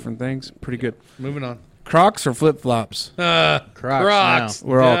 some different things. Pretty good. Moving on. Crocs or flip flops? Crocs.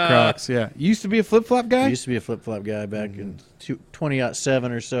 We're all Crocs. Yeah. You used to be a flip flop I guy. used to be a flip flop guy back in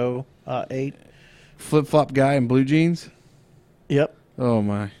 2007 or so, 8. Flip flop guy in blue jeans. Yep. Oh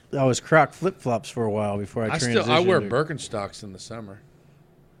my. I was Croc flip flops for a while before I transitioned. I wear to- Birkenstocks in the summer.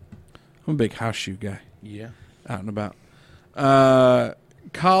 I'm a big house shoe guy. Yeah. Out and about.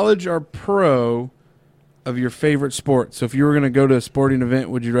 College or pro of your favorite sport? So if you were going to go to a sporting event,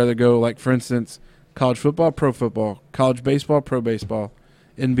 would you rather go, like, for instance, college football, pro football, college baseball, pro baseball,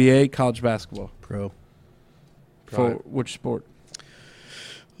 NBA, college basketball? Pro. For Right. which sport?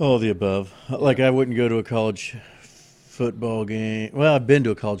 All the above. Like I wouldn't go to a college football game. Well, I've been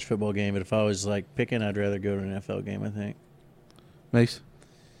to a college football game, but if I was like picking, I'd rather go to an NFL game, I think. Mace?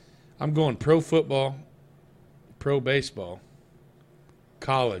 I'm going pro football, pro baseball,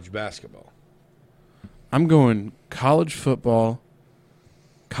 college basketball. I'm going college football,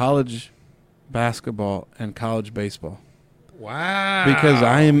 college basketball, and college baseball. Wow. Because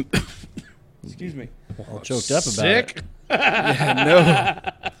I am... Excuse me. All choked up about Sick. it. Yeah,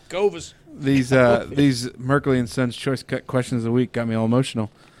 no. Govas. These Merkley and Sons Choice Cut questions of the week got me all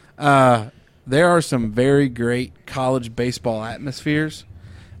emotional. There are some very great college baseball atmospheres,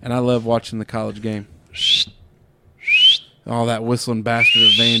 and I love watching the college game. All that whistling bastard of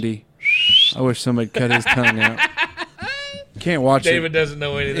Vandy. I wish somebody cut his tongue out. Can't watch David it. doesn't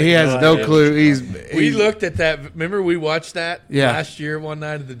know anything. He has about no it. clue. We looked at that. Remember we watched that Yeah. last year one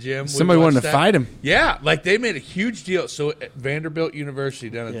night at the gym? We Somebody wanted watched to that. fight him. Yeah, like they made a huge deal. So at Vanderbilt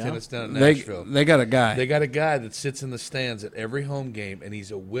University down in Yeah. Tennessee, down in They Nashville, got a guy. they got a guy that sits in the stands at every home game, and he's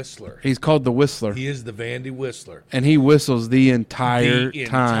a whistler. He's called the Whistler, He is the Vandy Whistler. and he whistles the entire The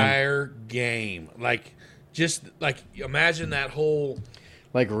time. entire game. Like, just like imagine that whole.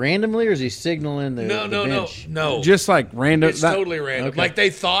 Like randomly, or is he signaling the No, the no, no, bench? no. Just like random. It's that- totally random. Okay. Like they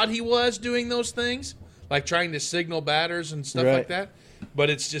thought he was doing those things, like trying to signal batters and stuff like Right. that. But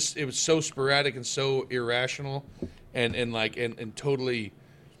it's just it was so sporadic and so irrational, and totally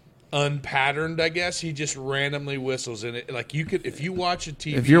unpatterned. I guess he just randomly whistles, and it like you could if you watch a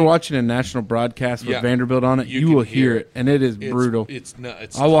TV. If you're watching a national broadcast with Yeah. Vanderbilt on it, You you can will hear hear it, and it is it's brutal. It's not.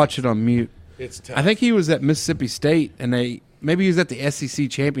 It's I'll watch it on mute. It's tough. I think he was at Mississippi State, and they maybe he was at the SEC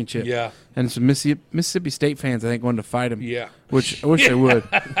championship. Yeah. And some Mississippi State fans, I think, wanted to fight him. Yeah. Which I wish they would.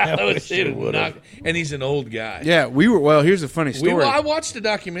 And he's an old guy. Yeah, we were. Well, here's a funny story. I watched a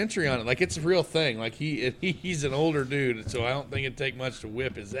documentary on it. Like, it's a real thing. Like, he's an older dude, so I don't think it'd take much to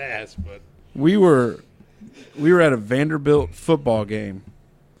whip his ass. But We were at a Vanderbilt football game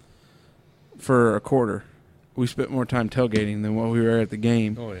for a quarter. We spent more time tailgating than what we were at the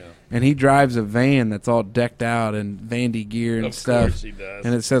game. oh yeah, And he drives a van that's all decked out in Vandy gear and of stuff. course he does.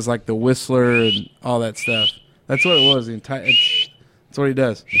 And it says like the Whistler and all that stuff. That's what it was. That's what he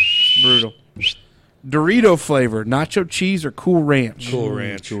does. It's brutal. Dorito flavor, nacho cheese or Cool Ranch? Cool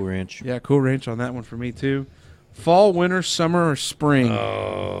Ranch. Cool Ranch. Yeah, Cool Ranch on that one for me too. Fall, winter, summer, or spring?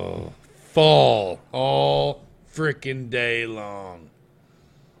 Oh, fall all freaking day long.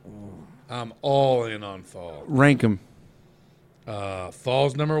 I'm all in on fall. Rank them.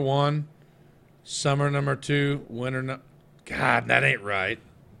 Fall's number 1, summer number 2, winter. God, that ain't right.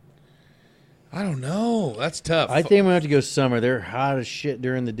 I don't know. That's tough. I think I'm gonna have to go summer. They're hot as shit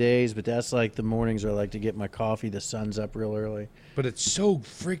during the days, but that's like the mornings where I like to get my coffee. The sun's up real early. But it's so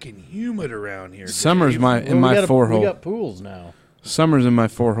freaking humid around here. Summer's Dave. my Well, we got 4 We hole. got pools now. Summer's in my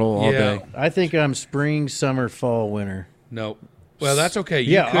 4 hole all Yeah. day. I think I'm spring, summer, fall, winter. Nope. Well, that's okay.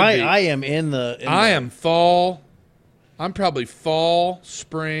 You Yeah, could be. I am in the. I am fall. I'm probably fall,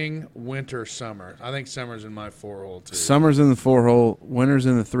 spring, winter, summer. I think summer's in my 4 hole too. Summer's in the 4 hole, winter's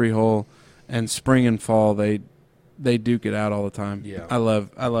in the 3 hole, and spring and fall they duke it out all the time. Yeah. I love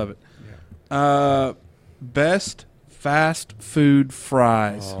it. Best fast food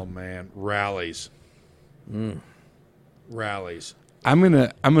fries. Oh man, rallies. Rallies. I'm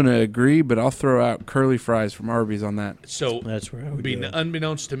gonna agree, but I'll throw out curly fries from Arby's on that. So That's where I would go.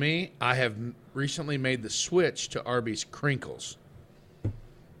 unbeknownst to me, I have recently made the switch to Arby's crinkles.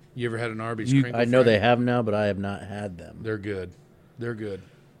 You ever had an Arby's crinkle? I know fry? they have now, but I have not had them. They're good. They're good.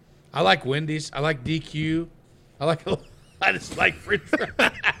 I like Wendy's. I like DQ. I just like French fries.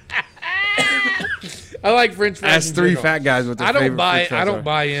 I like French fries. That's in 3 general. fat guys with their favorite French fries I don't are.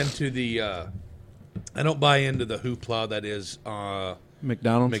 buy into the. I don't buy into the hoopla that is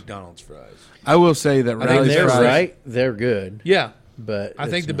McDonald's. McDonald's fries. I will say that think Rally's They're fries. right. They're good, Yeah, but I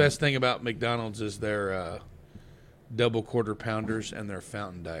think it's the not. best thing about McDonald's is their double quarter pounders and their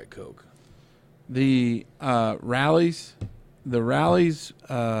fountain Diet Coke. The Rally's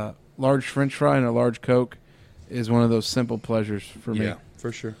large French fry and a large Coke is one of those simple pleasures for me. Yeah,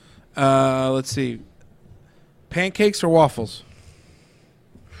 for sure. Let's see. Pancakes or waffles?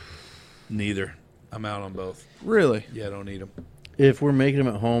 Neither. I'm out on both. Really? Yeah, I don't need them. If we're making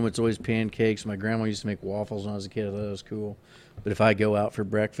them at home, it's always pancakes. My grandma used to make waffles when I was a kid. I thought it was cool. But if I go out for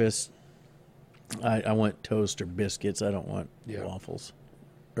breakfast, I want toast or biscuits. I don't want waffles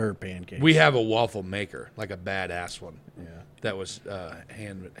or pancakes. We have a waffle maker, like a badass one. Yeah. That was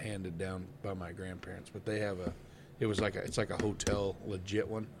handed down by my grandparents, but they have it's like a hotel legit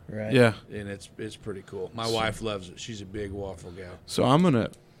one, Right. Yeah. and it's pretty cool. My wife loves it. She's a big waffle gal. So I'm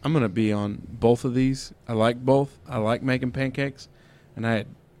gonna be on both of these. I like both. I like making pancakes, and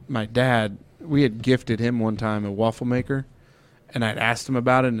my dad. We had gifted him one time a waffle maker, and I'd asked him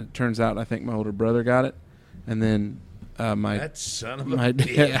about it, and it turns out I think my older brother got it, and then That son of a my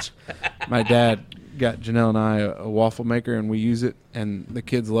bitch. my dad got Janelle and I a waffle maker, and we use it, and the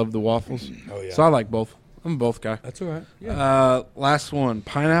kids love the waffles. Oh yeah. So I like both. I'm a both guy. That's all right. Yeah. Last one: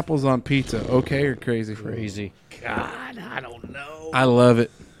 pineapples on pizza. Okay or crazy? Crazy. God, I don't know. I love it.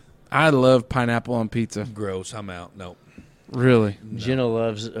 I love pineapple on pizza. Gross. I'm out. Nope. Really. Jenna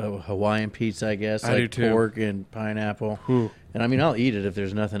loves Hawaiian pizza, I guess. I like do too. Pork and pineapple. Whew. And I mean, I'll eat it if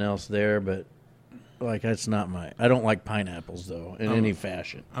there's nothing else there, but like that's not my. I don't like pineapples though in any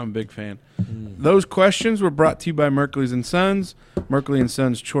fashion. I'm a big fan. Those questions were brought to you by Merkley's and Sons. Merkley and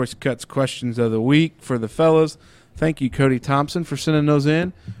Sons Choice Cuts questions of the week for the fellas. Thank you, Cody Thompson, for sending those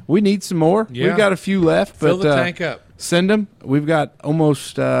in. We need some more. Yeah. We've got a few left, Fill but the tank up. send them. We've got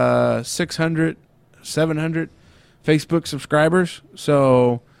almost 600, 700 Facebook subscribers.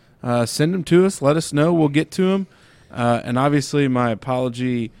 So send them to us. Let us know. We'll get to them. And obviously, my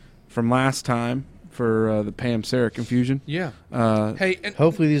apology from last time for the Pam Sarah confusion. Yeah. Uh, Hey. And,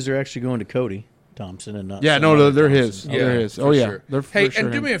 Hopefully, these are actually going to Cody Thompson and not. Yeah, some no, other they're Thompson. his. They're his. for Oh, yeah. sure. They're for hey, sure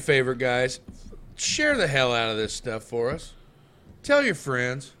and do him. me a favor, guys. Share the hell out of this stuff for us. Tell your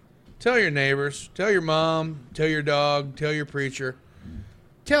friends. Tell your neighbors. Tell your mom. Tell your dog. Tell your preacher.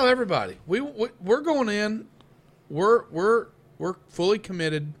 Tell everybody. We're going in. We're fully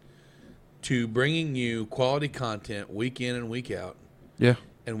committed to bringing you quality content week in and week out, Yeah.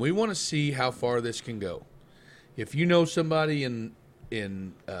 and we want to see how far this can go. If you know somebody in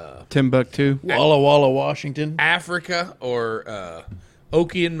Timbuktu. Walla Walla, Washington. Africa or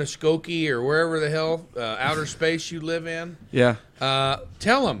Okie and Muskogee or wherever the hell outer space you live in, Yeah.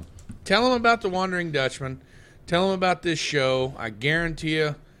 tell them about the Wondering Dutchman. Tell them about this show. I guarantee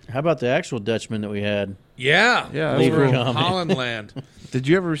you. How about the actual Dutchman that we had? Yeah, Yeah, Leave over a in comment. Holland land. Did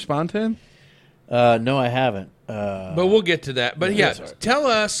you ever respond to him? No, I haven't. But we'll get to that. But yeah, that's all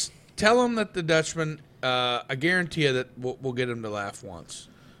right. tell them that the Dutchman. I guarantee you that we'll get him to laugh once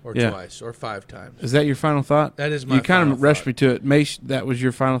or Yeah. twice or 5 times. Is that your final thought? That is my You kind final of rushed thought. me to it. Mace, that was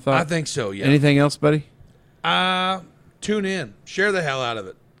your final thought? I think so. Yeah. Anything else, buddy? Tune in. Share the hell out of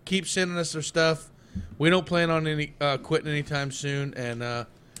it. Keep sending us their stuff. We don't plan on any quitting anytime soon. And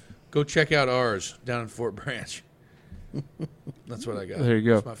go check out ours down in Fort Branch. That's what I got. There you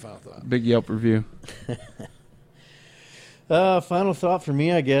go. That's my final thought. Big Yelp review. Final thought for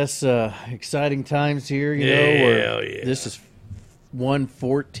me, I guess. Exciting times here. You know, Hell yeah. This is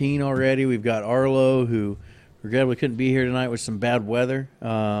 114 already. We've got Arlo, who regrettably couldn't be here tonight with some bad weather,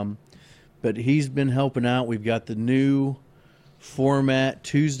 but he's been helping out. We've got the new format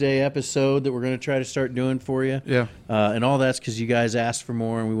Tuesday episode that we're going to try to start doing for you. Yeah. And all that's because you guys asked for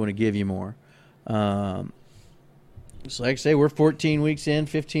more, and we want to give you more. So like I say, we're 14 weeks in,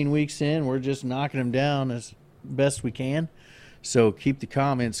 15 weeks in. We're just knocking them down as best we can. So keep the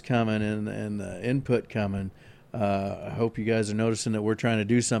comments coming and the input coming. I hope you guys are noticing that we're trying to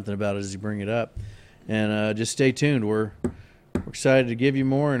do something about it as you bring it up. And just stay tuned. We're excited to give you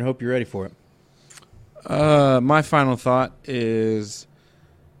more and hope you're ready for it. My final thought is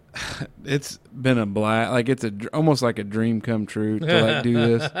it's been a blast. Like it's almost like a dream come true to like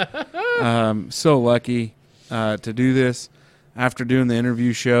do this. So lucky to do this after doing the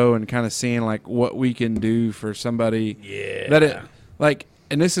interview show and kind of seeing like what we can do for somebody. Yeah. That it like,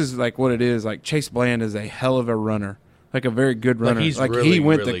 and this is like what it is. Like Chase Bland is a hell of a runner, like a very good runner. he's Like really, he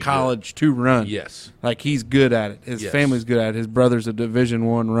went really to college to run. Yes. Like he's good at it. His Yes. family's good at it. His brother's a Division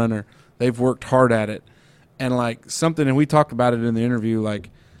I runner. They've worked hard at it. And like something, and we talked about it in the interview, like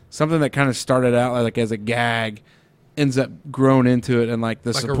something that kind of started out like as a gag ends up growing into it, and like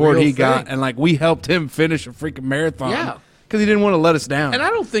the Like a support real he got, thing. and like we helped him finish a freaking marathon. Yeah. Because he didn't want to let us down. And I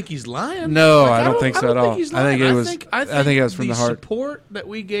don't think he's lying. No, Like, I don't think so at all. he's I think lying. it was- I think it was from the heart. support that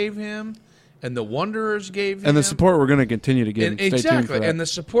we gave him and the Wanderers gave him. And the support we're going to continue to give him. And Stay tuned for exactly. that. And the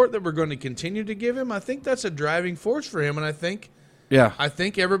support that we're going to continue to give him, I think that's a driving force for him. And I think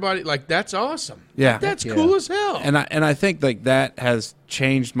everybody, like, that's awesome. Yeah. Like, that's Yeah. cool as hell. And I think like that has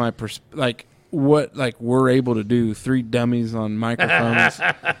changed my like what like we're able to do, 3 dummies on microphones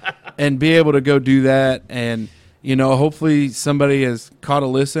and be able to go do that. And you know, hopefully somebody has caught a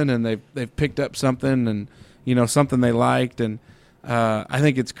listen and they've picked up something, and you know, something they liked. And I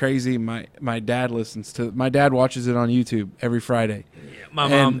think it's crazy. My dad watches it on YouTube every Friday. Yeah, my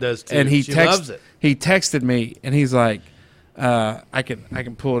mom does too. And he She loves it. He texted me and he's like, I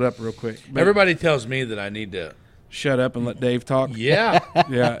can pull it up real quick. But Everybody tells me that I need to. shut up and let Dave talk. Yeah.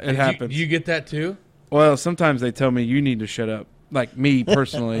 Yeah, it happens. You get that too? Well, sometimes they tell me you need to shut up. Like me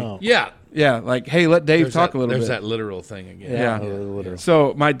personally. Oh. Yeah. Yeah, like, hey, let Dave There's talk that, a little there's bit. that literal thing again. Yeah. Literally.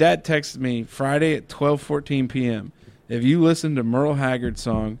 So my dad texted me Friday at 12:14 p.m. If you listen to Merle Haggard's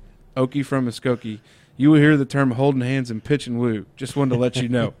song, Okie from Muskogee, you will hear the term holding hands and pitch and woo. Just wanted to let you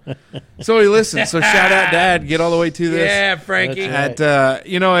know. So he listened. So shout out, Dad. Get all the way to this. Yeah, Frankie. That's At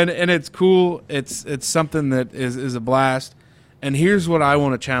you know, and it's cool. It's something that is a blast. And here's what I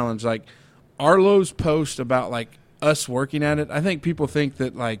want to challenge: like Arlo's post about like us working at it. I think people think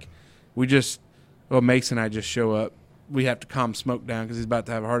that like we just, well, Mason and I just show up. We have to calm Smoke down because he's about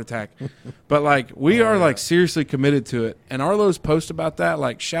to have a heart attack. But like we are like seriously committed to it. And Arlo's post about that,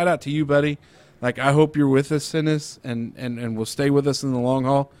 like shout out to you, buddy. Like I hope you're with us in this and will stay with us in the long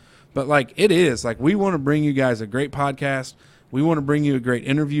haul. But like it is like we want to bring you guys a great podcast. We want to bring you a great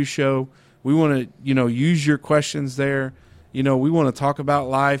interview show. We want to, you know, use your questions there. You know, we want to talk about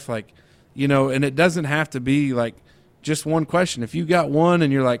life, like, you know, and it doesn't have to be like just one question. If you got one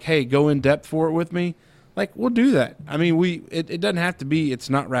and you're like, hey, go in depth for it with me, like we'll do that. I mean, it doesn't have to be.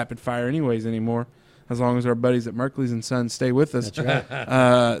 It's not rapid fire anyways anymore, as long as our buddies at Merkley's and Sons stay with us. That's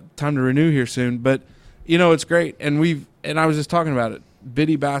right. Time to renew here soon, but you know it's great. And I was just talking about it.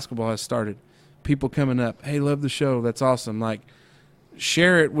 Biddy basketball has started. People coming up, hey, love the show. That's awesome. Like,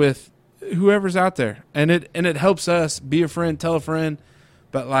 share it with whoever's out there, and it helps us. Be a friend, tell a friend.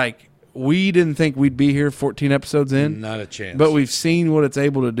 But like, we didn't think we'd be here 14 episodes in. Not a chance. But we've seen what it's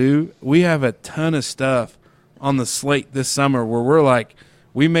able to do. We have a ton of stuff on the slate this summer where we're like,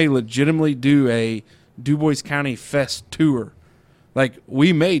 we may legitimately do a DuBois County Fest tour. Like,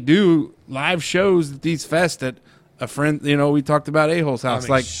 we may do live shows at these fests at a friend. We talked about A-Hole's house.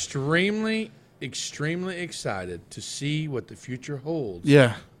 I'm extremely excited to see what the future holds.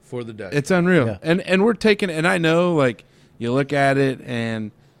 Yeah, for the Dutch. it's unreal. Yeah. And we're taking. And I know, like, you look at it,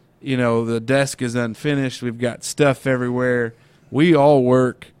 and the desk is unfinished. We've got stuff everywhere. We all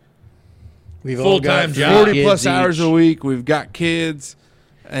work We've all got Full-time job. 40 plus kids hours each. a week. We've got kids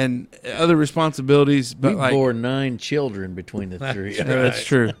and other responsibilities. But We bore 9 children between the three. that's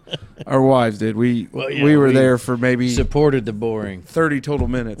true. Our wives did. We Well, we were we there for maybe Supported the boring. 30 total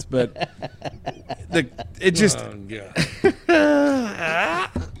minutes, but it just. Oh, God.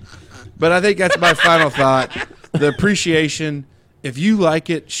 But I think that's my final thought. The appreciation. If you like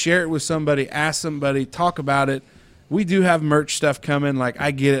it, share it with somebody. Ask somebody. Talk about it. We do have merch stuff coming. Like,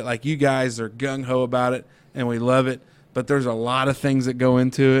 I get it. Like, you guys are gung-ho about it, and we love it. But there's a lot of things that go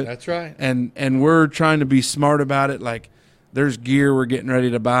into it. That's right. And we're trying to be smart about it. Like, there's gear we're getting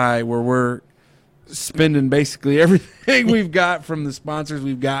ready to buy where we're spending basically everything we've got from the sponsors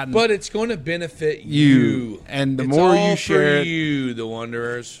we've gotten. But it's going to benefit you. And the It's more all you share for it, you, the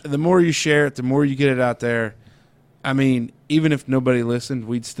Wanderers. the more you share it, the more you get it out there. I mean, even if nobody listened,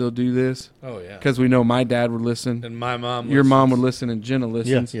 we'd still do this Oh, yeah. because we know my dad would listen. And my mom Your mom would listens. listen, and Jenna Yeah,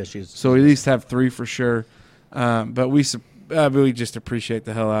 listens. yeah, she's. So we at least have 3 for sure. But we just appreciate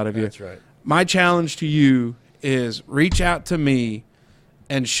the hell out of you. That's right. My challenge to you is reach out to me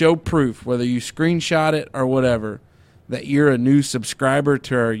and show proof, whether you screenshot it or whatever, that you're a new subscriber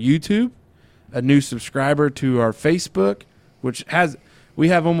to our YouTube, a new subscriber to our Facebook, we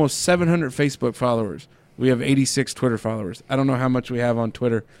have almost 700 Facebook followers. We have 86 Twitter followers. I don't know how much we have on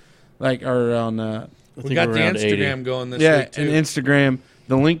Twitter, or on We got the around Instagram 80. going this yeah, week, too. and Instagram,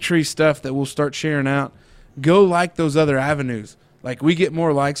 the Linktree stuff that we'll start sharing out. Go like those other avenues. Like, we get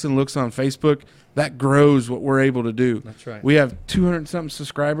more likes and looks on Facebook. That grows what we're able to do. That's right. We have 200-something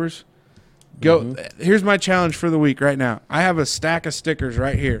subscribers. Go. Here's my challenge for the week right now. I have a stack of stickers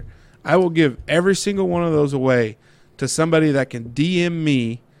right here. I will give every single one of those away to somebody that can DM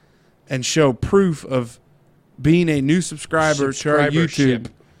me and show proof of being a new subscriber to our YouTube.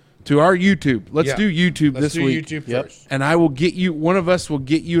 Let's Yeah. do YouTube Let's this do week. YouTube Yep. first. And I will get you, one of us will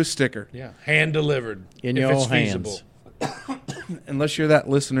get you a sticker. Yeah. Hand delivered. In if your it's hands. feasible. Unless you're that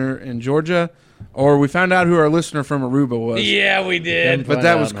listener in Georgia, or we found out who our listener from Aruba was. Yeah, we did. But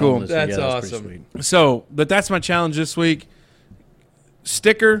that was cool. That's pretty awesome. sweet. So, but that's my challenge this week.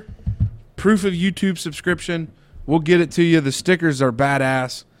 Sticker, proof of YouTube subscription. We'll get it to you. The stickers are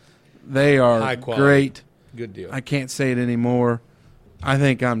badass. They are High quality. great. Good deal. I can't say it anymore. I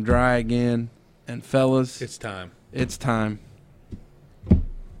think I'm dry again. And fellas, It's time. it's time.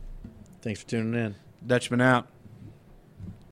 Thanks for tuning in. Dutchman out.